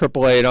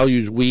AAA, and I'll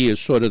use we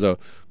as sort of the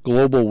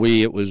global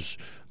we. It was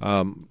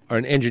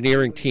an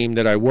engineering team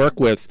that I work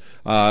with,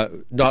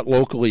 not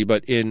locally,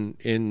 but in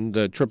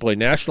the AAA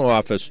national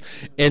office,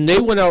 and they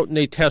went out and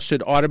they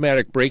tested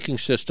automatic braking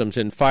systems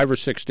in 5 or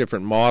 6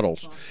 different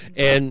models.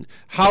 And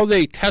how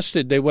they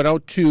tested, they went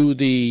out to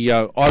the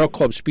Auto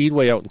Club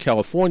Speedway out in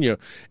California,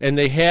 and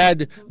they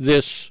had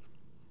this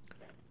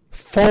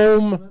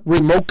foam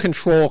remote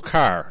control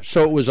car.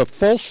 So it was a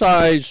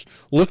full-size,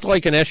 looked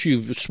like an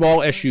SUV, small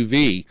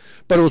SUV,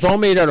 but it was all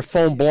made out of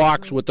foam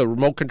blocks with the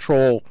remote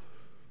control,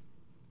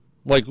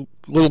 like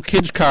little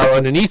kid's car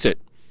underneath it.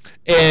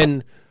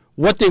 And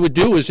what they would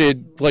do is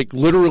they'd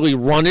literally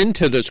run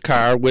into this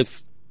car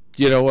with,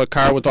 a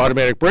car with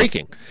automatic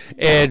braking.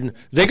 And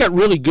they got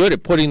really good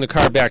at putting the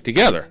car back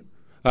together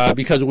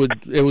because it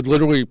would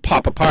literally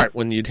pop apart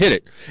when you'd hit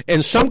it.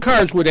 And some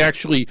cars would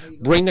actually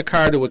bring the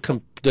car to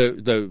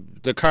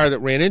the car that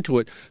ran into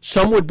it.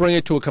 Some would bring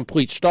it to a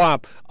complete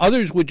stop.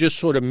 Others would just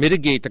sort of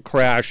mitigate the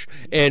crash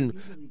and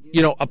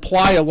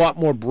apply a lot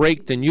more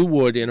brake than you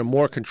would in a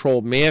more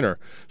controlled manner.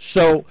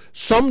 So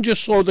some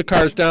just slowed the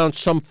cars down,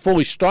 some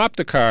fully stopped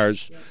the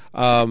cars.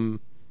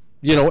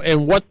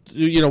 and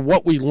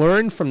what we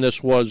learned from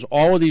this was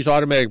all of these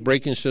automatic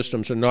braking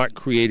systems are not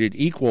created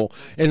equal.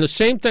 And the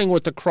same thing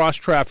with the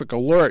cross-traffic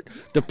alert.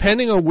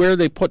 Depending on where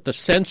they put the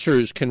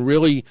sensors can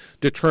really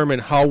determine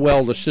how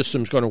well the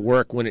system's going to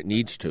work when it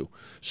needs to.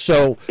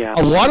 So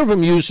a lot of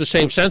them use the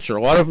same sensor.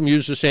 A lot of them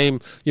use the same,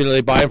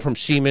 they buy them from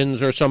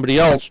Siemens or somebody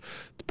else,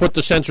 put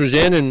the sensors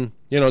in, and,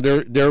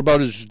 they're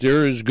about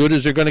they're as good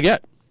as they're going to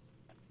get.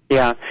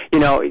 Yeah.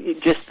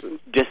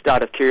 Just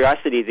out of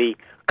curiosity, the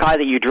car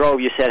that you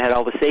drove, you said, had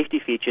all the safety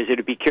features. It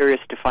would be curious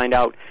to find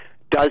out,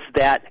 does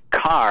that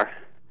car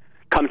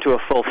come to a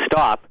full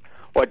stop,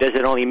 or does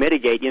it only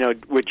mitigate?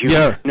 Would you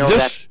know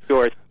that's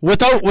yours?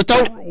 Without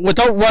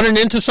running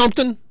into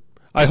something,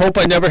 I hope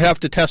I never have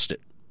to test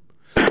it.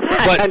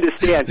 I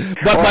understand.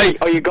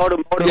 Or you go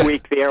to Motor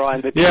Week there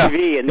on the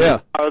TV and they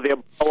borrow their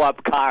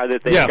blow-up car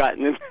that they've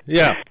gotten,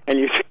 and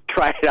you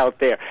try it out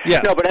there.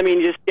 Yeah. No, but I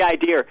mean, just the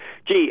idea.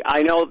 Gee,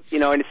 I know,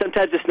 and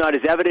sometimes it's not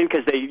as evident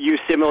because they use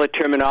similar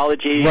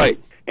terminology.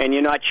 Right. And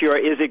you're not sure,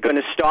 is it going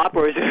to stop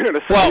or is it going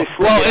to slow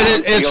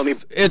down?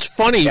 It's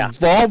funny. Yeah.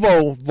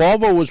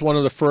 Volvo was one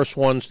of the first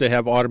ones to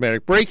have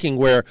automatic braking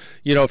where,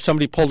 if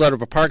somebody pulled out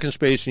of a parking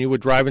space and you were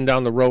driving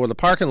down the row of the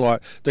parking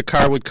lot, the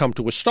car would come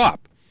to a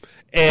stop.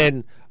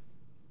 And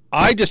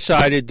I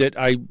decided that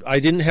I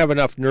didn't have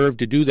enough nerve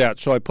to do that,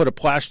 so I put a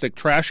plastic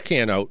trash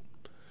can out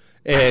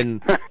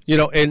and,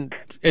 and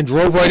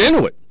drove right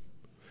into it.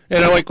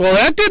 And I'm like, well,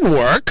 that didn't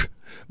work.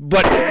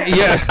 But,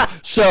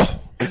 so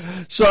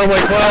I'm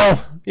like,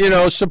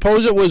 well,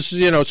 suppose it was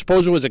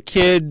a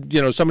kid,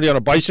 somebody on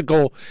a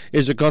bicycle,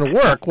 is it going to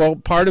work? Well,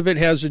 part of it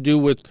has to do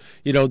with,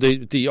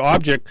 the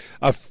object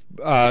of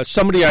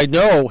somebody I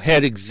know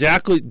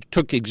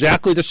took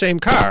exactly the same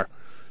car.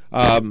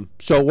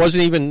 So it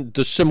wasn't even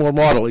the similar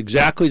model,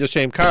 exactly the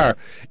same car,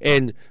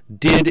 and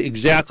did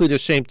exactly the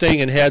same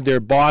thing and had their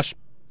boss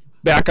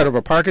back out of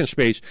a parking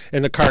space,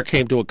 and the car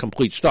came to a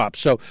complete stop.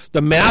 So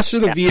the mass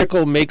of the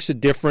vehicle makes a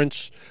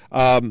difference.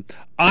 I'm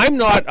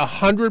not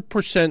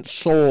 100%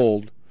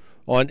 sold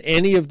on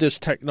any of this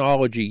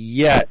technology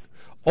yet,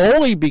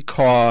 only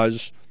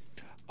because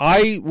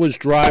I was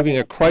driving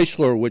a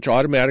Chrysler,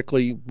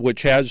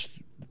 which has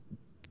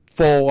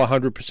full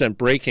 100%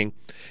 braking,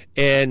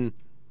 and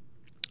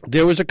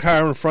there was a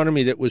car in front of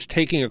me that was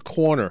taking a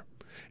corner,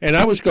 and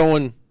I was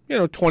going,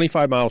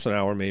 25 miles an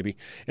hour maybe,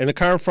 and the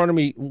car in front of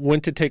me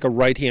went to take a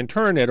right-hand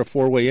turn at a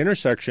four-way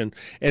intersection,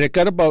 and it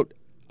got about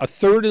a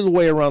third of the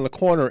way around the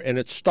corner, and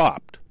it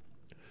stopped.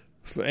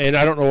 And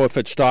I don't know if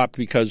it stopped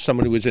because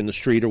somebody was in the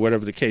street or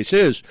whatever the case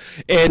is.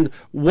 And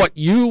what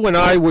you and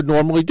I would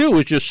normally do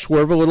is just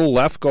swerve a little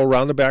left, go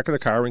around the back of the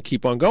car, and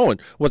keep on going.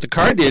 What the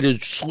car did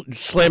is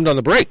slammed on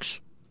the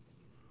brakes.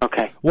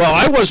 Okay. Well,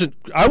 I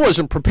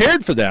wasn't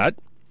prepared for that.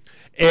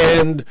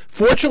 And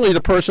fortunately,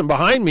 the person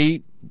behind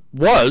me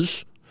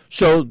was.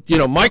 So,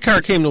 my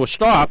car came to a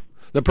stop.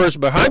 The person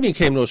behind me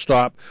came to a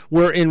stop,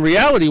 where in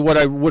reality, what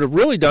I would have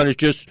really done is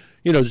just,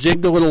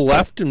 zigged a little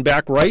left and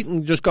back right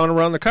and just gone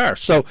around the car.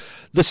 So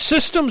the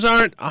systems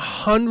aren't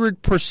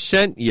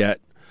 100% yet,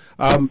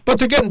 but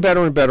they're getting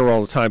better and better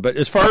all the time. But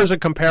as far as a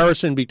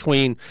comparison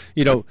between,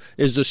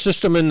 is the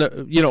system in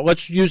the,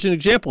 let's use an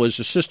example. Is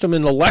the system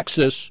in the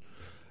Lexus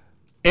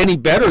any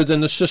better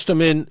than the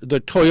system in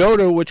the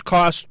Toyota, which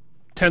costs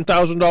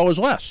 $10,000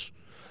 less?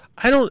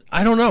 I don't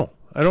know.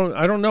 I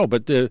don't know,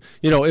 but it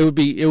would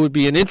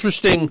be an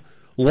interesting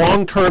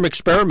long-term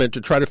experiment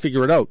to try to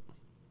figure it out.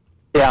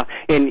 Yeah,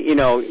 and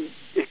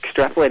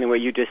extrapolating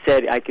what you just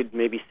said, I could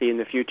maybe see in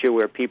the future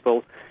where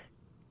people,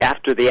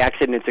 after the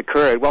accidents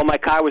occurred, well, my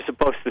car was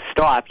supposed to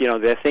stop.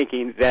 They're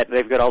thinking that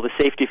they've got all the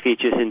safety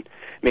features and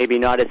maybe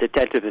not as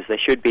attentive as they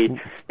should be.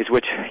 Is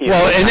which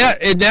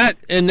and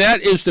that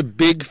is the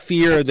big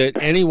fear that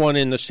anyone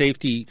in the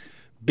safety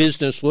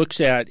business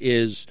looks at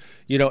is,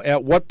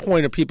 at what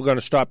point are people going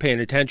to stop paying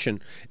attention?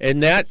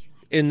 And that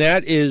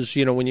is,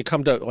 when you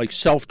come to like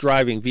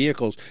self-driving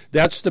vehicles,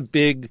 that's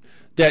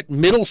that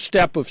middle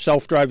step of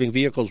self-driving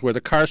vehicles where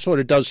the car sort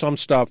of does some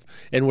stuff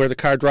and where the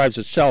car drives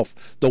itself.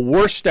 The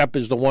worst step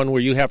is the one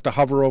where you have to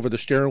hover over the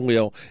steering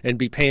wheel and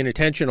be paying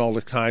attention all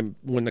the time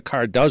when the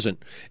car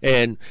doesn't.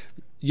 And,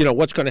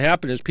 what's going to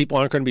happen is people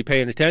aren't going to be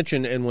paying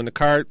attention, and when the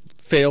car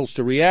fails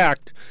to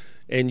react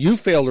and you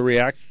fail to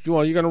react,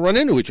 well, you're going to run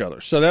into each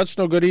other. So that's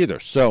no good either.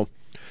 So,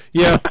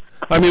 yeah.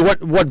 I mean, what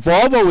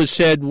Volvo has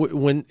said,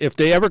 if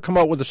they ever come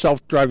out with a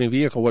self-driving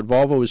vehicle, what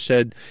Volvo has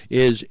said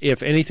is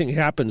if anything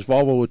happens,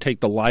 Volvo will take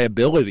the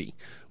liability,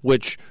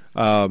 which,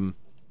 time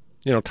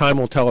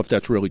will tell if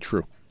that's really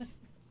true.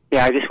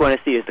 Yeah, I just want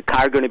to see, is the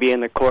car going to be in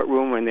the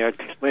courtroom when they're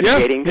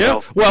litigating? Yeah.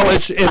 So. Well,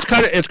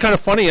 it's kind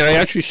of funny, and I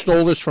actually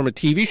stole this from a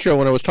TV show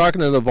when I was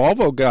talking to the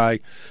Volvo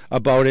guy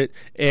about it,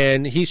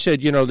 and he said,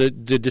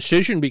 the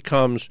decision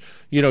becomes,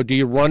 do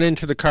you run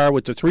into the car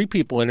with the three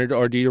people in it,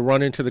 or do you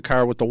run into the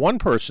car with the one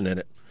person in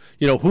it?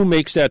 Who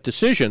makes that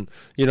decision?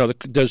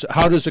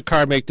 How does the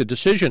car make the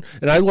decision?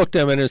 And I looked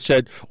at him and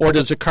said, or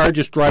does the car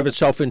just drive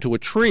itself into a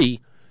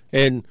tree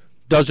and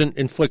doesn't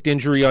inflict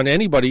injury on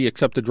anybody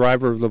except the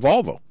driver of the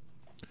Volvo?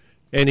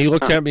 And he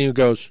looked at me and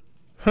goes,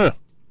 huh.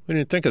 We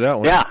didn't think of that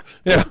one. Yeah.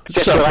 Yeah.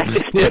 So,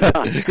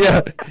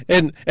 yeah.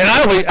 And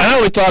I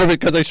only thought of it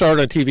because I saw it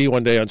on TV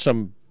one day on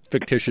some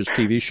fictitious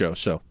TV show.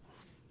 So.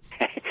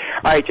 All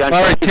right, John.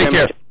 All right, take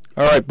care.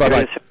 All right,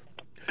 bye-bye.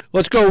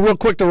 Let's go real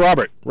quick to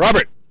Robert.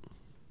 Robert.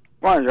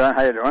 Morning, John.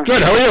 How you doing?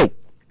 Good. How are you?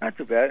 Not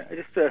too bad. I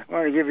just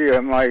want to give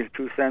you my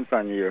 2 cents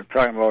on you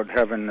talking about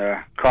having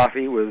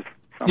coffee with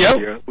some of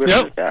your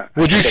listeners. Yeah,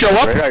 would you show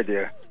up? Great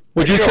idea.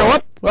 Would you show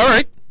up? All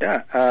right.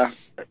 Yeah.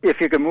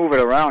 If you could move it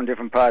around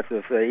different parts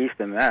of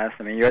Eastern Mass.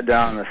 I mean, you're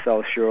down on the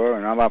South Shore,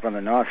 and I'm up on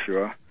the North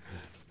Shore.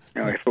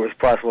 You know, if it was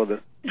possible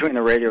to, between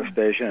the radio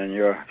station and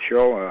your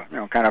show,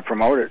 kind of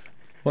promote it.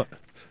 What?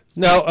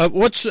 Now,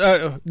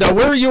 now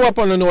where are you up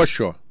on the North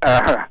Shore?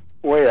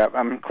 Way up.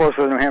 I'm close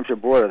to the New Hampshire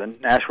border, the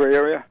Januray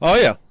area. Oh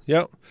yeah,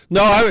 yeah.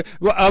 No,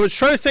 I was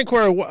trying to think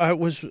where I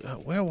was.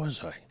 Where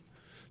was I?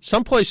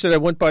 Someplace that I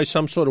went by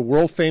some sort of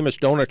world famous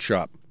donut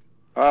shop.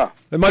 Oh.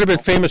 It might have been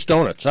Famous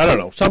Donuts. I don't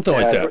know, something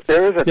like that.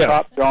 There is a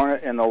top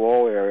donut in the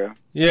Lowell area.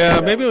 Yeah,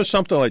 maybe it was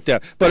something like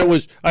that. But it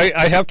was.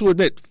 I have to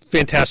admit,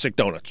 fantastic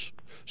donuts.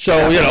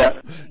 So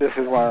this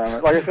is one of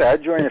them. Like I said,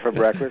 I'd join you for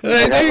breakfast.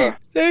 There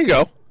you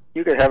go.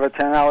 You could have a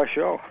 10-hour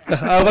show.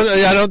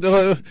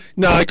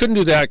 No, I couldn't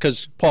do that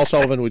because Paul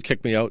Sullivan would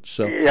kick me out.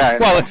 So yeah.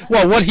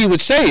 Well, what he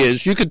would say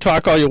is, you could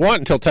talk all you want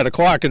until 10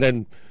 o'clock, and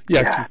then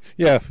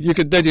you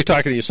could. Then you're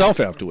talking to yourself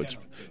afterwards.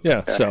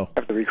 Yeah. So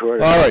have to record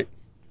it. All right.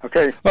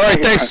 Okay. All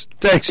right.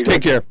 Thanks.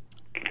 Take care.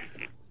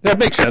 That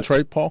makes sense,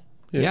 right, Paul?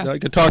 Yeah. I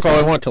could talk all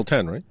I want till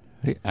 10, right?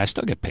 I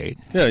still get paid.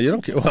 Yeah, you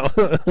don't get well.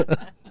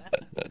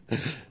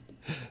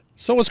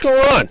 So what's going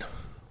on?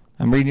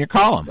 I'm reading your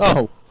column.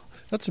 Oh.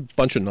 That's a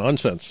bunch of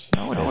nonsense.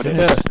 No, it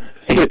isn't.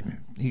 Hey,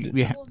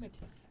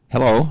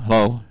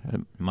 hello.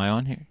 Am I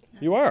on here?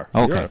 You are.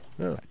 Okay.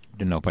 Yeah.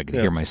 Didn't know if I could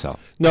hear myself.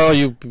 No,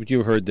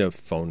 you heard the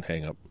phone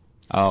hang up.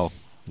 Oh.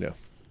 Yeah.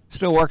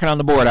 Still working on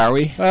the board, are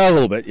we? A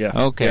little bit, yeah.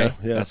 Okay.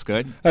 Yeah. That's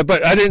good.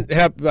 But I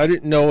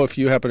didn't know if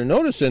you happen to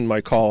notice in my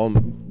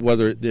column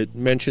whether it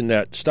mentioned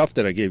that stuff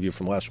that I gave you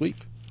from last week.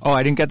 Oh,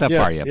 I didn't get that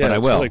far yet, but I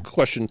will. Like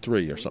question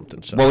 3 or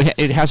something. So. Well,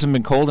 it hasn't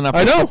been cold enough.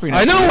 I know.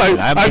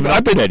 I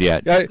haven't been dead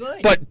yet.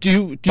 But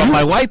But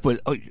my wife was.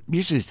 Oh,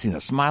 you should have seen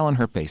a smile on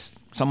her face.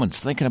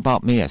 Someone's thinking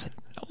about me. I said,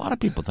 a lot of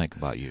people think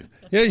about you.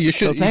 Yeah, you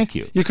should. So thank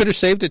you. You could have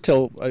saved it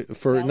till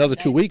for another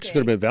 2 weeks. It could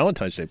have been a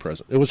Valentine's Day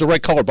present. It was the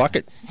right color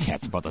bucket. Yeah,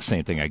 it's about the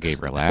same thing I gave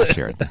her last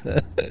year.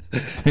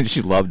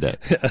 She loved it.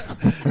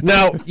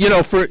 Now,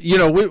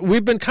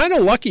 we've been kind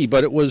of lucky,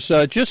 but it was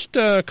just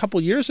a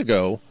couple years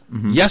ago,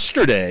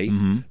 yesterday,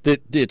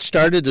 that it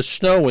started to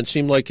snow and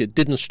seemed like it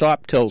didn't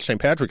stop till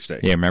St. Patrick's Day.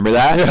 Yeah, remember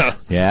that?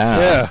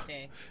 Yeah.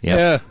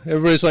 Yeah.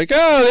 Everybody's like,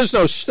 oh, there's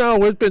no snow.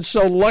 We've been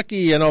so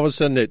lucky, and all of a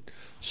sudden it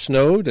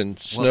snowed and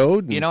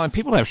snowed. And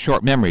people have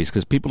short memories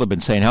because people have been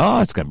saying,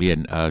 oh, it's going to be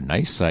a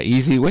nice,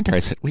 easy winter. I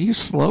said, will you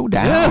slow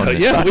down? It's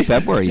not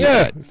February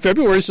yet. Yeah,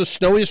 February's the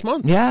snowiest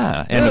month.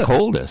 Yeah, and the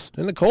coldest.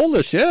 And the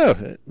coldest,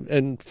 yeah.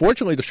 And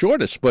fortunately the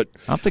shortest. But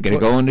I'm thinking of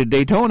going to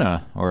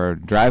Daytona or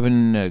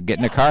driving,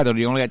 getting a car that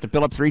you only have to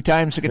fill up 3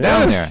 times to get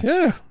down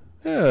there.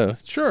 Yeah,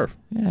 sure.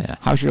 Yeah.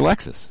 How's your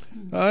Lexus?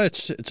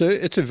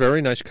 It's a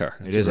very nice car.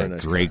 It is a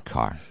great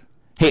car.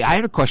 Hey, I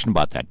had a question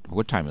about that.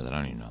 What time is it? I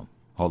don't even know.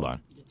 Hold on.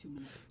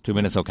 2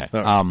 minutes, okay.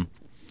 Right.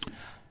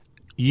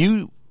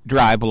 You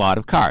drive a lot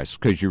of cars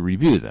because you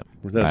review them.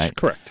 That's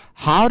correct.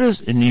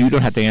 And you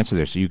don't have to answer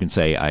this, so you can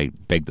say, I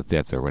beg the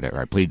fifth or whatever,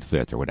 I plead the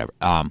fifth or whatever.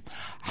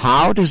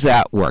 How does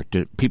that work?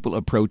 Do people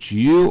approach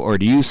you, or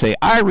do you say,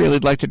 I really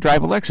would like to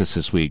drive a Lexus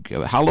this week?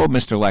 Hello,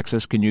 Mr.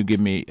 Lexus, can you give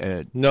me...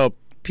 No,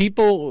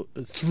 people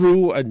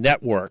through a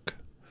network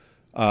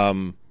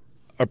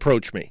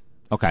approach me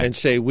and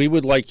say, we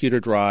would like you to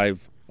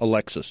drive a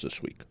Lexus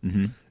this week.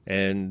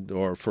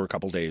 Or for a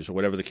couple days or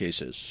whatever the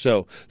case is.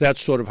 So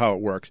that's sort of how it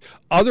works.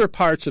 Other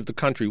parts of the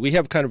country, we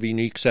have kind of a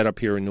unique setup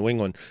here in New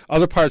England.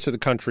 Other parts of the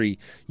country,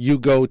 you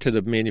go to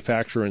the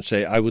manufacturer and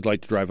say, I would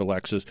like to drive a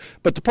Lexus.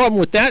 But the problem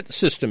with that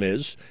system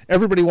is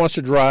everybody wants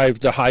to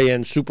drive the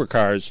high-end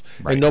supercars,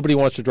 and nobody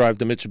wants to drive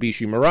the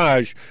Mitsubishi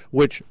Mirage,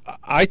 which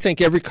I think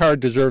every car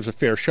deserves a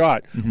fair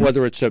shot,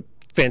 whether it's a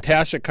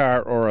fantastic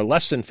car or a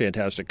less than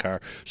fantastic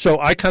car. So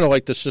I kind of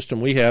like the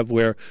system we have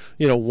where,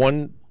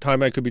 one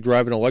time I could be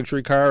driving a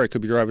luxury car, I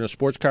could be driving a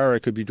sports car, I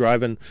could be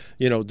driving,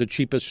 the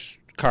cheapest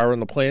car on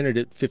the planet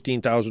at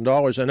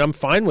 $15,000, and I'm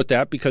fine with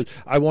that because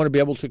I want to be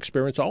able to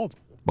experience all of them.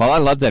 Well, I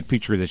love that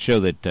feature of the show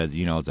that,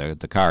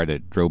 the car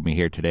that drove me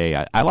here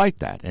today. I like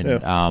that.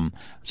 And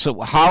so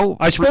how...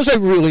 I suppose I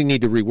really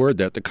need to reword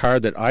that, the car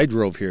that I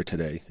drove here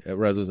today,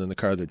 rather than the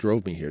car that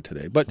drove me here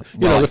today. But,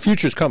 the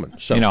future's coming.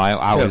 So, I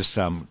always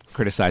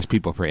criticize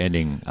people for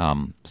ending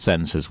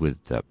sentences with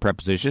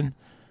preposition.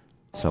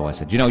 So I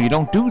said, you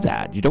don't do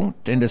that. You don't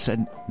end a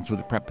sentence with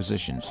a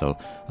preposition. So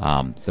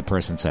the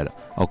person said,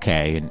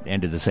 okay, and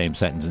ended the same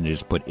sentence and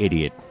just put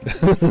idiot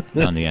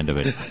on the end of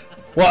it.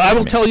 Well, I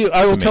will tell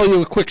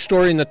you a quick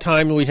story in the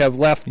time we have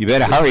left. You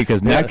better hurry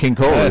because Nat King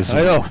Cole is.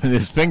 I know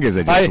his fingers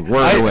are just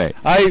whirred away.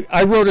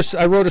 I wrote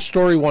a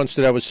story once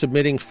that I was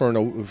submitting for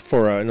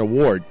an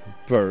award,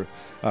 for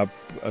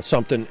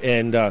something,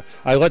 and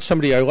I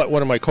let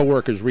one of my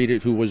coworkers read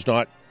it who was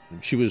not.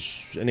 She was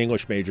an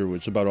English major,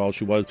 was about all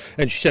she was.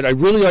 And she said, I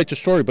really like the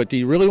story, but do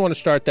you really want to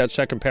start that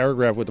second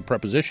paragraph with a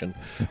preposition?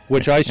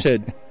 Which I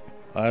said,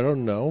 I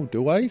don't know,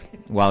 do I?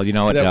 Well, you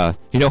know what?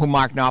 You know who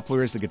Mark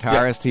Knopfler is, the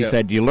guitarist? He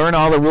said, you learn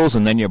all the rules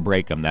and then you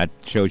break them. That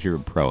shows you're a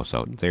pro,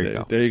 so there you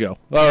go. There you go.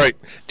 All right.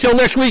 Till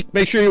next week,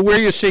 make sure you wear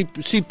your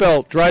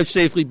seatbelt, drive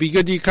safely, be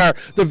good to your car.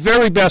 The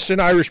very best in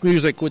Irish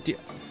music with the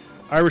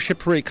Irish Hit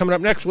Parade coming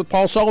up next with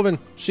Paul Sullivan.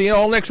 See you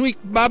all next week.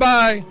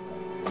 Bye-bye.